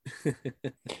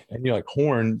 And you're like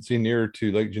Horn, see, nearer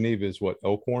to Lake Geneva is what,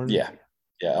 Elkhorn? Yeah,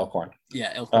 Elkhorn.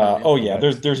 Yeah, Elkhorn. Oh yeah,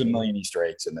 there's a million Easter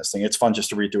eggs in this thing. It's fun just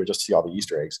to read through it, just to see all the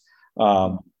Easter eggs.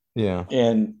 Yeah.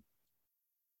 And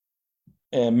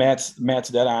Matt's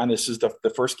dead on. This is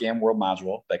the first Gamma World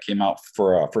module that came out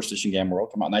for first edition Gamma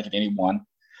World, came out in 1981,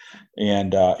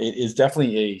 and it is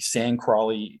definitely a sand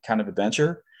crawly kind of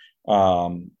adventure.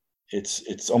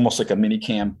 It's almost like a mini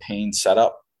campaign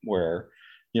setup where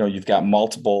you've got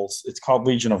multiples. It's called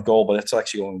Legion of Gold, but it's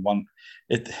actually only one.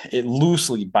 It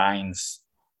loosely binds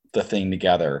the thing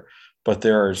together, but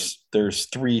there's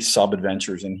 3 sub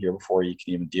adventures in here before you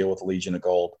can even deal with the Legion of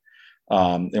Gold.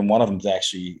 And one of them is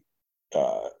actually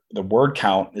the word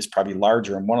count is probably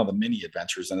larger in one of the mini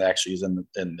adventures than it actually is in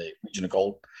the Legion of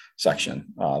Gold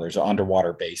section. There's an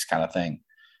underwater base kind of thing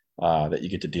that you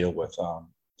get to deal with.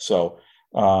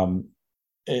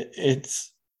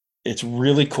 It's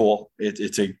really cool.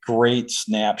 It's a great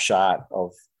snapshot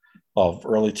of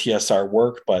early TSR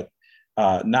work, but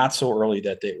not so early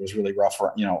that it was really rough,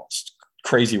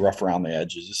 crazy rough around the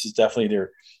edges. This is definitely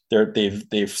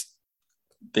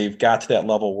they've got to that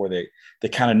level where they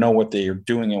kind of know what they're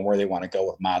doing and where they want to go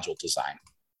with module design,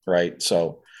 right?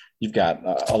 So you've got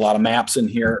a lot of maps in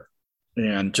here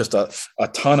and just a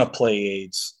ton of play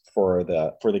aids for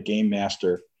the game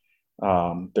master.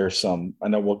 There's some, I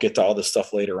know we'll get to all this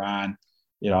stuff later on.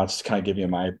 I'll just kind of give you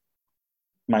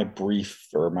my brief,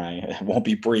 or it won't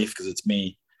be brief because it's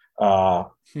me.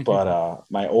 But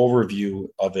my overview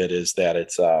of it is that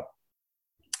it's,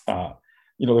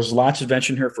 there's lots of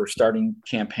adventure here for starting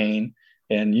campaign,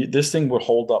 and this thing would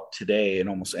hold up today in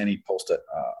almost any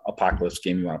post-apocalypse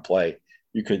game you want to play.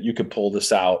 You could pull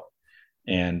this out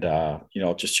and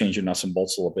just change your nuts and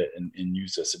bolts a little bit and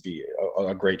use this. It'd be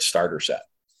a great starter set.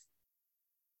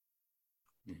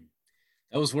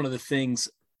 That was one of the things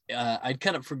I'd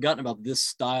kind of forgotten about, this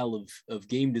style of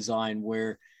game design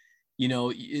where,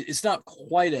 it's not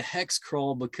quite a hex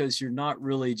crawl because you're not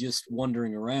really just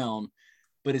wandering around,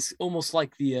 but it's almost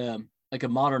like like a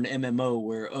modern MMO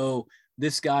where,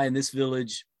 this guy in this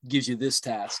village gives you this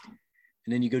task,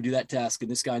 and then you go do that task, and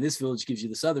this guy in this village gives you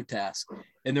this other task,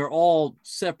 and they're all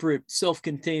separate,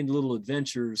 self-contained little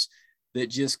adventures that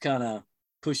just kind of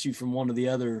push you from one to the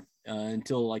other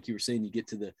until, like you were saying, you get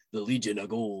to the Legion of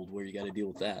Gold where you got to deal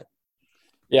with that.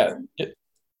 Yeah.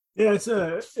 Yeah, it's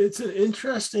an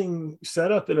interesting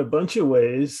setup in a bunch of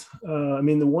ways. There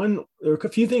were a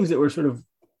few things that were sort of,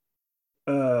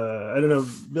 I don't know,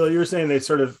 Bill, you were saying they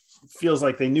sort of feels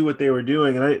like they knew what they were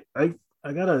doing, and I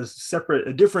got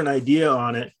a different idea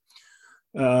on it.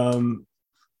 And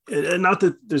not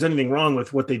that there's anything wrong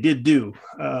with what they did do,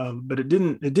 but it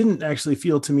didn't actually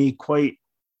feel to me quite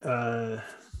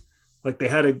like they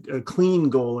had a clean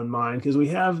goal in mind, because we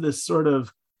have this sort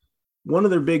of, one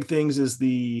of their big things is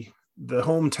the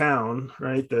hometown,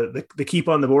 right? The keep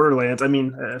on the borderlands. We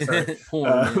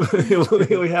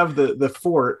have the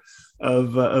fort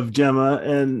of Gemma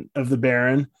and of the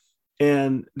Baron,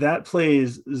 and that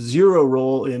plays zero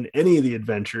role in any of the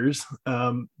adventures.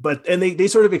 But they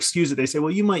sort of excuse it. They say,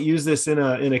 well, you might use this in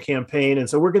a campaign, and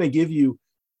so we're going to give you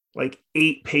like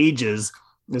 8 pages.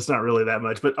 It's not really that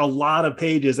much, but a lot of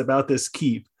pages about this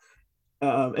keep.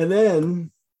 And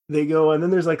then they go, and then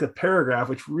there's like a paragraph,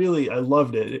 which really, I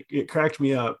loved it. It cracked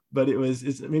me up, but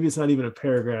maybe it's not even a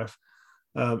paragraph.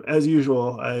 As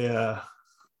usual,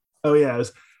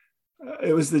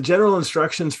 it was the general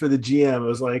instructions for the GM. It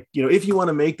was like, if you want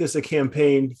to make this a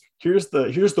campaign, here's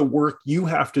the work you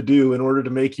have to do in order to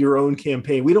make your own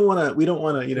campaign. We don't want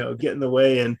to, get in the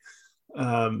way and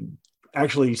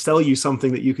actually sell you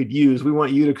something that you could use. We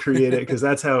want you to create it, because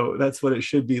that's what it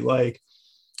should be like.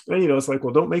 And it's like,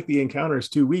 well, don't make the encounters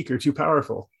too weak or too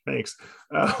powerful. Thanks.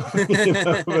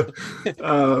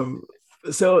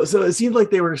 So it seemed like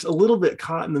they were a little bit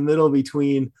caught in the middle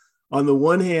between, on the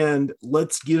one hand,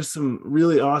 let's give some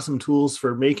really awesome tools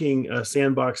for making a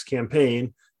sandbox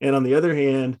campaign, and on the other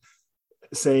hand,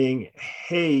 saying,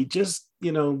 hey, just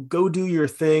go do your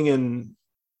thing, and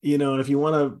and if you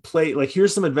want to play, like,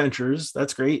 here's some adventures,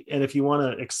 that's great, and if you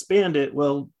want to expand it,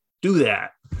 well, do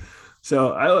that.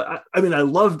 So I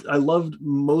loved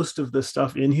most of the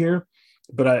stuff in here,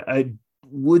 but I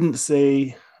wouldn't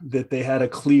say that they had a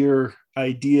clear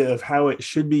idea of how it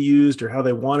should be used or how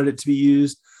they wanted it to be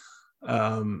used.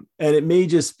 And it may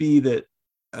just be that,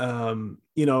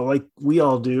 like we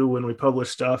all do when we publish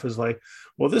stuff, is like,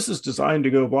 well, this is designed to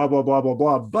go blah, blah, blah, blah,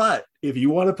 blah. But if you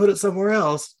want to put it somewhere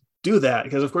else, do that.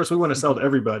 Because of course we want to sell to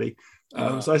everybody.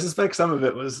 So I suspect some of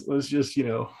it was just,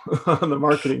 on the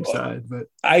marketing side, but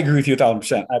I agree with you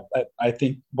 1,000%. I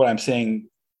think what I'm saying,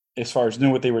 as far as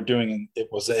knowing what they were doing, and it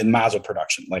was in module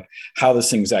production, like how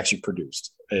this thing is actually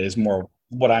produced, is more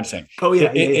what I'm saying. Oh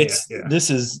yeah. This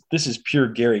is pure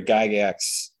Gary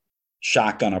Gygax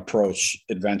shotgun approach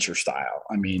adventure style.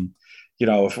 I mean,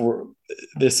 if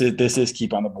this is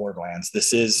Keep on the Borderlands,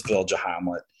 this is Village of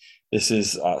Hamlet, this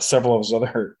is several of his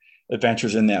other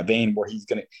adventures in that vein, where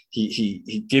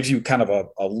he gives you kind of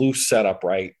a loose setup,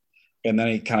 right? And then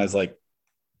he kind of is like,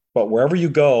 but wherever you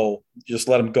go, just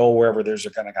let them go wherever they're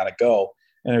going to gotta go.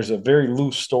 And there's a very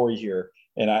loose story here.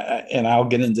 and I'll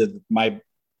get into my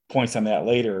points on that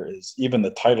later. Is even the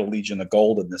title Legion of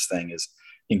Gold in this thing is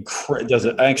incredible. Does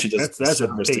that's a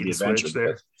service to the adventure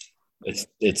there.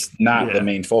 It's not the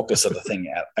main focus of the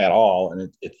thing at all,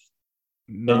 and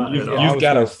you've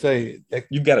got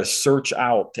to search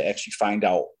out to actually find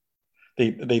out.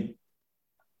 They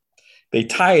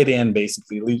tie it in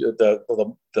basically.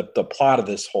 The plot of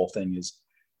this whole thing is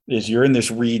you're in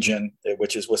this region,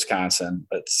 which is Wisconsin,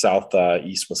 but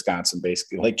southeast Wisconsin,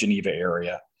 basically Lake Geneva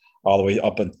area, all the way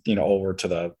up and over to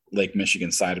the Lake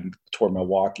Michigan side toward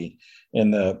Milwaukee.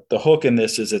 And the hook in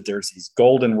this is that there's these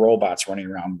golden robots running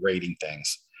around raiding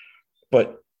things,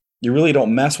 but you really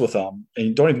don't mess with them, and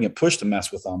you don't even get pushed to mess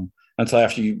with them until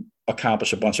after you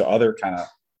accomplish a bunch of other kind of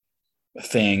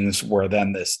things. Where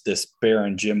then this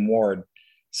Baron Jim Ward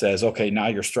says, "Okay, now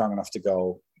you're strong enough to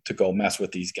go mess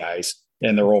with these guys,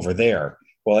 and they're over there."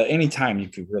 Well, at any time you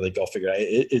could really go figure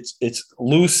it out. It's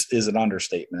loose is an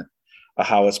understatement of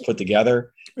how it's put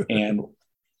together, and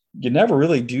you never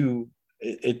really do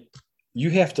it. You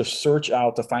have to search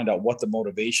out to find out what the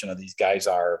motivation of these guys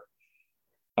are.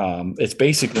 It's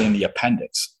basically in the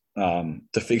appendix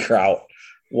to figure out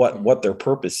what their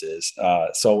purpose is.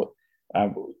 So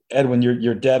Edwin,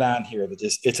 you're dead on here. That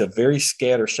it's a very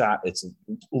scattershot. It's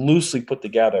loosely put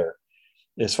together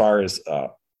as far as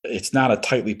it's not a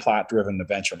tightly plot-driven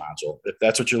adventure module. If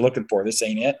that's what you're looking for, this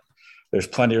ain't it. There's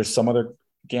plenty of some other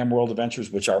Gamma World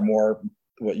adventures which are more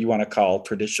what you want to call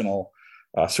traditional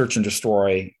search and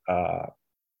destroy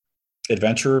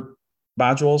adventure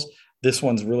modules. This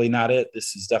one's really not it.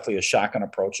 This is definitely a shotgun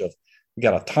approach of, we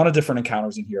got a ton of different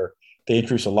encounters in here. They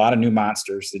introduce a lot of new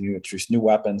monsters. They introduce new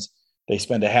weapons. They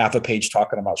spend a half a page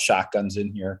talking about shotguns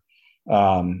in here.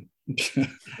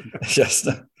 Just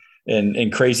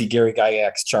and crazy Gary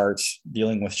Gygax charts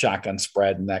dealing with shotgun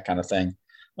spread and that kind of thing.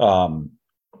 But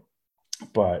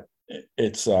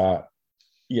it's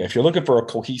if you're looking for a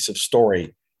cohesive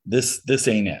story, this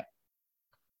ain't it.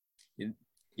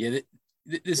 Yeah,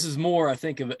 this is more, I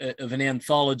think, of an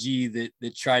anthology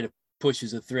that try to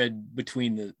pushes a thread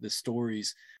between the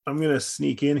stories. I'm going to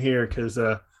sneak in here because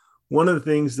one of the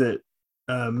things that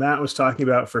Matt was talking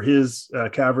about for his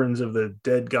Caverns of the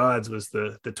Dead Gods was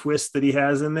the twist that he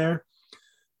has in there.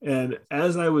 And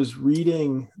as I was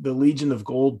reading the Legion of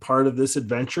Gold part of this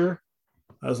adventure,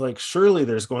 I was like, surely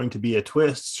there's going to be a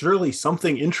twist. Surely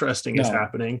something interesting is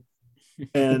happening.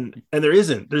 And there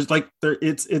isn't. There's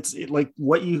it's like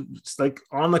what you like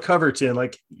on the cover, Tim,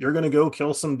 like you're going to go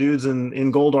kill some dudes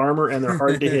in gold armor and they're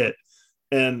hard to hit.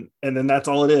 And then that's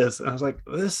all it is. And I was like,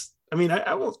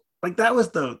 I will like, that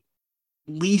was the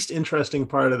least interesting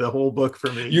part of the whole book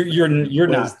for me. You're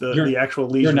not the actual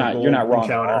Legion of Gold. You're not wrong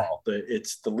encounter. At all.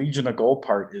 It's the Legion of Gold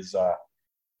part is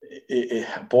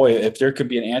boy, if there could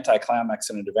be an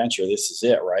anticlimax in an adventure, this is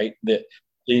it, right? The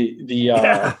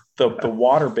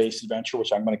water-based adventure,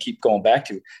 which I'm going to keep going back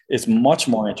to, is much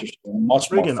more interesting,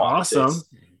 much more fun. Awesome.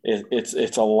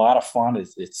 It's a lot of fun.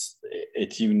 It's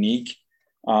unique.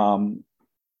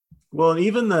 Well, and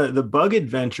even the bug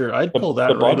adventure, I'd pull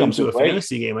that right into a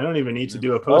fantasy game. I don't even need to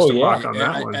do a post-apoc on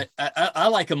that one. I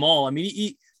like them all. I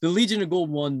mean, the Legion of Gold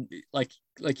one, like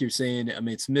you're saying, I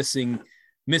mean, it's missing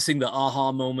the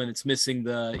aha moment. It's missing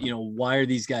the, why are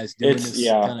these guys doing this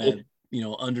kind of,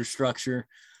 under structure.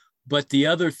 But the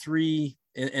other three,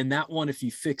 and that one, if you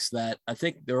fix that, I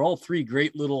think they're all three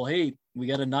great little, hey, we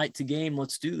got a night to game,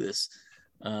 let's do this.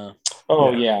 Yeah,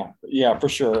 for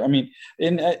sure. I mean,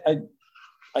 and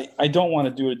I don't want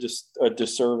to do a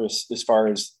disservice as far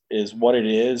as what it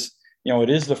is. It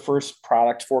is the first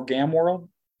product for Gamma World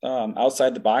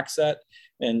outside the box set.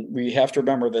 And we have to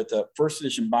remember that the first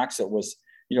edition box set was,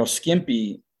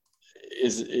 skimpy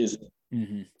is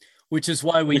mm-hmm. Which is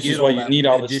why we get all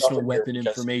that additional weapon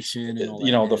information. And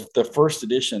all that. The first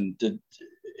edition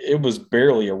it was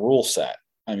barely a rule set.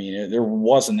 I mean, there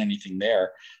wasn't anything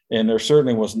there, and there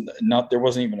certainly there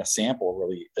wasn't even a sample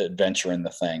really adventure in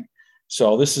the thing.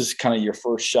 So this is kind of your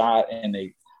first shot, and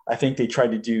I think they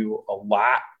tried to do a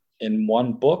lot in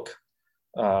one book,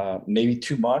 maybe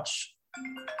too much.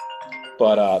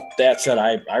 But that said,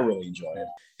 I really enjoy it.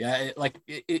 Yeah,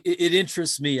 it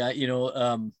interests me.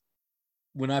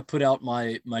 When I put out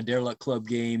my Derelict Club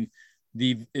game,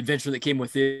 the adventure that came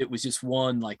with it was just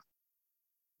one like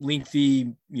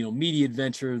lengthy, media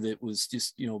adventure that was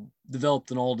just,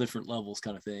 developed in all different levels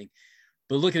kind of thing.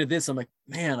 But looking at this, I'm like,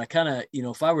 man, I kind of,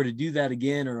 if I were to do that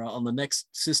again, or on the next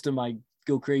system, I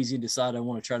go crazy and decide I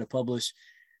want to try to publish.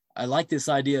 I like this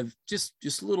idea of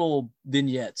just little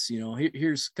vignettes,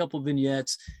 here's a couple of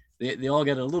vignettes. They all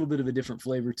got a little bit of a different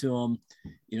flavor to them,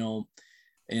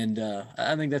 And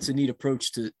I think that's a neat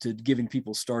approach to giving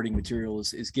people starting material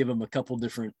is give them a couple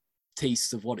different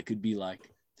tastes of what it could be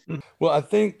like. Well, I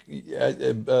think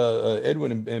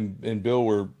Edwin and Bill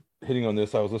were hitting on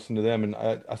this. I was listening to them, and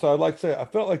so I'd like to say I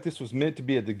felt like this was meant to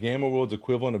be at the Gamma World's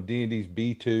equivalent of D&D's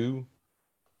B2.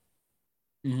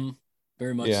 Mm-hmm.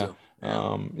 Very much so.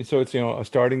 Yeah. So it's, a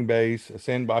starting base, a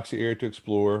sandboxy area to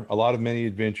explore, a lot of mini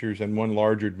adventures, and one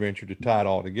larger adventure to tie it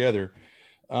all together.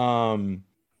 But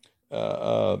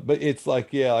it's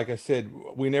like I said,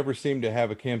 we never seemed to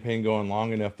have a campaign going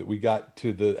long enough that we got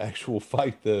to the actual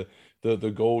fight, the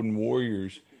Golden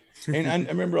Warriors. And I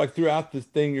remember, like, throughout this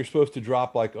thing, you're supposed to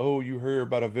drop, like, oh, you heard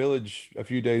about a village a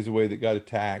few days away that got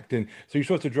attacked. And so you're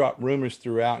supposed to drop rumors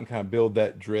throughout and kind of build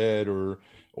that dread or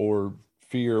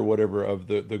fear or whatever of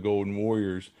the Golden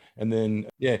Warriors. And then,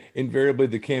 invariably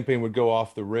the campaign would go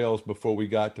off the rails before we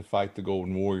got to fight the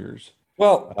Golden Warriors.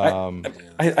 Well,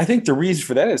 I think the reason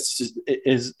for that is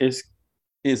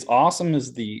awesome is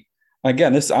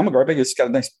again, I'm a garbage. It's got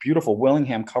a nice, beautiful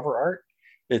Willingham cover art.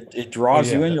 It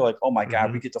draws you in. You're like, oh my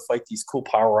God, we get to fight these cool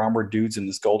power armor dudes in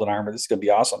this golden armor. This is going to be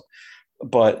awesome.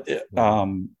 But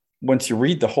once you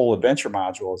read the whole adventure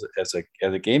module as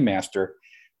a game master,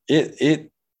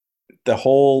 the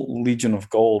whole Legion of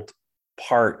Gold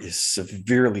part is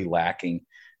severely lacking.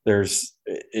 There's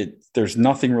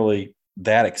nothing really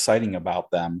that exciting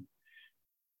about them.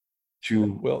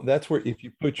 Well, that's where if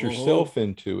you put yourself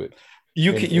into it,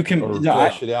 you can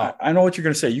flesh it out. I know what you're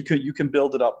going to say. You can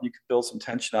build it up. You can build some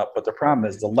tension up. But the problem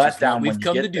is the letdown when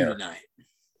you get there. Tonight.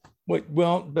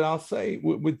 Well, but I'll say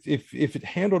if it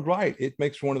handled right, it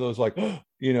makes one of those, like,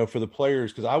 for the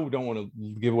players, because I don't want to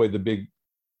give away the big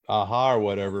aha or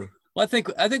whatever. Well,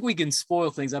 I think we can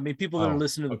spoil things. I mean, people that are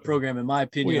listening to the program, in my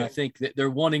opinion, I think that they're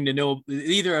wanting to know,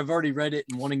 either I've already read it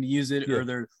and wanting to use it, or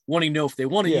they're wanting to know if they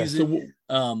want to use it.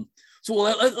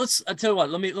 Let's. I tell you what.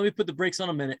 Let me put the brakes on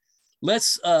a minute.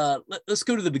 Let's go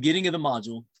to the beginning of the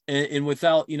module, and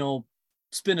without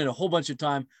spending a whole bunch of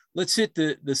time, let's hit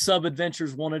the sub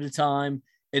adventures one at a time,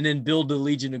 and then build the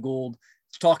Legion of Gold.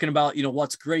 Talking about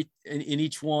what's great in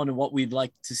each one and what we'd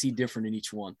like to see different in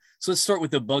each one. So let's start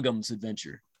with the Bugham's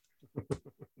adventure.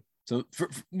 So for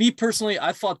me personally,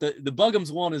 I thought the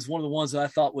Bugham's one is one of the ones that I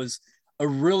thought was a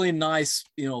really nice,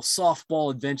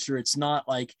 softball adventure. It's not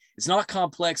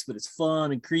complex, but it's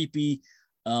fun and creepy.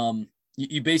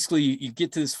 You basically you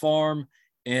get to this farm,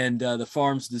 and the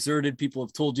farm's deserted. People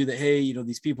have told you that, hey,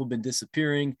 these people have been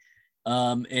disappearing.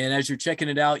 And as you're checking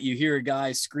it out, you hear a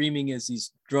guy screaming as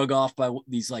he's drug off by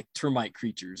these like termite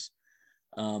creatures.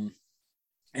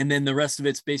 And then the rest of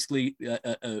it's basically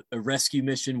a rescue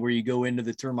mission where you go into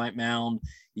the termite mound.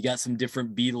 You got some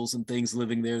different beetles and things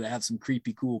living there that have some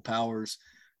creepy, cool powers.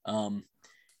 The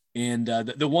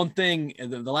one thing,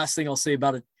 the last thing I'll say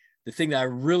about it, the thing that I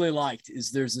really liked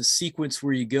is there's a sequence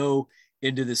where you go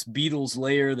into this beetle's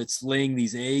lair that's laying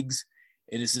these eggs,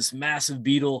 and it's this massive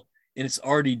beetle, and it's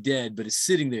already dead, but it's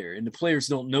sitting there, and the players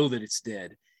don't know that it's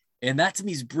dead. And that to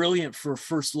me is brilliant for a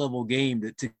first level game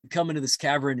to come into this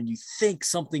cavern and you think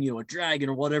something, a dragon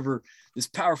or whatever, this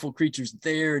powerful creature's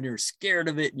there, and you're scared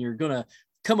of it, and you're going to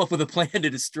come up with a plan to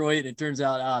destroy it. And it turns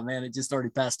out, man, it just already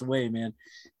passed away, man.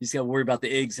 You just got to worry about the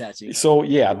eggs hatching. So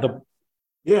yeah, I'll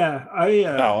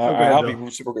be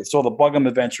super good. So the Bugham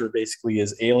adventure basically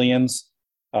is Aliens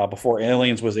before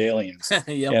Aliens was Aliens.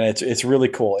 Yep. And it's really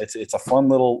cool. It's a fun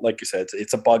little, like you said,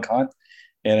 it's a bug hunt.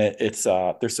 And it's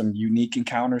there's some unique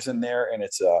encounters in there, and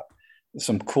it's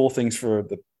some cool things for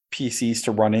the PCs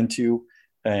to run into,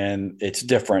 and it's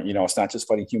different. It's not just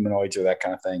fighting humanoids or that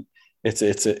kind of thing. It's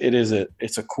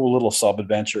a cool little sub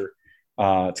adventure.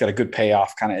 It's got a good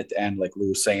payoff kind of at the end, like Lou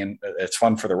was saying. It's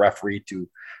fun for the referee to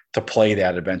play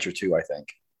that adventure too, I think,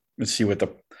 and see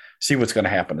what's going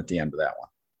to happen at the end of that one.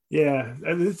 Yeah,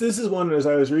 this is one, as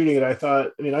I was reading it, I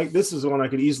thought, this is one I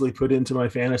could easily put into my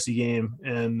fantasy game,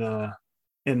 and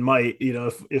might,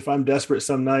 if I'm desperate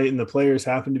some night and the players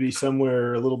happen to be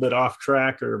somewhere a little bit off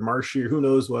track or marshy or who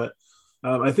knows what,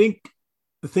 I think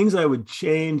the things I would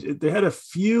change, they had a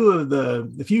few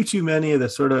too many of the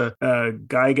sort of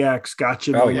Gygax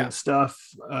gotcha moment stuff,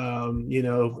 and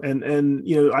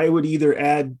I would either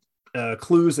add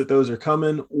clues that those are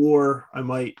coming, or I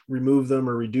might remove them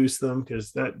or reduce them,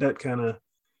 because that kind of,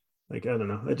 like, I don't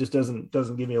know, that just doesn't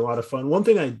give me a lot of fun. One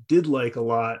thing I did like a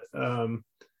lot,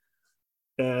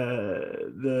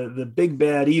 the big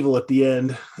bad evil at the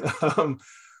end,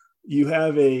 you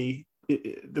have the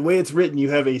way it's written, you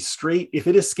have a straight, if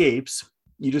it escapes,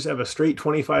 you just have a straight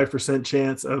 25%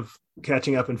 chance of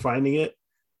catching up and finding it.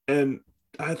 And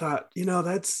I thought,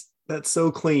 that's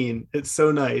so clean. It's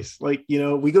so nice. Like,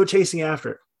 we go chasing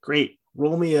after it. Great.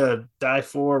 roll me a die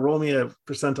 4, roll me a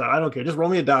percentile. I don't care. Just roll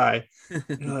me a die.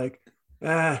 You're like,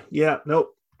 yeah,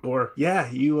 nope. Or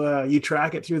yeah, you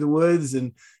track it through the woods.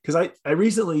 And because I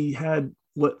recently had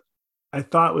what I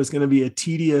thought was going to be a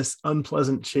tedious,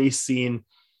 unpleasant chase scene.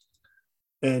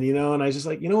 And, and I was just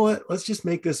like, you know what, let's just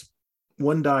make this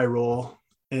one die roll.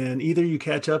 And either you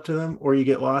catch up to them or you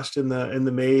get lost in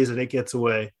the maze and it gets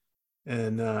away.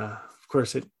 And of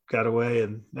course it got away,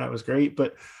 and that was great.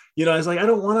 But I was like, I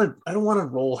don't want to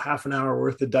roll half an hour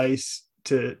worth of dice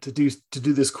to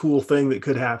do this cool thing that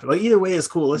could happen. Like either way is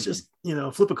cool. Let's just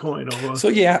flip a coin almost. So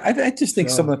yeah, I just think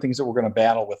some of the things that we're going to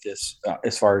battle with this,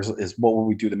 as far as what will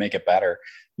we do to make it better.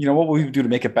 What we do to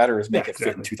make it better is make it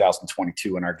fit in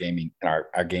 2022 in our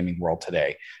gaming world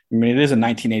today. I mean, it is a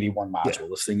 1981 module.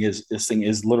 Yeah. This thing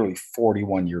is literally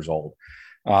 41 years old.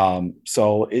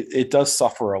 So it does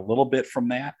suffer a little bit from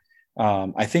that.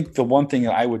 I think the one thing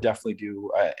that I would definitely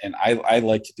do, and I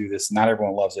like to do this, not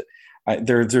everyone loves it.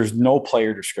 There's no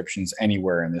player descriptions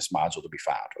anywhere in this module to be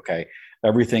found. Okay.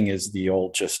 Everything is the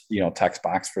old, just, text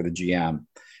box for the GM,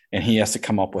 and he has to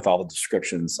come up with all the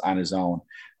descriptions on his own.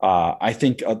 I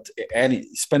think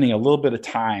spending a little bit of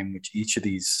time with each of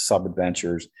these sub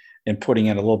adventures and putting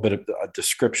in a little bit of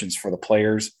descriptions for the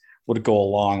players would go a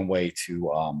long way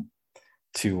to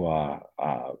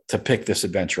pick this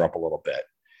adventure up a little bit.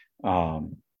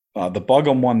 The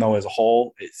Bug'em one, though, as a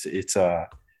whole, it's a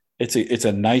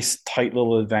nice, tight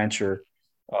little adventure,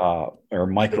 or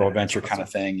micro adventure kind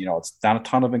of thing. It's not a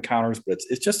ton of encounters, but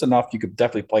it's just enough. You could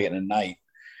definitely play it in a night,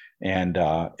 and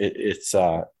it's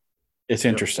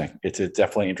interesting. It's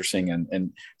definitely interesting,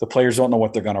 and the players don't know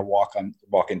what they're going to walk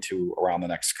into around the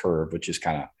next curve, which is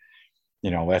kind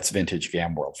of, that's vintage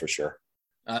GAM world for sure.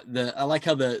 I like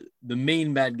how the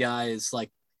main bad guy is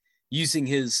like using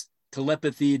his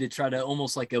telepathy to try to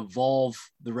almost like evolve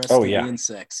the rest of the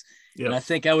insects. Yep. And I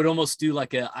think I would almost do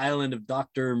like an Island of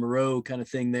Dr. Moreau kind of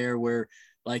thing there, where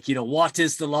like, what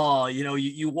is the law?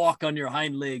 You walk on your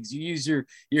hind legs, you use your,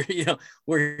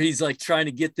 where he's like trying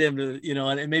to get them to,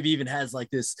 and maybe even has like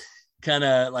this kind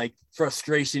of like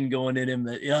frustration going in him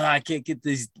that, I can't get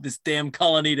this damn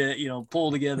colony to,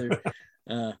 pull together.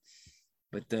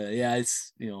 But yeah,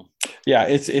 it's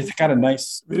it's kind of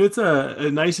nice. I mean, it's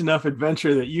a nice enough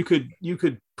adventure that you could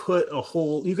put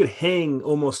you could hang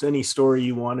almost any story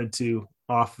you wanted to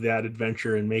off that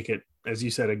adventure and make it, as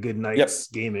you said, a good night's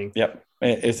gaming. Yep,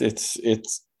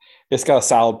 it's got a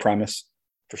solid premise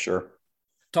for sure.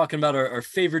 Talking about our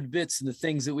favorite bits and the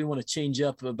things that we want to change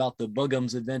up about the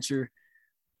Bug'em's adventure.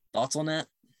 Thoughts on that?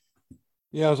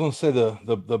 Yeah, I was going to say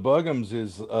the Bug'em's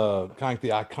is kind of like the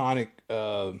iconic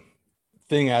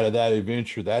thing out of that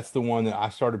adventure. That's the one that I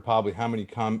started probably how many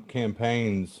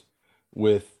campaigns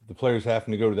with the players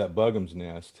having to go to that Bug'em's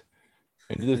nest.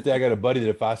 And to this day, I got a buddy that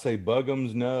if I say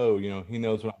Bug'em's no, he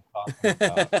knows what I'm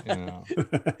talking about.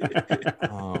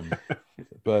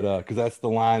 But because that's the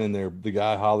line in there, the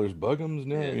guy hollers Bug'em's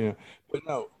no, but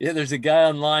no. Yeah, there's a guy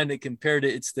online that compared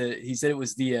it. He said it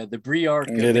was the Briarch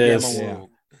of it the is. Gamma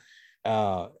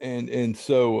world. And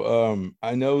so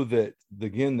I know that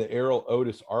the Errol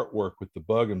Otis artwork with the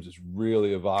Bug'em's is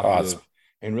really evocative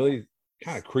and really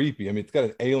kind of creepy. I mean, it's got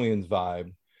an Aliens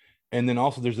vibe. And then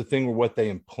also there's a thing where what they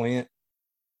implant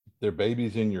their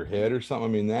babies in your head or something. I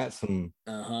mean, that's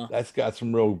got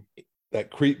some real,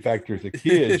 that creep factor as a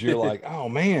kid. You're like, oh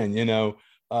man, so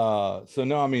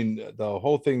no, I mean, the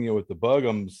whole thing, with the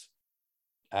Bug'em's,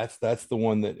 that's the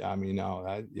one that, I mean,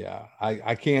 I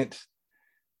can't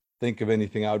think of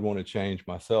anything I would want to change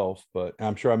myself, but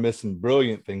I'm sure I missed some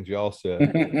brilliant things y'all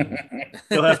said.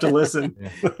 You'll have to listen.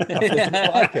 All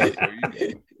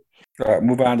right,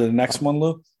 move on to the next one,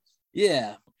 Lou.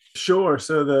 Yeah, sure.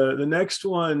 So the next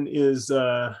one is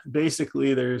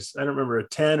basically there's, I don't remember, a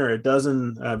 10 or a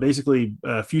dozen basically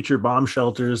future bomb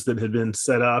shelters that had been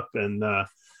set up, and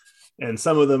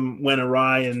some of them went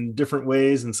awry in different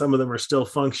ways, and some of them are still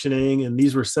functioning. And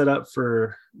these were set up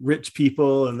for rich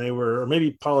people, and they were, or maybe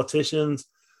politicians,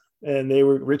 and they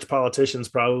were rich politicians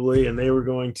probably, and they were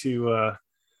going to,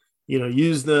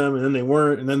 use them, and then they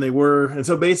weren't, and then they were. And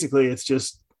so basically it's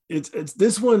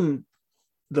this one,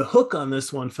 the hook on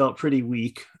this one felt pretty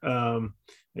weak.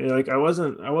 Like I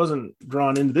wasn't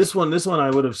drawn into this one. This one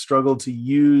I would have struggled to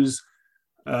use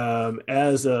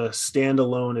as a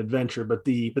standalone adventure, but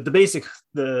the basic,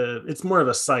 it's more of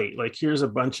a site. Like here's a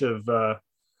bunch of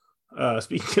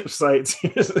speaking of sites,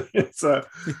 here's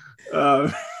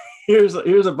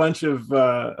a bunch of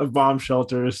bomb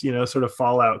shelters, sort of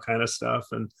Fallout kind of stuff,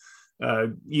 and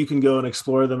you can go and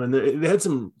explore them, and they had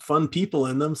some fun people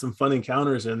in them, some fun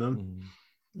encounters in them.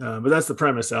 But that's the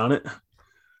premise on it.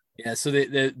 Yeah, so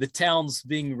the town's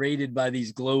being raided by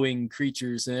these glowing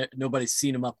creatures, and nobody's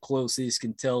seen them up close. They just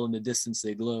can tell in the distance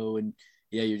they glow, and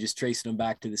yeah, you're just tracing them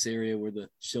back to this area where the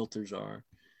shelters are.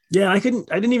 Yeah, I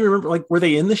didn't even remember. Like, were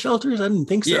they in the shelters? I didn't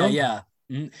think so. Yeah.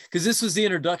 Because this was the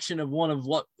introduction of one of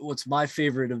what's my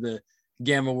favorite of the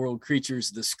Gamma World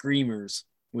creatures, the Screamers,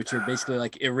 which are basically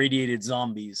like irradiated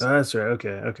zombies. That's right.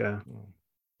 Okay.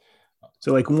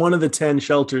 So like one of the 10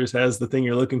 shelters has the thing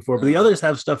you're looking for, but the others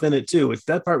have stuff in it too. Which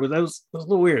that part was a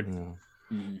little weird.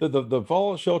 Yeah. The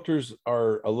fallout shelters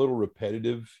are a little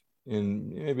repetitive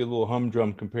and maybe a little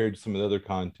humdrum compared to some of the other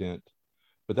content,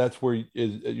 but that's where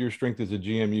your strength as a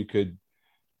GM. You could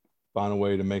find a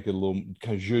way to make it a little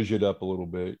kind of zhuzh it up a little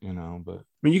bit, but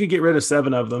I mean, you could get rid of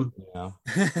 7 of them. Yeah.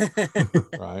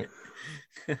 Right.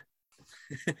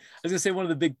 I was gonna say one of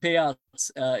the big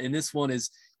payouts in this one is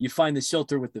you find the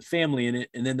shelter with the family in it,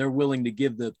 and then they're willing to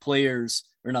give the players,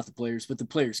 or not the players, but the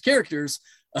players' characters,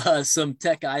 some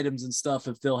tech items and stuff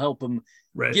if they'll help them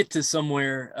get to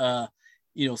somewhere,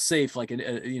 safe, like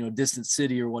a distant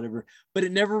city or whatever. But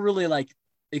it never really like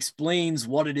explains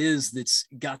what it is that's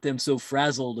got them so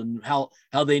frazzled and how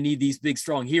they need these big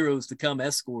strong heroes to come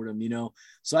escort them.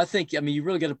 So I think you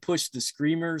really got to push the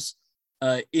Screamers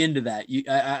into that.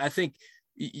 I think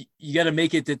you got to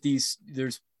make it that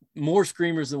there's more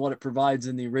Screamers than what it provides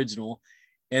in the original,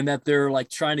 and that they're like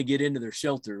trying to get into their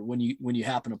shelter when you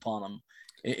happen upon them.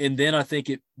 And then I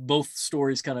think both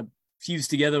stories kind of fuse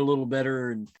together a little better.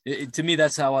 And to me,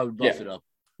 that's how I would buff it up.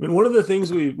 I mean, one of the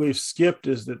things we've skipped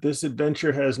is that this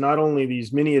adventure has not only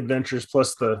these mini adventures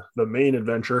plus the main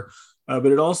adventure, but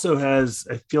it also has,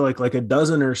 I feel like a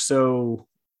dozen or so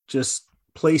just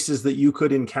places that you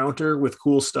could encounter with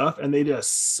cool stuff. And they did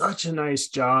such a nice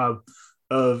job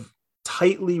of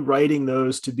tightly writing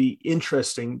those to be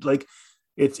interesting. Like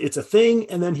it's a thing,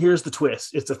 and then here's the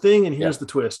twist. It's a thing, and here's the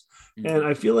twist. Mm-hmm. And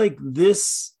I feel like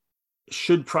this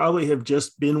should probably have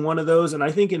just been one of those. And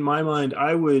I think in my mind,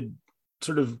 I would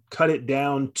sort of cut it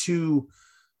down to,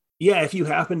 if you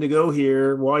happen to go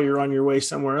here while you're on your way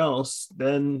somewhere else,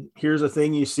 then here's a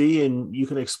thing you see and you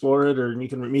can explore it, or you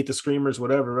can meet the Screamers,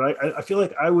 whatever. I feel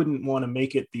like I wouldn't want to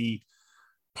make it the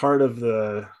part of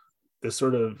the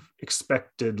sort of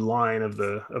expected line of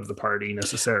the party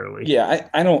necessarily. Yeah,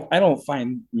 I don't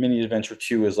find Mini Adventure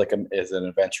 2 as as an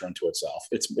adventure unto itself.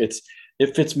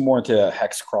 It fits more into a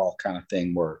hex crawl kind of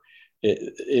thing where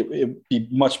it'd be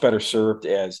much better served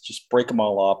as just break them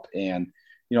all up. And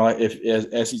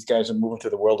as these guys are moving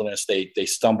through the wilderness, they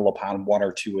stumble upon one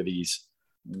or two of these,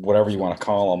 whatever you want to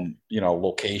call them,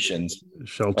 locations,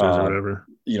 shelters or whatever,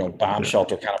 bomb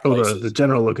shelter kind of places. The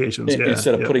general locations.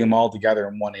 Instead of putting them all together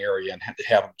in one area and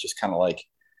have them just kind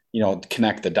of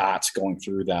connect the dots going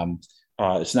through them.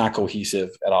 It's not cohesive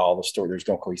at all. The story, there's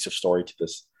no cohesive story to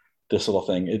this little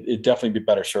thing. It definitely be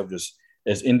better served as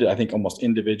I think almost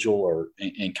individual or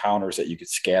encounters that you could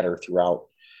scatter throughout,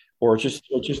 or just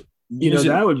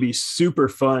that would be super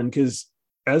fun, because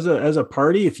as a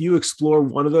party, if you explore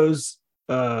one of those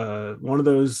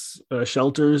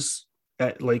shelters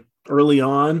at early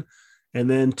on, and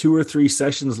then 2 or 3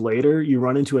 sessions later you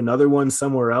run into another one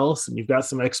somewhere else, and you've got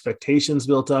some expectations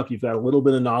built up, you've got a little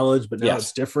bit of knowledge, but now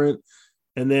it's different.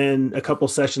 And then a couple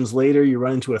sessions later, you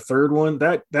run into a third one.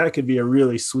 That could be a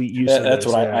really sweet use. That's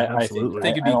what I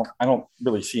think. I don't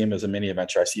really see him as a mini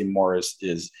adventure. I see him more as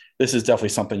this is definitely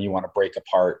something you want to break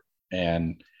apart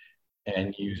and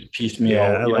use piecemeal.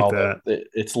 Yeah, I like that.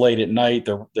 It's late at night.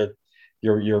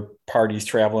 Your party's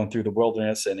traveling through the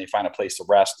wilderness, and they find a place to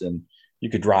rest, and you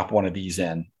could drop one of these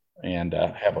in and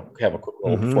have a quick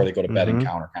roll before they go to bed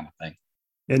encounter kind of thing.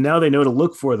 And now they know to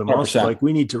look for them. 100%. Also,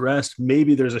 we need to rest.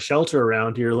 Maybe there's a shelter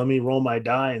around here. Let me roll my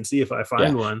die and see if I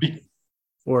find one.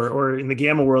 Or in the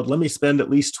Gamma world, let me spend at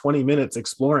least 20 minutes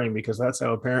exploring, because that's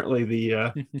how apparently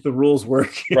the rules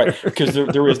work here. Right, because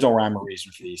there is no rhyme or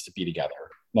reason for these to be together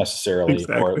necessarily.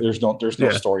 Exactly. Or there's no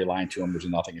storyline to them. There's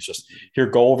nothing. It's just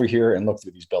go over here and look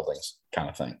through these buildings kind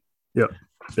of thing. Yep.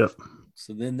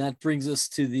 So then that brings us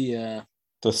to the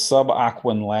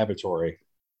Subaquan Laboratory.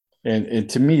 And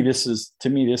to me, this is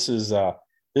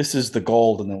the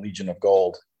gold in the Legion of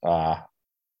Gold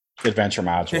adventure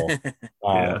module.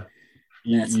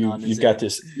 You've got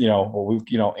this,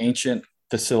 ancient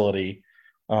facility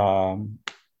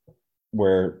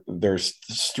where there's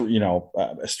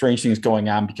strange things going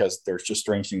on because there's just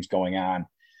strange things going on.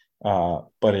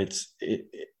 But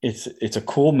it's a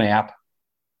cool map.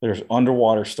 There's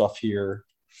underwater stuff here.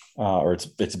 Or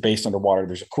it's based underwater.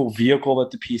 There's a cool vehicle that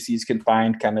the PCs can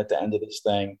find kind of at the end of this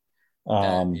thing.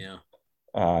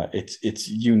 It's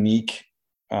unique.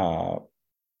 Got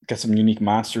some unique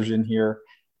monsters in here.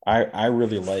 I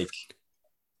really like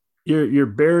You're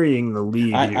burying the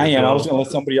lead. I am. I was going to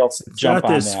let somebody else jump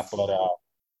on that, but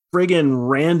friggin'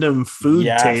 random food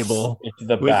table, it's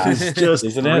the best, is just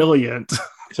isn't brilliant. It?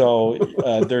 So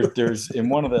there's in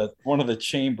one of the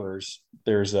chambers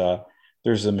there's a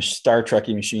Star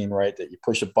Trekky machine, right, that you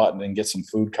push a button and get some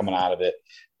food coming out of it.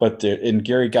 But in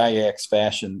Gary Gygax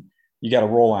fashion, you got to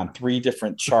roll on 3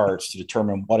 different charts to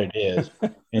determine what it is,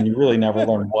 and you really never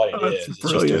learn what it is. It's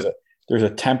just there's a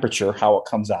temperature, how it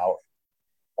comes out,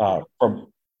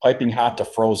 from piping hot to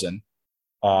frozen.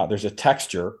 There's a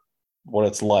texture, what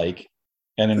it's like,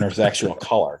 and then there's actual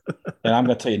color. And I'm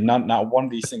going to tell you, not one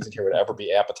of these things in here would ever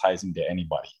be appetizing to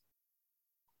anybody.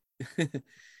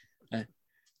 I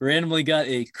randomly got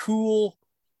a cool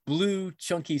blue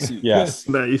chunky soup. Yes.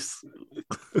 Nice.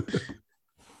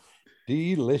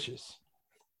 Delicious.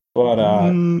 But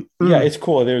yeah, it's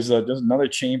cool. There's another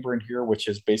chamber in here, which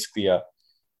is basically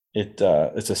it's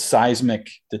a seismic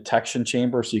detection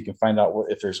chamber, so you can find out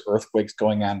if there's earthquakes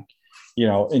going on,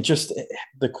 and just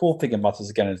the cool thing about this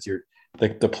again is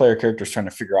the player characters trying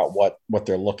to figure out what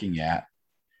they're looking at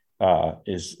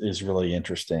is really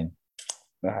interesting.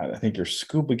 I think there's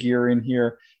scuba gear in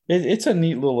here. It's a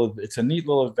neat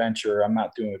little adventure. I'm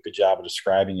not doing a good job of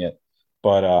describing it,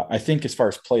 but I think as far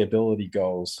as playability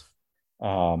goes,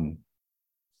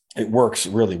 it works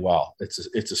really well. It's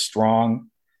a strong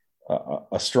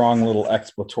little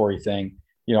exploratory thing.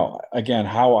 Again,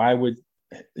 how I would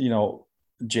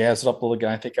jazz it up a little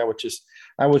again. I think I would just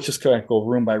kind of go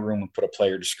room by room and put a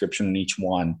player description in each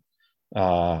one,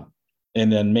 and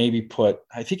then maybe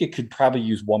I think it could probably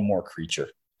use one more creature.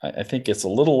 I think it's a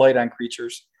little light on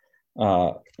creatures.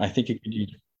 I think it could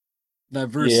use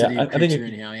diversity of creature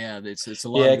anyhow. Yeah, it's a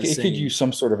lot. Yeah, it could use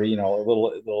some sort of a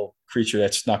little creature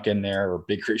that's snuck in there, or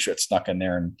big creature that's snuck in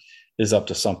there and is up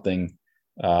to something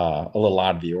a little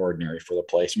out of the ordinary for the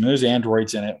place. I mean, there's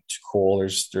androids in it, which is cool.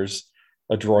 There's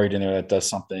a droid in there that does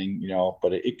something,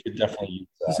 but it could definitely use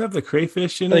that. Does it have the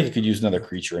crayfish in I it? think you could use another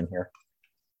creature in here.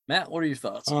 Matt, what are your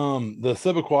thoughts? The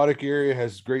subaquatic area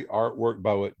has great artwork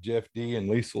by Jeff D. and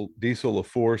Diesel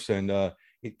LaForce, and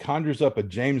it conjures up a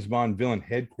James Bond villain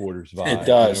headquarters vibe. It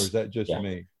does. Or is that just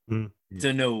me?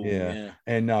 To know. Yeah.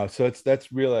 And so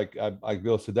that's really like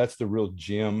Bill said, that's the real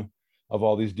gem of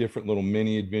all these different little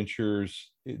mini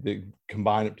adventures that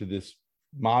combine up to this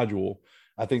module.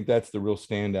 I think that's the real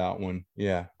standout one.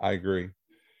 Yeah, I agree.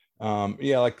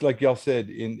 Like y'all said,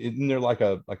 isn't there like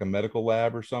a medical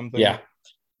lab or something? Yeah.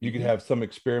 You could have some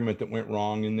experiment that went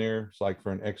wrong in there. It's like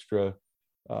for an extra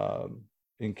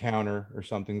encounter or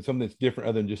something that's different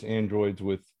other than just androids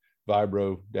with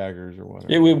vibro daggers or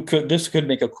whatever. This could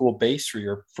make a cool base for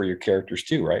your characters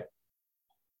too, right?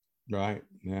 Right.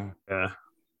 Yeah. Yeah.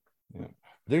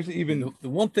 There's even the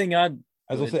one thing I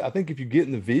say, I think if you get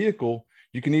in the vehicle,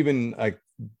 you can even like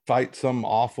fight some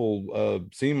awful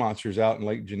sea monsters out in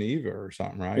Lake Geneva or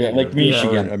something, right? Yeah, Lake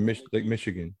Michigan. Lake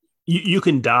Michigan. You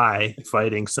can die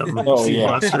fighting some sea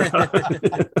monster.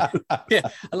 Yeah,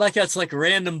 I like how it's like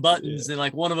random buttons, and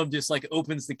like one of them just like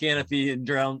opens the canopy and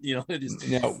drown. Just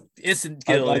instant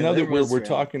kill. I know that we're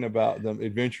talking about the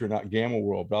adventure, not Gamma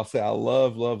World, but I'll say I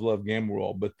love Gamma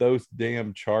World, but those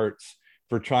damn charts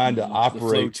for trying to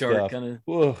operate stuff.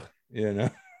 Yeah.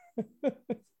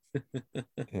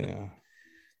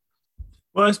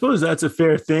 Well, I suppose that's a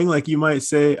fair thing. Like you might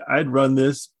say, I'd run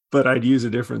this, but I'd use a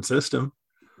different system.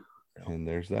 And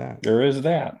there's that. There is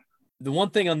that. The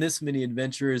one thing on this mini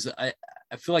adventure is I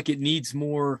feel like it needs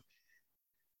more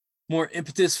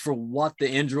impetus for what the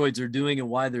androids are doing and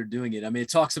why they're doing it. I mean,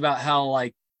 it talks about how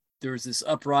like there's this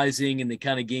uprising and they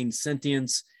kind of gain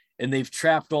sentience, and they've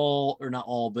trapped not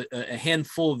all, but a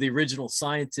handful of the original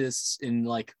scientists in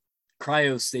like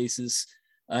cryostasis.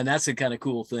 And that's a kind of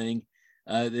cool thing.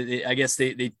 I guess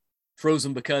they froze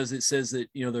them because it says that,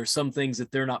 there's some things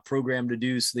that they're not programmed to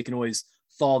do. So they can always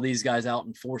thaw these guys out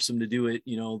and force them to do it,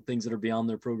 things that are beyond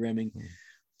their programming.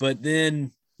 But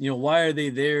then, why are they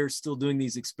there still doing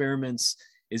these experiments?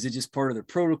 Is it just part of their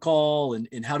protocol?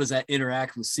 And how does that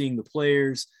interact with seeing the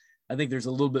players? I think there's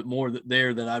a little bit more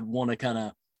there that I'd want to kind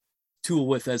of tool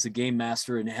with as a game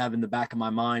master and have in the back of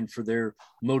my mind for their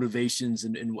motivations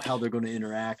and how they're going to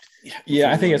interact.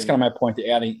 Yeah, I think it's kind of my point to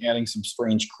adding some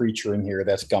strange creature in here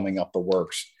that's gumming up the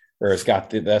works, or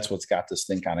that's what's got this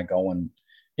thing kind of going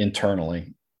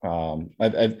internally.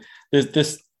 It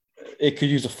could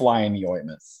use a fly in the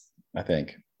ointment, I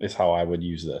think, is how I would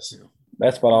use this.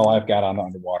 That's about all I've got on the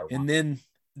underwater one. And then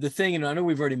the thing, and I know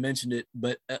we've already mentioned it,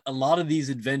 but a lot of these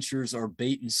adventures are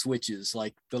bait and switches.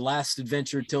 Like the last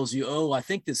adventure tells you, oh, I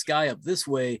think this guy up this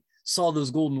way saw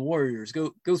those golden warriors.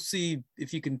 Go see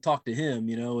if you can talk to him,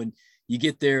 and you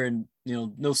get there and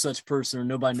no such person, or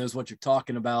nobody knows what you're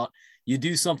talking about. You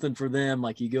do something for them,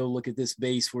 like you go look at this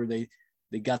base where they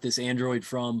got this android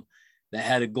from that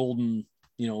had a golden,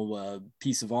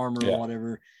 piece of armor or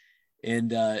whatever.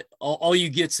 And all you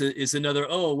get is another,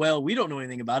 oh, well, we don't know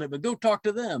anything about it, but go talk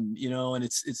to them, and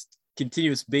it's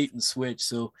continuous bait and switch.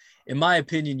 So in my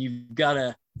opinion, you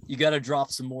gotta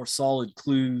drop some more solid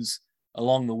clues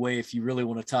along the way if you really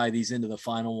want to tie these into the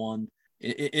final one.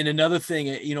 And another thing,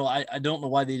 I don't know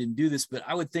why they didn't do this, but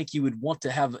I would think you would want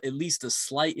to have at least a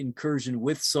slight incursion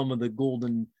with some of the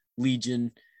Golden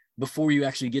Legion before you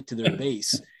actually get to their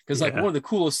base. Because like one of the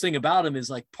coolest thing about them is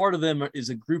like part of them is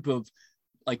a group of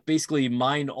like basically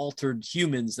mind altered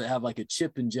humans that have like a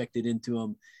chip injected into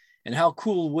them. And how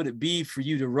cool would it be for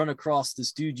you to run across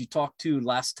this dude you talked to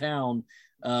last town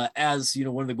as,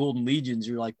 one of the Golden Legions?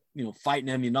 You're like, fighting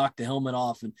him, you knock the helmet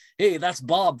off and, hey, that's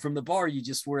Bob from the bar you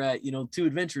just were at, 2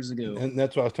 adventures ago. And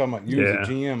that's what I was talking about. You as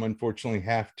a GM, unfortunately,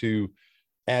 have to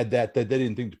add that they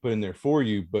didn't think to put in there for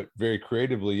you, but very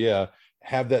creatively,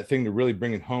 have that thing to really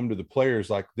bring it home to the players.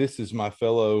 Like, this is my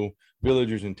fellow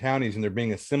villagers and townies, and they're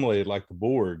being assimilated like the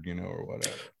Borg, or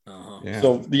whatever.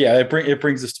 So it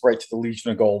brings us right to the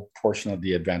Legion of Gold portion of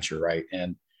the adventure, right?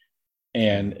 And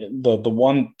the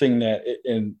one thing that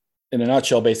in a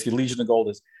nutshell, basically, Legion of Gold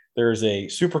is there's a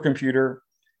supercomputer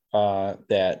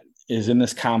that is in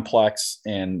this complex,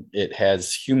 and it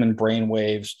has human brain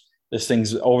waves. This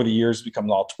thing's over the years become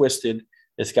all twisted.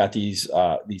 It's got these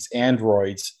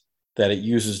androids that it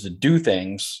uses to do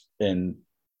things, and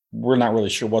we're not really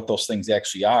sure what those things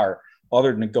actually are,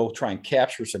 other than to go try and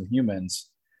capture some humans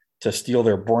to steal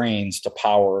their brains to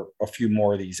power a few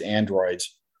more of these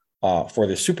androids for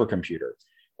the supercomputer.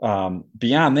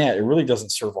 Beyond that, it really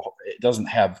doesn't serve. It doesn't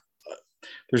have.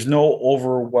 There's no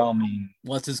overwhelming,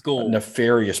 what's his goal,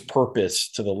 nefarious purpose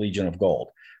to the Legion of Gold,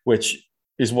 which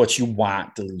is what you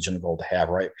want the Legion of Gold to have,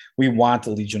 right? We want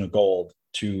the Legion of Gold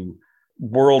to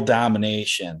world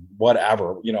domination,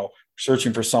 whatever,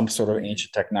 searching for some sort of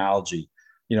ancient technology,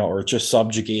 or just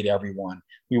subjugate everyone.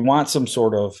 We want some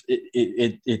sort of,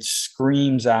 it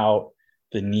screams out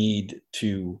the need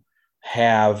to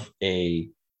have a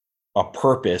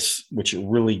purpose, which it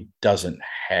really doesn't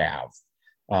have,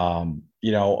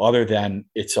 other than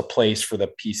it's a place for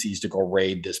the PCs to go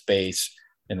raid this base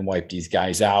and wipe these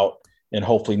guys out and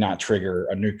hopefully not trigger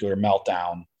a nuclear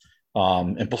meltdown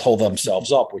and blow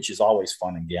themselves up, which is always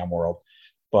fun in Gam World.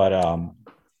 But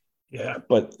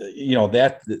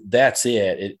that's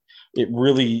it. It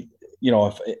really,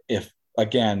 if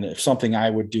something I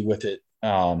would do with it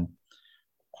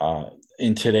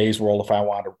in today's world, if I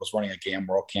was running a Gam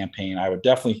World campaign, I would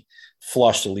definitely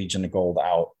flush the Legion of Gold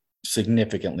out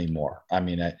significantly more. I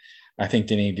mean, I think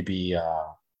they need to be a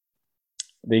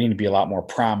lot more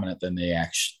prominent than they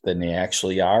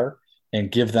actually are, and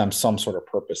give them some sort of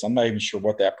purpose. I'm not even sure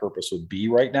what that purpose would be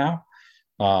right now.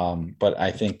 But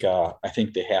I think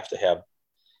they have to have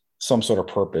some sort of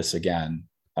purpose again,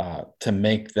 to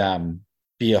make them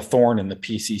be a thorn in the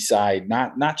PC side,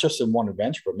 not just in one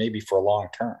adventure, but maybe for a long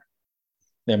term.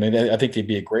 I mean, I think they'd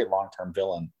be a great long-term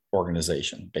villain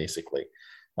organization, basically,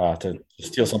 to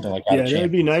steal something like that. Yeah,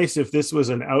 it'd be nice if this was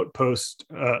an outpost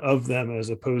of them as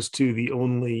opposed to the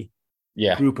only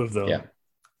group of them.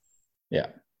 Yeah.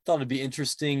 Thought it'd be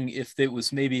interesting if it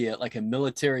was maybe like a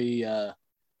military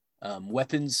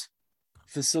weapons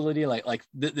facility, like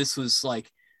this was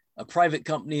like a private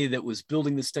company that was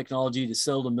building this technology to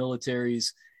sell to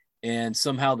militaries, and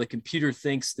somehow the computer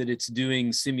thinks that it's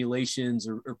doing simulations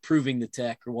or proving the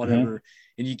tech or whatever.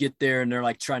 And you get there and they're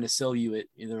like trying to sell you it.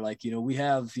 And they're like, we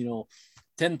have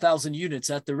 10,000 units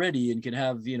at the ready and can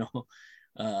have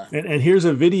and here's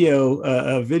a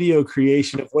video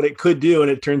creation of what it could do, and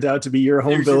it turns out to be your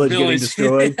home village getting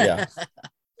destroyed.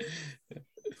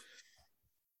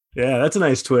 Yeah, that's a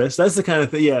nice twist. That's the kind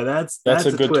of thing. Yeah, that's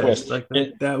a good twist. Like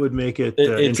that would make it.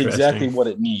 It's exactly what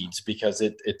it needs, because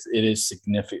it is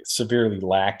severely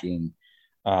lacking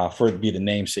for it to be the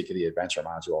namesake of the adventure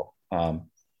module.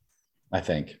 I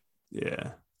think.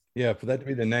 Yeah, for that to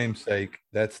be the namesake,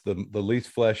 that's the least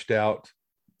fleshed out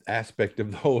aspect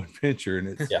of the whole adventure, and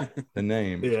it's the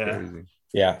name. It's crazy.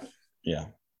 Yeah.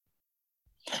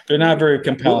 They're not very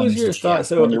compelling. What was your thought?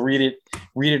 So when you read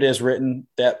it as written,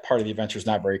 that part of the adventure is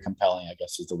not very compelling, I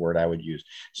guess is the word I would use.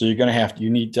 So you're going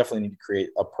to definitely need to create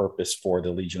a purpose for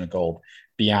the Legion of Gold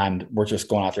beyond we're just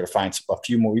going out there to find a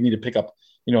few more. We need to pick up,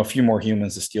 a few more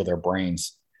humans to steal their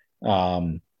brains.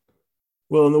 Well,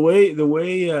 and the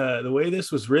way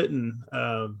this was written,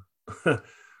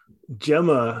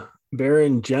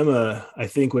 Baron Gemma, I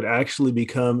think, would actually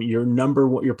become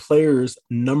your player's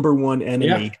number one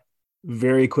enemy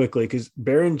very quickly because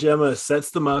Baron Gemma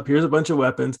sets them up. Here's a bunch of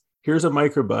weapons. Here's a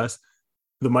microbus.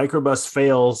 The microbus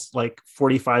fails like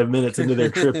 45 minutes into their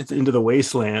trip into the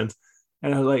wasteland.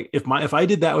 And I was like, if I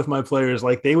did that with my players,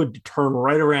 like they would turn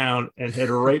right around and head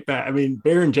right back. I mean,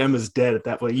 Baron Gemma's dead at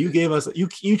that point. You gave us,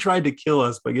 you tried to kill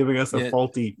us by giving us a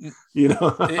faulty, you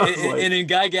know. And in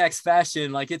Gygax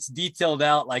fashion, like it's detailed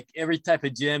out, like every type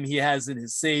of gem he has in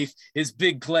his safe, his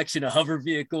big collection of hover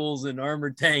vehicles and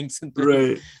armored tanks and things.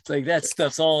 Right. It's like that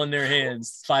stuff's all in their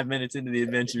hands 5 minutes into the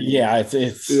adventure. Yeah,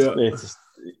 it's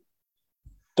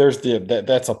there's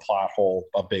that's a plot hole,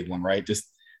 a big one, right?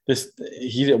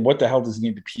 What the hell does he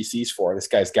need the PCs for? This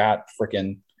guy's got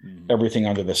freaking everything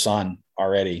under the sun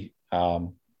already.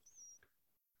 Well,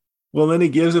 then he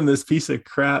gives him this piece of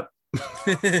crap.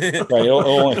 Right, it'll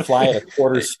only fly at a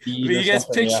quarter speed. But you guys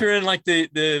picturing like the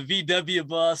VW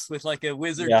bus with like a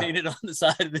wizard painted on the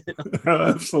side of it.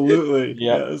 Absolutely.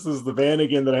 Yeah, this is the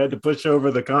Vanagon that I had to push over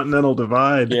the Continental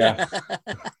Divide. Yeah.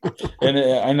 And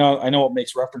I know it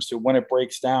makes reference to when it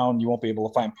breaks down, you won't be able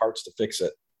to find parts to fix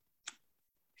it.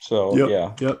 So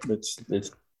it's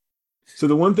so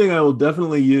the one thing I will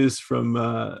definitely use from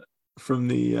that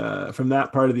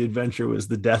part of the adventure was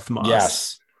the Death Moss.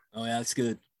 Yes. Oh yeah, that's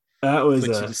good. That was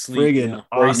a friggin'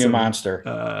 awesome great new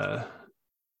monster.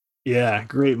 Yeah,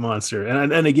 great monster.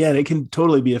 And again, it can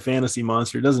totally be a fantasy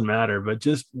monster. It doesn't matter, but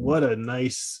just what a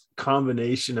nice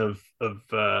combination of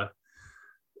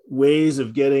ways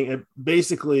of getting it.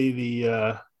 Basically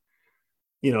the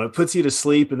it puts you to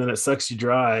sleep and then it sucks you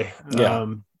dry.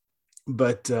 Yeah.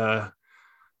 But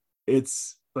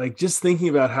it's like just thinking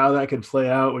about how that could play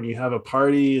out when you have a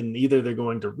party and either they're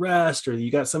going to rest or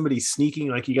you got somebody sneaking,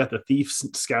 like you got the thief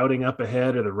scouting up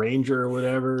ahead or the ranger or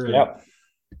whatever. Yep.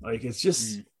 Like it's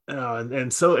just and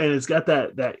it's got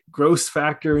that gross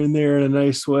factor in there in a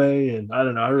nice way. And I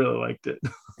don't know, I really liked it.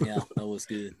 Yeah, that was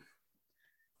good.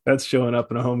 That's showing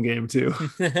up in a home game too.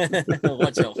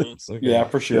 Watch out, folks. Yeah,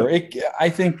 for sure. I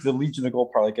think the Legion of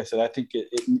Gold, probably, like I said, I think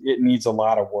it needs a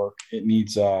lot of work. It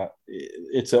needs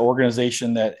it's an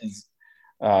organization that is,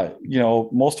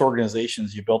 most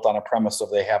organizations you built on a premise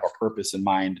of they have a purpose in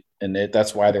mind, and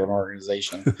that's why they're an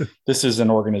organization. This is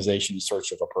an organization in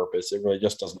search of a purpose. It really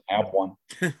just doesn't have one.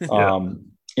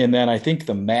 And then I think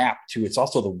the map too. It's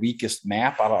also the weakest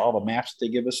map out of all the maps that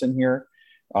they give us in here.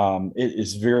 It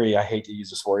is very, I hate to use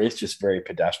this word, it's just very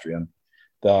pedestrian.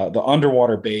 The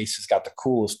underwater base has got the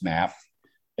coolest map.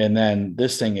 And then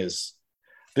this thing is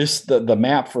the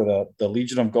map for the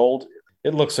Legion of Gold.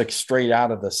 It looks like straight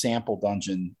out of the sample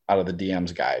dungeon out of the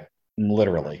DM's guide.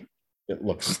 Literally, it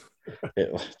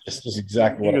just is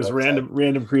exactly what it was.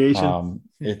 Random creation.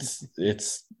 It's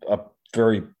a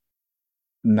very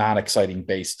not exciting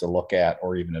base to look at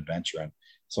or even adventure in.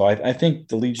 So I think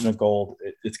the Legion of Gold,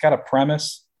 it's got a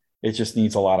premise. It just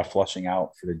needs a lot of fleshing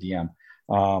out for the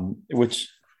DM, which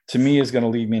to me is going to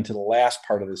lead me into the last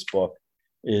part of this book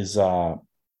is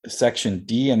section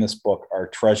D in this book are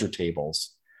treasure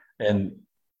tables. And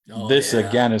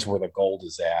again, is where the gold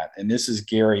is at. And this is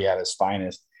Gary at his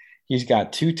finest. He's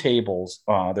got two tables.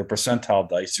 They're percentile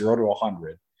dice, 0 to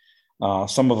 100.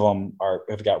 Some of them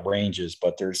have got ranges,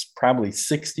 but there's probably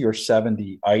 60 or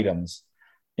 70 items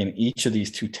in each of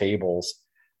these two tables.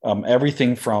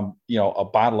 Everything from a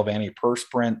bottle of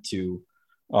antiperspirant to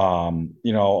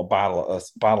a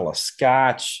bottle of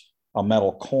scotch, a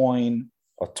metal coin,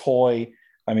 a toy.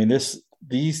 I mean,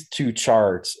 these two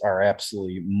charts are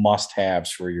absolutely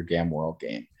must-haves for your Gamma World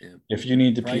game. Yeah. If you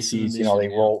need the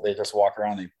PCs, they just walk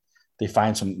around, they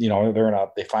find some,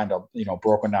 they find a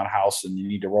broken down house and you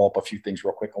need to roll up a few things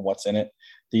real quick on what's in it.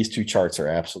 These two charts are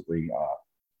absolutely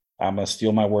I'm going to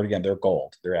steal my word again. They're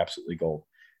gold. They're absolutely gold.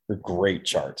 They're great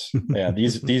charts. Yeah,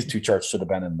 these two charts should have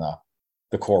been in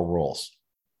the core rules.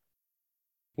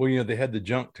 Well, they had the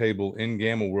junk table in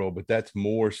Gamma World, but that's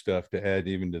more stuff to add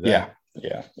even to that.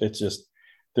 Yeah. It's just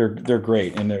they're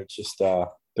great, and they're just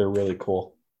they're really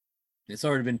cool. It's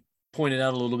already been pointed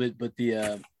out a little bit, but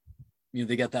the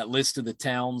they got that list of the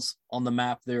towns on the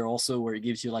map there also, where it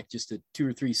gives you like just a 2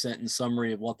 or 3 sentence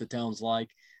summary of what the town's like.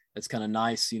 That's kind of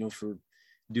nice, for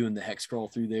doing the hex crawl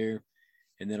through there,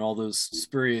 and then all those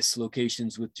spurious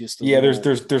locations with just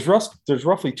there's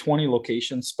roughly 20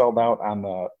 locations spelled out on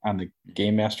the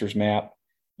Game Master's map,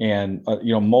 and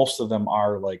most of them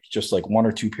are just 1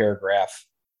 or 2 paragraph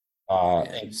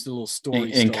just a little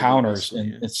story encounters,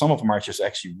 and some of them are just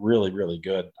actually really, really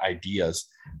good ideas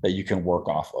that you can work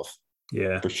off of.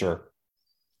 Yeah, for sure.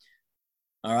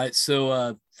 All right,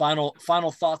 so final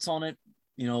thoughts on it.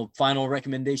 Final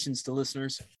recommendations to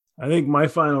listeners. I think my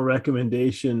final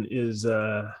recommendation is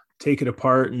take it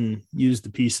apart and use the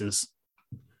pieces.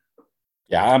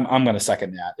 Yeah, I'm going to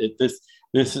second that.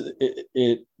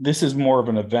 This is more of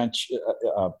an adventure.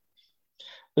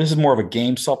 This is more of a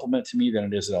game supplement to me than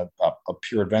it is a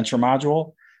pure adventure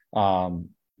module.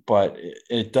 But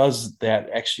it does that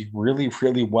actually really,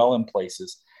 really well in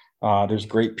places. There's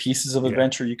great pieces of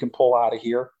adventure you can pull out of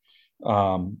here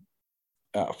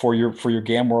for your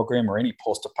Gamma World game or any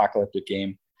post-apocalyptic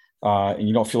game, and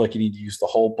you don't feel like you need to use the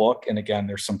whole book. And again,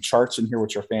 there's some charts in here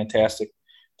which are fantastic.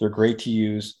 They're great to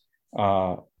use.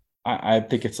 I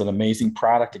think it's an amazing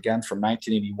product. Again, from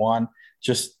 1981.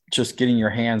 Just getting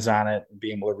your hands on it and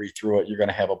being able to read through it, you're going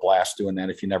to have a blast doing that.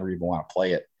 If you never even want to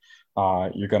play it,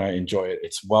 you're going to enjoy it.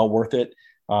 It's well worth it.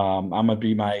 I'm going to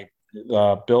be my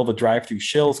Bill the Drive-Thru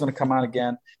Shill is going to come out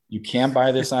again. You can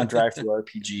buy this on Drive-Thru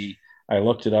RPG. I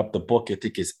looked it up. The book I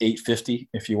think is $8.50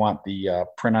 if you want the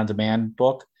print-on-demand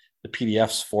book. The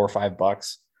PDF's $4 or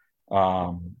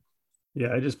 $5.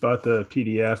 Yeah, I just bought the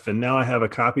PDF, and now I have a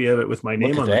copy of it with my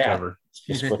name on the cover.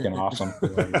 It's freaking awesome.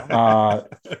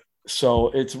 So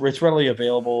it's readily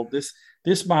available. This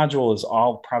module is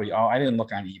probably all. I didn't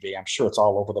look on eBay. I'm sure it's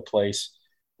all over the place.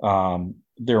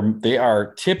 They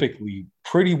are typically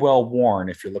pretty well worn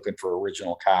if you're looking for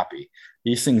original copy.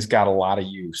 These things got a lot of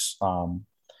use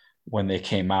when they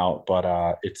came out,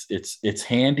 but it's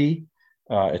handy.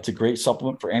 It's a great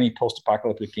supplement for any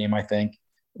post-apocalyptic game. I think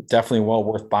definitely well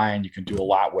worth buying. You can do a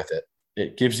lot with it.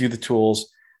 It gives you the tools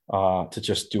to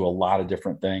just do a lot of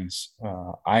different things.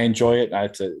 I enjoy it.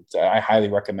 I highly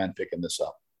recommend picking this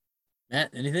up.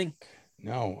 Matt, anything?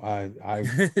 No, I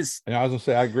was gonna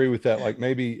say I agree with that. Like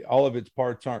maybe all of its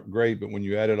parts aren't great, but when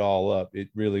you add it all up, it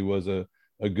really was a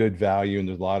good value, and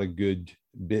there's a lot of good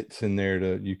bits in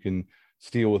there you can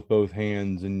steal with both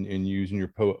hands and use in your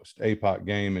post APOC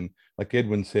game. And like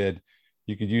Edwin said,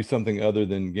 you could use something other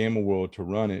than Gamma World to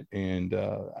run it, and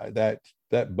that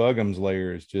Bugham's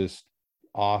layer is just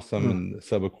awesome, and the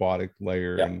subaquatic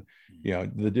layer, and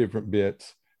the different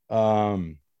bits.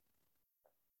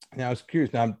 Now I was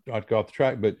curious. Now I'd go off the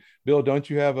track, but Bill, don't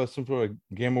you have some sort of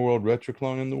Gamma World retro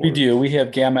clone in the works? We do. We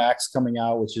have Gamma X coming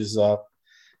out, which is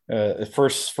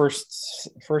first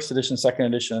edition, second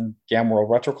edition Gamma World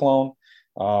retro clone.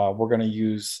 We're going to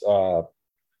use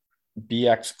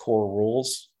BX core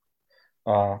rules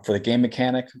for the game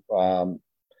mechanic. But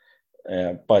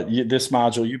this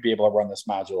module, you'd be able to run this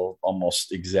module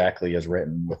almost exactly as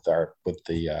written with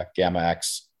the Gamma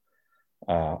X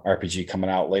RPG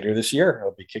coming out later this year.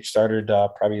 It'll be kickstarted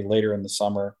probably later in the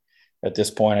summer. At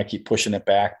this point, I keep pushing it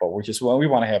back, but we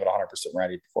want to have it 100%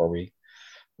 ready before we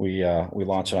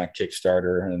launch it on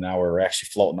Kickstarter. And now we're actually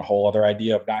floating a whole other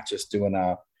idea of not just doing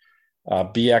a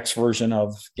BX version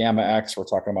of Gamma X. We're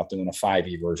talking about doing a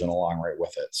 5e version along right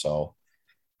with it. So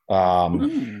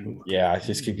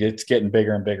it's getting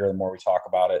bigger and bigger the more we talk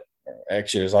about it.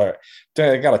 Actually,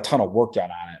 I got a ton of work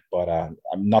done on it, but I'm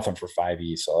nothing for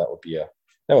 5e, so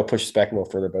that would push us back a little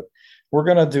further. But we're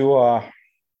gonna do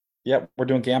we're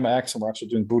doing Gamma X, and we're actually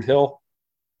doing Boot Hill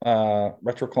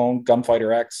retro clone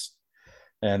Gunfighter X,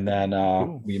 and then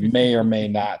we may or may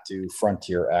not do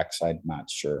Frontier X. I'm not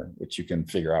sure, which you can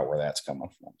figure out where that's coming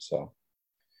from. So.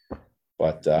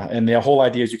 But and the whole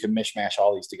idea is you can mishmash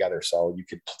all these together. So you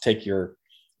could take your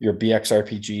BX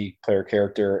RPG player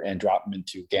character and drop them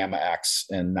into Gamma X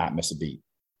and not miss a beat.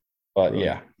 But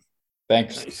yeah,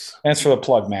 thanks. Nice. Thanks for the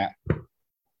plug, Matt.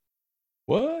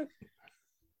 What?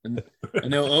 I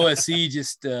know OSE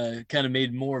just kind of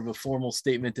made more of a formal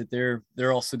statement that they're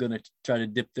also going to try to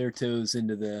dip their toes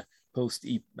into the post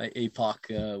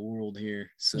APOC world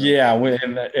here. So yeah,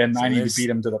 and I need to beat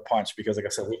them to the punch because, like I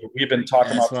said, we've been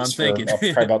talking about this for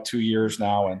probably about 2 years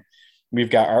now, and we've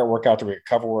got artwork out there, we got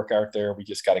cover work out there. We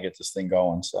just got to get this thing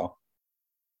going. So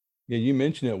yeah, you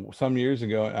mentioned it some years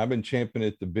ago, and I've been champing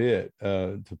at the bit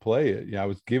to play it. Yeah, I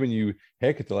was giving you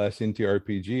heck at the last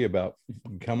NTRPG about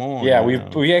come on. Yeah,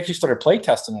 we actually started play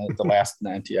testing it at the last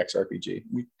NTX RPG.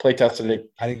 We play tested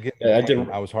it. I didn't get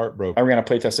I was heartbroken. I ran a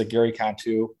play test at Gary Con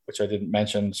 2, which I didn't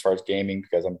mention as far as gaming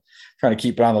because I'm trying to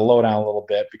keep it on the lowdown a little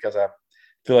bit because I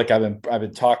feel like I've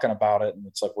been talking about it, and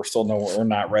it's like we're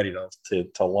not ready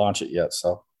to launch it yet.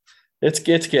 So it's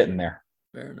getting there.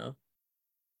 Fair enough.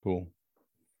 Cool.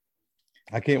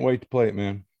 I can't wait to play it,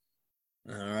 man.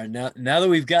 All right. Now that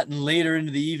we've gotten later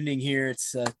into the evening here,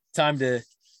 it's time to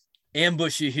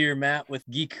ambush you here, Matt, with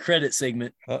Geek Credit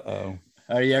segment. Uh-oh.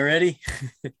 Are you ready?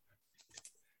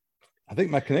 I think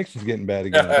my connection's getting bad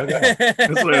again.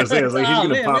 That's what I was saying. I was like, he's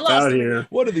going to pop out here.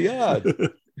 What are the odds?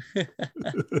 Hey,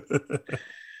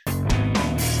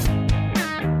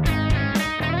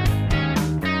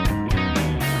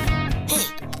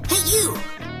 you.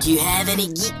 Do you have any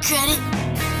Geek Credit?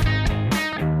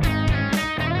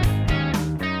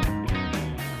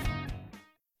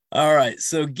 All right.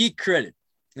 So Geek Credit.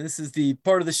 This is the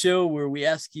part of the show where we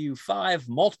ask you 5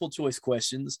 multiple choice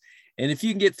questions. And if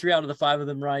you can get 3 out of the 5 of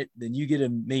them right, then you get to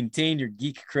maintain your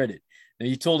Geek Credit. Now,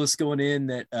 you told us going in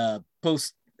that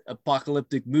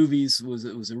post-apocalyptic movies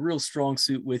was a real strong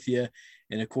suit with you.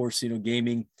 And of course,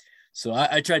 gaming. So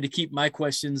I tried to keep my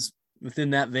questions within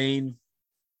that vein.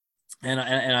 And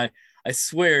I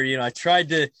swear, I tried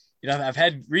to, I've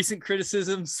had recent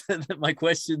criticisms that my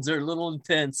questions are a little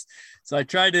intense. So I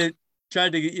tried to,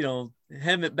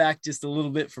 hem it back just a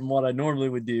little bit from what I normally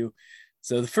would do.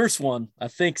 So the first one, I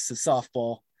think, is a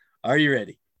softball. Are you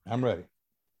ready? I'm ready.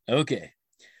 Okay.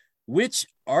 Which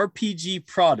RPG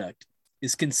product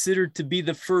is considered to be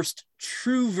the first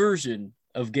true version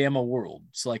of Gamma World?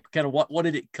 So like kind of what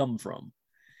did it come from?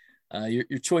 Your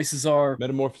choices are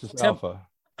Metamorphosis Alpha.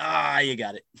 You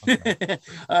got it. Okay.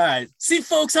 All right. See,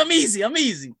 folks, I'm easy.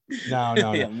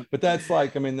 No. But that's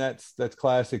that's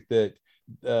classic. That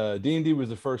D&D was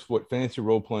the first fantasy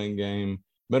role-playing game.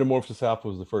 Metamorphosis Alpha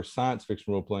was the first science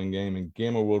fiction role-playing game, and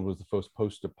Gamma World was the first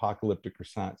post-apocalyptic or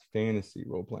science fantasy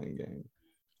role-playing game,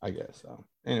 I guess. So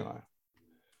anyway,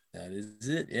 that is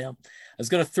it. Yeah, I was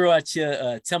gonna throw at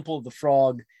you Temple of the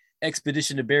Frog,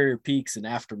 Expedition to Barrier Peaks, and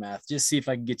Aftermath. Just see if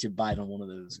I can get you a bite on one of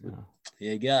those. But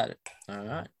yeah, you got it. All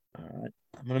right. I'm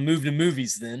gonna move to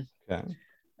movies then. Okay.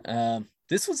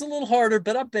 This was a little harder,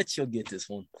 but I bet you'll get this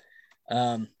one.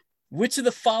 Which of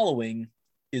the following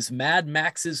is Mad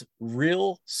Max's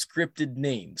real scripted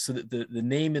name? So that the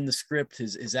name in the script,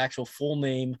 his actual full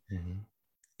name. Mm-hmm.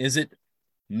 Is it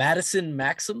Madison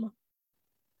Maxim,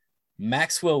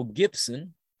 Maxwell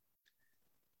Gibson,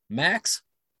 Max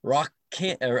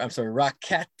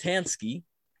Rockatansky,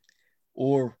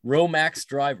 or Romax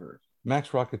Driver?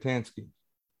 Max Rockatansky.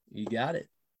 You got it.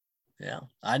 Yeah,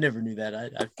 I never knew that. I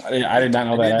did not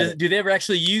know that. Do they ever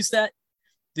actually use that?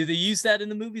 Do they use that in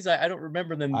the movies? I don't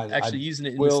remember them actually using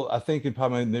it. I think it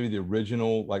probably maybe the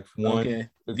original one. Okay.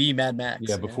 The Mad Max.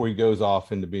 Yeah, before he goes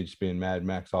off into being Mad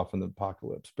Max off in the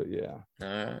apocalypse. But yeah. All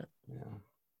right. Yeah.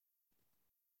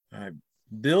 All right.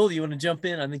 Bill, you want to jump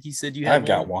in? I think you said you had I've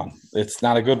got one. It's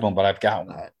not a good one, but I've got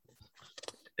one.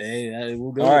 Hey,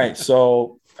 we'll go. All right.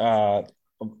 So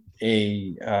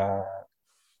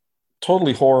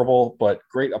totally horrible, but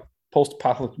great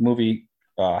post-apocalyptic movie,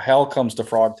 Hell Comes to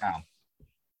Frogtown.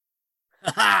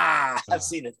 I've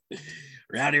seen it.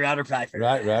 Rowdy Piper.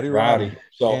 Rowdy.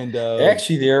 So and,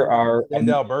 actually, there are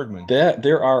Sandow Bergman.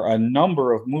 There are a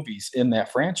number of movies in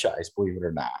that franchise, believe it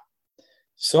or not.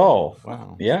 So,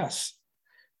 wow. Yes.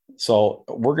 So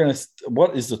what is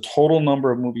the total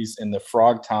number of movies in the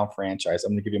Frogtown franchise?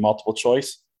 I'm gonna give you multiple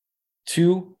choice: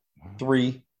 2,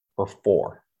 3, or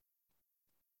 4.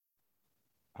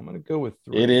 I'm gonna go with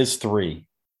 3. It is 3.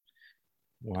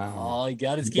 Wow. Oh, you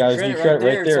got his credit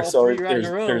right there. So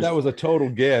that was a total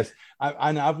guess.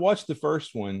 I've watched the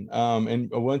first one. And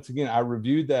once again, I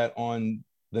reviewed that on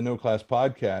the No Class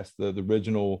podcast, the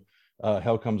original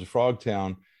Hell Comes to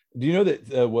Frogtown. Do you know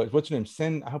that what's her name?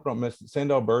 I hope I don't mess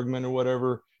Sandow Bergman or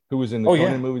whatever, who was in the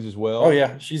Conan movies as well. Oh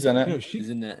yeah, she's in it.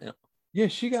 She's in that. Yeah. Yeah,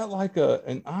 she got like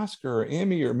an Oscar or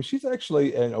Emmy, she's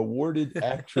actually an awarded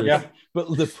actress. Yeah.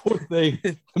 But the poor thing,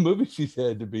 the movie she's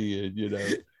had to be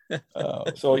in,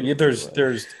 So there's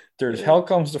Hell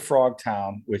Comes to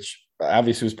Frogtown, which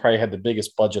obviously probably had the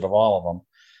biggest budget of all of them,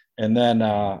 and then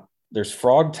there's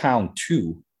Frogtown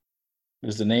 2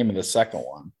 is the name of the second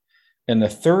one, and the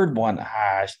third one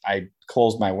I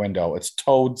closed my window. It's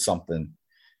Toad something.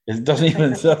 It doesn't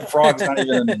even the frog's not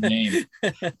even in the name,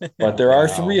 but there are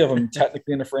 3 of them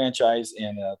technically in the franchise,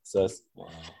 and it's just.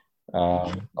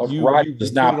 You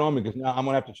does not put it on me because now I'm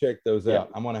gonna have to check those out.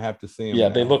 I'm gonna have to see them. Yeah,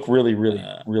 they look really, really,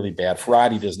 really bad.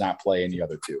 Friday does not play in the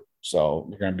other 2, so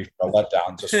you're gonna be let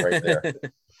down just right there.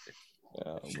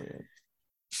 Oh man!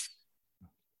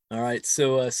 All right,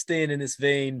 so staying in this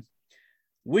vein,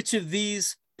 which of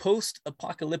these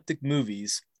post-apocalyptic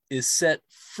movies is set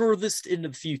furthest into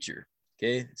the future?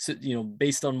 Okay, so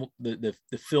based on the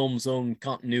film's own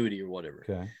continuity or whatever.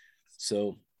 Okay,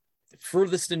 so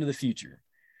furthest into the future.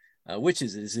 Which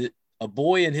is it? Is it A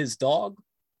Boy and His Dog,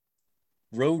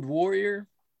 Road Warrior,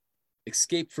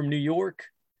 Escape from New York,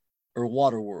 or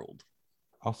Waterworld?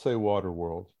 I'll say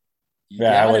Waterworld.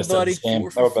 I would have said the same.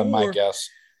 That would have been my guess.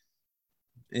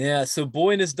 Yeah, so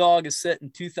Boy and His Dog is set in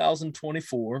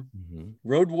 2024. Mm-hmm.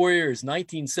 Road Warrior is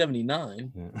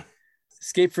 1979. Yeah.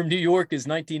 Escape from New York is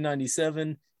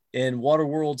 1997. And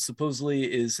Waterworld supposedly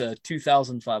is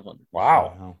 2,500.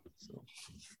 Wow. So,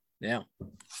 yeah.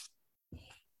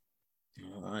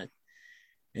 All right.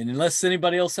 And unless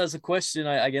anybody else has a question,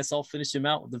 I guess I'll finish him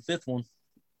out with the 5th one.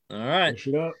 All right. Push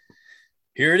it up.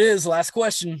 Here it is. Last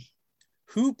question.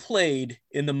 who played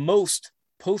in the most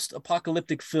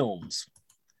post-apocalyptic films?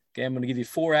 Okay, I'm going to give you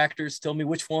 4 actors. Tell me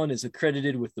which one is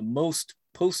accredited with the most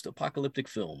post-apocalyptic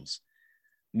films.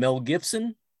 Mel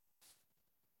Gibson,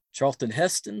 Charlton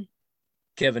Heston,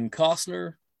 Kevin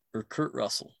Costner, or Kurt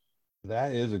Russell?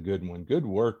 That is a good one. Good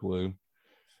work, Lou.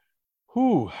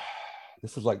 Whew.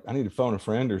 This is like I need to phone a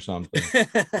friend or something.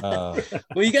 Well,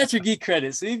 you got your geek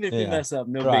credit, so even if you mess up,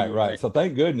 no big. Right. So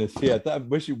thank goodness. Yeah, I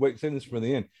wish you'd save this for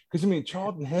the end. Because I mean,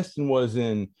 Charlton Heston was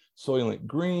in Soylent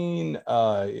Green.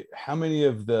 How many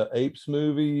of the Apes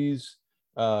movies?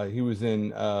 He was in.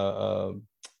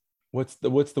 What's the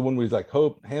one where he's like,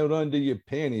 "Hope held on to your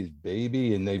panties,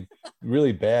 baby," and they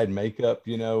really bad makeup,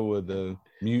 with the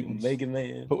mutants. Omega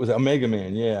Man. What was it? Omega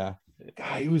Man? Yeah.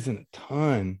 God, he was in a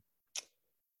ton.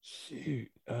 Shoot.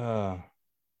 Let's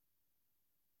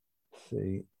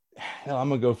see. Hell, I'm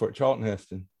gonna go for it. Charlton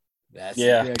Heston. That's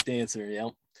the correct answer. Yeah.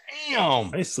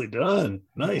 Damn. Nicely done.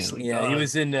 Nicely done. He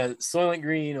was in Soylent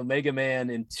Green, Omega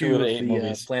Man, and 2 of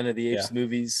the Planet of the Apes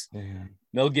movies. Yeah.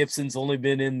 Mel Gibson's only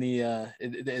been in the,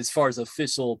 as far as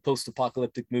official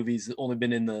post-apocalyptic movies, only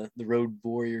been in the Road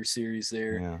Warrior series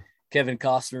there. Yeah. Kevin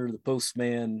Costner, The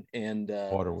Postman, and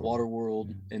Waterworld.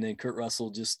 Waterworld, and then Kurt Russell,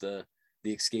 just the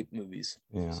Escape movies.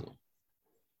 Yeah. So,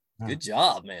 good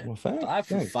job, man. Well, thanks. 5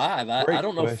 for 5. I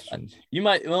don't know if you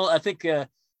might. Well, I think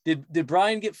did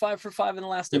Brian get 5 for 5 in the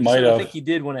last episode? I think he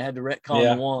did when I had to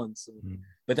retcon the one. So.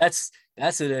 But that's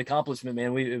an accomplishment,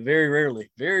 man. We very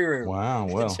rarely. Wow.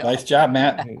 Well, nice job,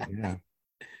 Matt. Yeah.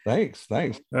 Thanks.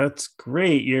 That's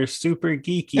great. You're super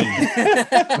geeky.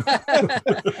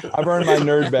 I've earned my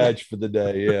nerd badge for the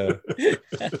day. Yeah.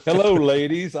 Hello,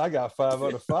 ladies. I got 5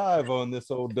 out of 5 on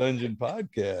this old dungeon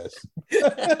podcast.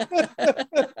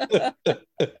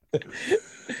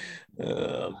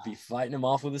 Be fighting them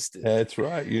off with a stick. That's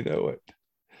right. You know it.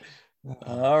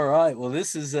 All right. Well,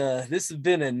 this has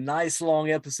been a nice long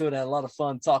episode. I had a lot of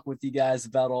fun talking with you guys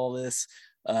about all this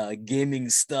gaming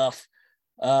stuff.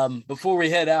 Before we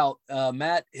head out,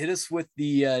 Matt, hit us with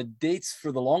the dates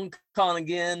for the Long Con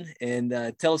again, and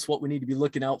tell us what we need to be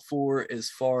looking out for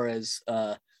as far as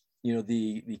the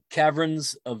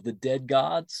Caverns of the Dead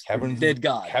Gods. Caverns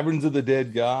of the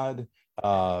Dead God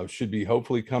should be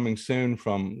hopefully coming soon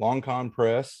from Long Con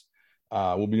Press.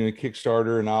 We'll be doing a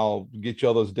Kickstarter, and I'll get you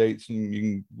all those dates, and you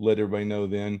can let everybody know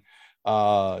then.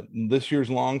 This year's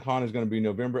Long Con is going to be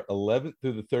November 11th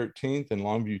through the 13th in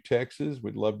Longview, Texas.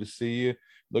 We'd love to see you.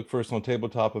 Look for us on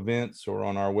Tabletop Events or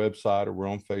on our website, or we're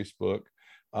on Facebook.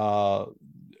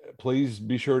 Please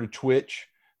be sure to Twitch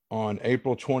on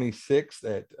April 26th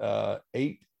at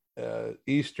 8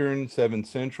 Eastern, 7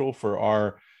 Central for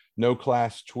our No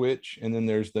Class Twitch. And then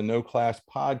there's the No Class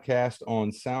podcast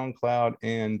on SoundCloud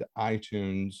and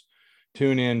iTunes.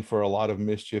 Tune in for a lot of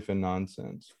mischief and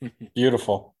nonsense.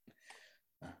 Beautiful.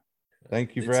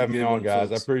 Thank you for having me on, guys.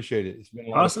 Folks. I appreciate it. It's been a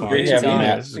lot of fun. Great having you,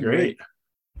 Matt. This is great.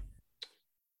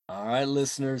 All right,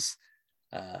 listeners.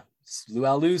 Lou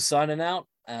Alou signing out.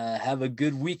 Have a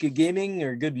good week of gaming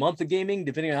or good month of gaming,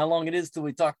 depending on how long it is till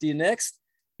we talk to you next.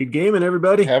 Good gaming,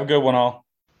 everybody. Have a good one, all.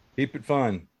 Keep it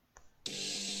fun.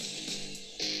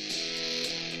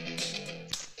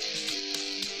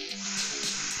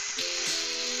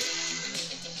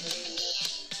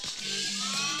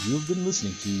 You have been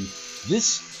listening to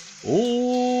This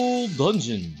Old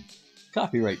Dungeon.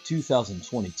 Copyright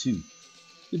 2022.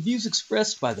 The views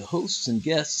expressed by the hosts and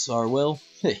guests are, well,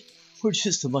 hey, we're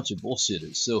just a bunch of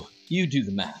bullshitters, so you do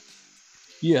the math.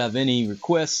 If you have any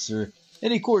requests or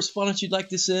any correspondence you'd like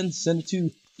to send it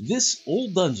to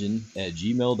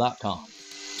thisolddungeon@gmail.com.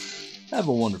 Have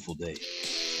a wonderful day.